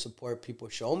love and the support people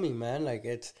show me, man. Like,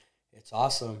 it's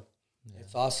awesome. Yeah.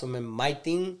 It's awesome. And my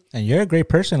thing. And you're a great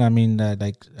person. I mean,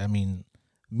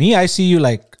 me, I see you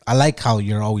like, I like how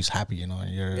you're always happy, you know.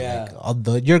 You're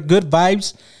like, your good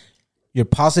vibes. your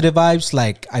positive vibes,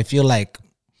 like I feel like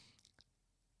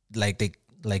they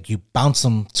like you bounce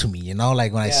them to me, you know,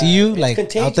 like when I see you it's like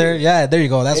contagious. out there. Yeah, there you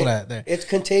go. That's what I there. It's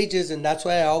contagious, and that's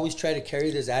why I always try to carry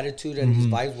this attitude and these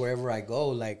vibes wherever I go.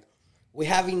 Like, we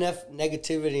have enough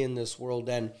negativity in this world,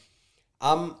 and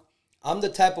I'm the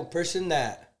type of person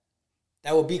that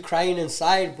will be crying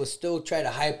inside but still try to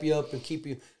hype you up and keep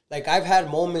you. Like, I've had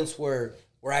moments where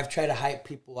I've tried to hype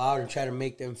people out and try to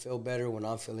make them feel better when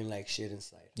I'm feeling like shit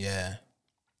inside. Yeah.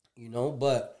 You know,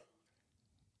 but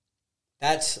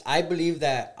I believe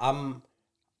that I'm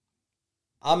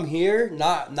here,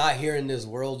 not here in this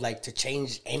world like to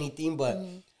change anything, but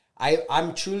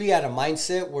I'm truly at a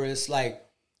mindset where it's like,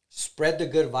 spread the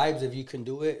good vibes if you can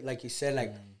do it. Like you said,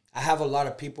 like I have a lot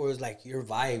of people who's like, your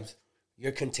vibes,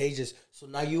 you're contagious. So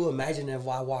now you imagine if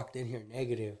I walked in here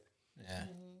negative. Yeah.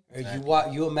 Or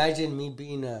you imagine me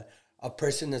being a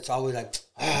person that's always like,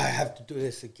 I have to do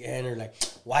this again, or like,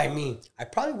 why me? I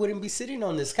probably wouldn't be sitting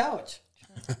on this couch.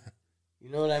 You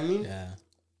know what I mean? Yeah.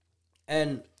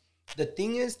 And the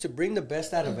thing is to bring the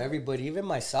best out of everybody, even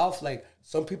myself. Like,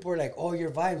 some people are like, oh,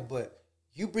 your vibes, but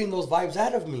you bring those vibes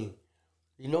out of me.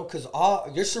 You know, because all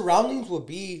your surroundings will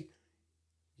be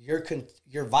your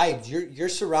vibes. Your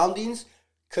surroundings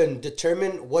can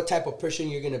determine what type of person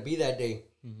you're going to be that day.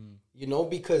 Mm-hmm. You know,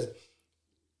 because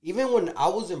even when I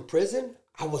was in prison,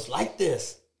 I was like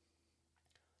this.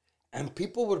 And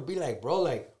people would be like, bro,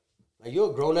 like you're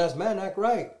a grown-ass man, act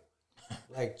right.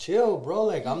 Like, chill, bro.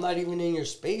 Like, I'm not even in your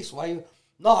space. Why you?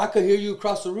 No, I could hear you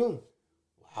across the room.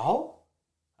 How?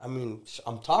 I mean,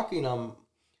 I'm talking.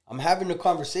 I'm having a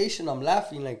conversation. I'm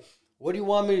laughing. Like, what do you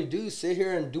want me to do? Sit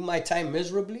here and do my time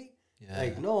miserably? Yeah.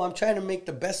 Like, no, I'm trying to make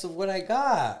the best of what I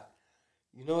got.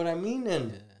 You know what I mean?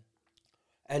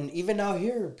 And even out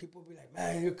here, people be like,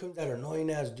 man, here comes that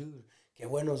annoying ass dude. Que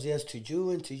buenos dias to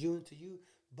you and to you and to you.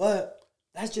 But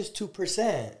that's just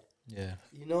 2%. Yeah.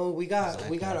 You know, we got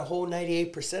a whole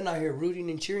 98% out here rooting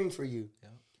and cheering for you. Yeah.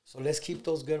 So let's keep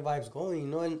those good vibes going, you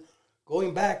know. And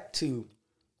going back to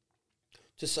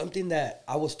something that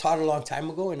I was taught a long time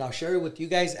ago, and I'll share it with you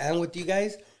guys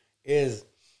is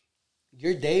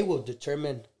your day will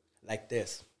determine like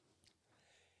this.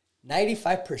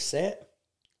 95%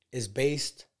 is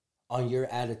based on your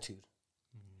attitude.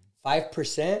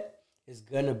 5% is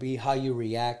going to be how you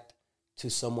react to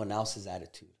someone else's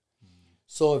attitude.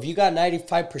 So if you got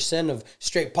 95% of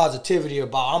straight positivity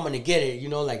about, I'm going to get it, you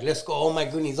know, like, let's go, oh my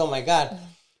goodness, oh my God,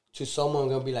 to someone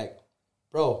going to be like,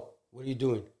 bro, what are you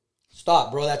doing?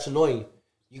 Stop, bro, that's annoying.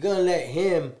 You're going to let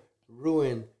him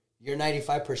ruin your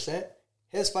 95%?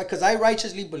 His fight, because I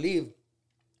righteously believe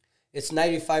it's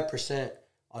 95%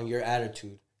 on your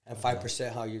attitude and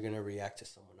 5% how you're going to react to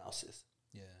someone else's.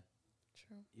 Yeah.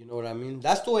 True. You know what I mean?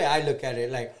 That's the way I look at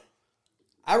it. Like,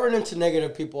 I run into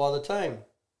negative people all the time.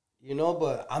 You know,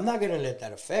 but I'm not going to let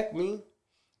that affect me.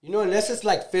 You know, unless it's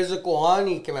like physical on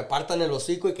y que me partan el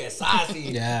hocico y que sassy.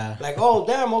 Yeah. Like, oh,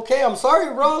 damn, okay, I'm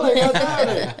sorry, bro. Like,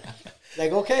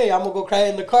 like, okay, I'm going to go cry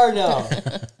in the car now.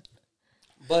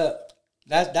 But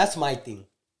that's my thing.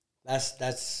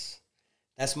 That's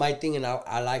my thing, and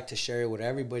I like to share it with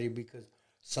everybody because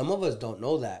some of us don't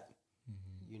know that.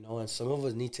 Mm-hmm. You know, and some of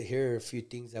us need to hear a few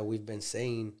things that we've been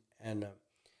saying, and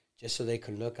just so they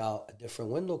can look out a different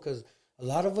window, because a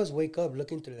lot of us wake up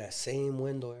looking through that same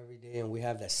window every day, and we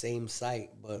have that same sight.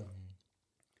 But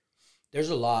there's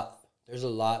a lot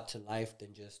to life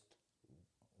than just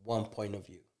one point of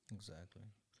view. Exactly.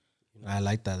 You know? I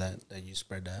like that you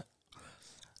spread that.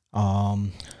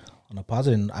 On a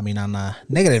positive, I mean, on a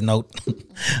negative note,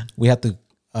 we have to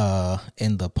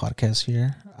end the podcast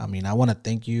here. I mean, I want to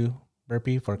thank you,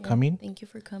 Burpee, for coming. Thank you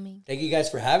for coming. Thank you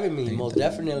guys for having me. Most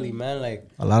definitely, man. Like,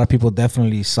 a lot of people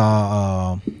definitely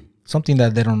saw something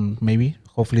that they don't, maybe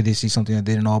hopefully they see something that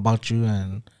they didn't know about you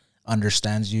and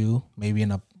understands you maybe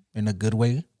in a good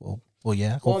way. Well,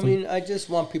 yeah. Hopefully. Well, I mean, I just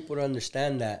want people to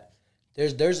understand that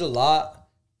there's a lot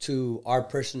to our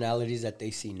personalities that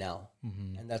they see now,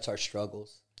 and that's our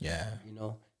struggles. Yeah, you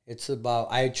know, it's about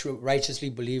righteously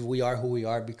believe we are who we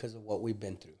are because of what we've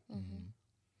been through.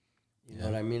 You know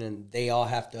what I mean? And they all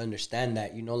have to understand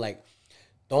that. You know, like,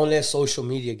 don't let social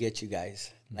media get you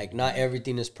guys. Like, not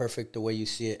everything is perfect the way you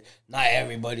see it. Not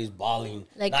everybody's balling.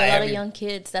 Like, a lot of young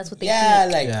kids, that's what they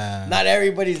think. Not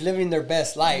everybody's living their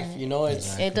best life. You know,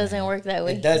 it doesn't work that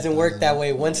way. It doesn't work that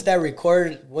way. Once that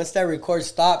record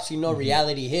stops, you know,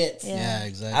 reality hits. Yeah,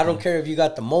 exactly. I don't care if you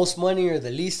got the most money or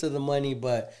the least of the money,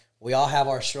 but we all have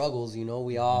our struggles. You know,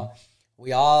 we all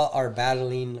are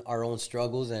battling our own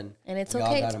struggles, and it's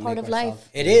okay. It's part of life.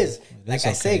 It is. Like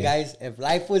I say, guys, if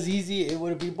life was easy, it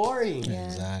would be boring. Yeah.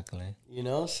 Exactly. You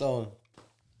know, so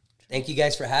thank you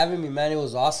guys for having me, man. It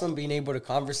was awesome being able to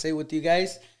conversate with you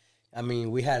guys. I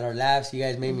mean, we had our laughs. You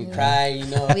guys made me cry, you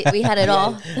know. We had it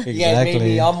all. You guys made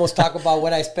me almost talk about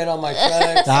what I spent on my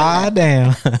trucks.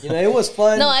 Damn. You know, it was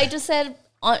fun. No, I just said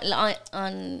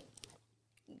on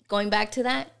going back to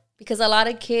that, because a lot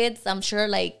of kids, I'm sure,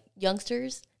 like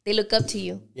youngsters, they look up to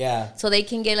you. Yeah. So they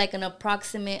can get like an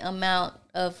approximate amount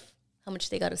of how much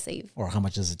they got to save. Or how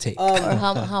much does it take? Or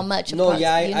how much. No,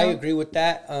 yeah, I agree with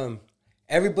that.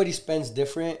 Everybody spends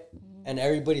different, and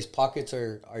everybody's pockets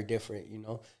are different, you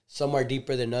know. Some are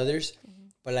deeper than others.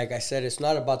 But like I said, it's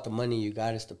not about the money you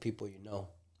got, it's the people you know.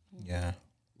 Yeah.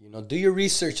 You know, do your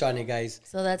research on it, guys.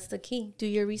 So that's the key. Do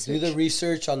your research. Do the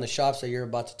research on the shops that you're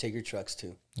about to take your trucks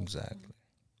to. Exactly.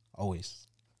 Always.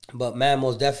 But man,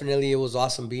 most definitely, it was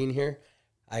awesome being here.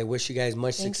 I wish you guys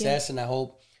much success, and I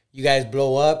hope you guys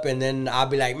blow up, and then I'll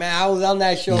be like, man, I was on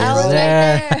that show, I was bro.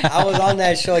 right there. I was on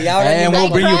that show. Ya ahora And ni we'll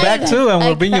me bring you cried. back too, and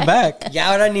we'll bring you back.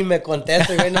 Ya ahora ni me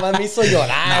contesto, güey. Nomás me hizo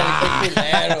llorar. Qué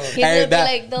culero. He's gonna be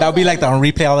like those, That'll be like on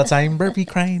replay all the time. Burpee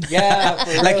crying. Yeah,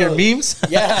 for Like your real. memes.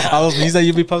 Yeah. All those memes that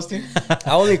you be posting.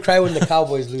 I only cry when the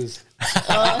Cowboys lose.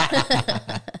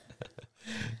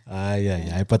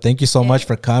 Yeah. But thank you so much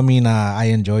for coming. I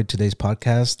enjoyed today's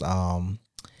podcast.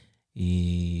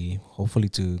 Y hopefully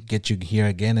to get you here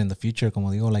again in the future, como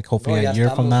digo, like hopefully a year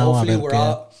from now. Hopefully a ver we're qué-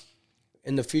 all,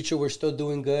 in the future, we're still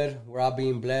doing good. We're all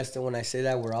being blessed. And when I say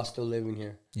that, we're all still living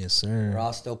here. Yes, sir. We're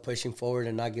all still pushing forward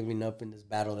and not giving up in this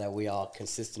battle that we all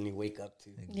consistently wake up to.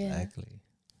 Exactly.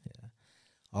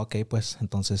 Yeah. Okay, pues,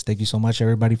 entonces, thank you so much,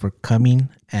 everybody, for coming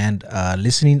and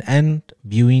listening and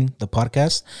viewing the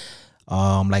podcast.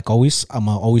 Like always, I'm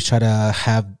gonna always try to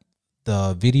have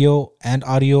the video and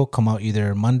audio come out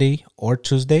either Monday or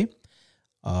Tuesday.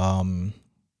 Both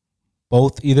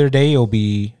either day, it'll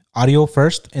be audio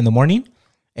first in the morning,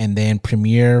 and then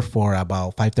premiere for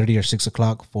about 5:30 or 6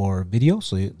 o'clock for video.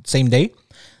 So same day.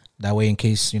 That way, in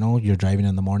case you're driving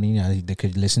in the morning, they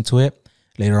could listen to it.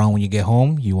 Later on, when you get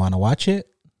home, you want to watch it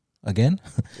again.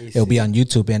 It'll be on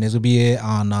YouTube, and it'll be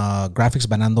on Graphics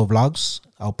Banando Vlogs.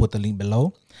 I'll put the link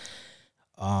below.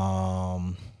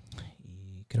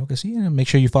 Creo que sí. Make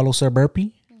sure you follow Sir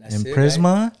Burpee and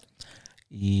Prisma.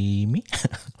 Y me.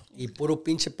 Y puro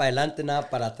pinche para adelante, nada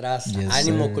para atrás. Yes,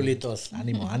 Ánimo, sir. culitos.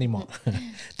 Ánimo.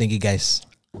 Thank you, guys.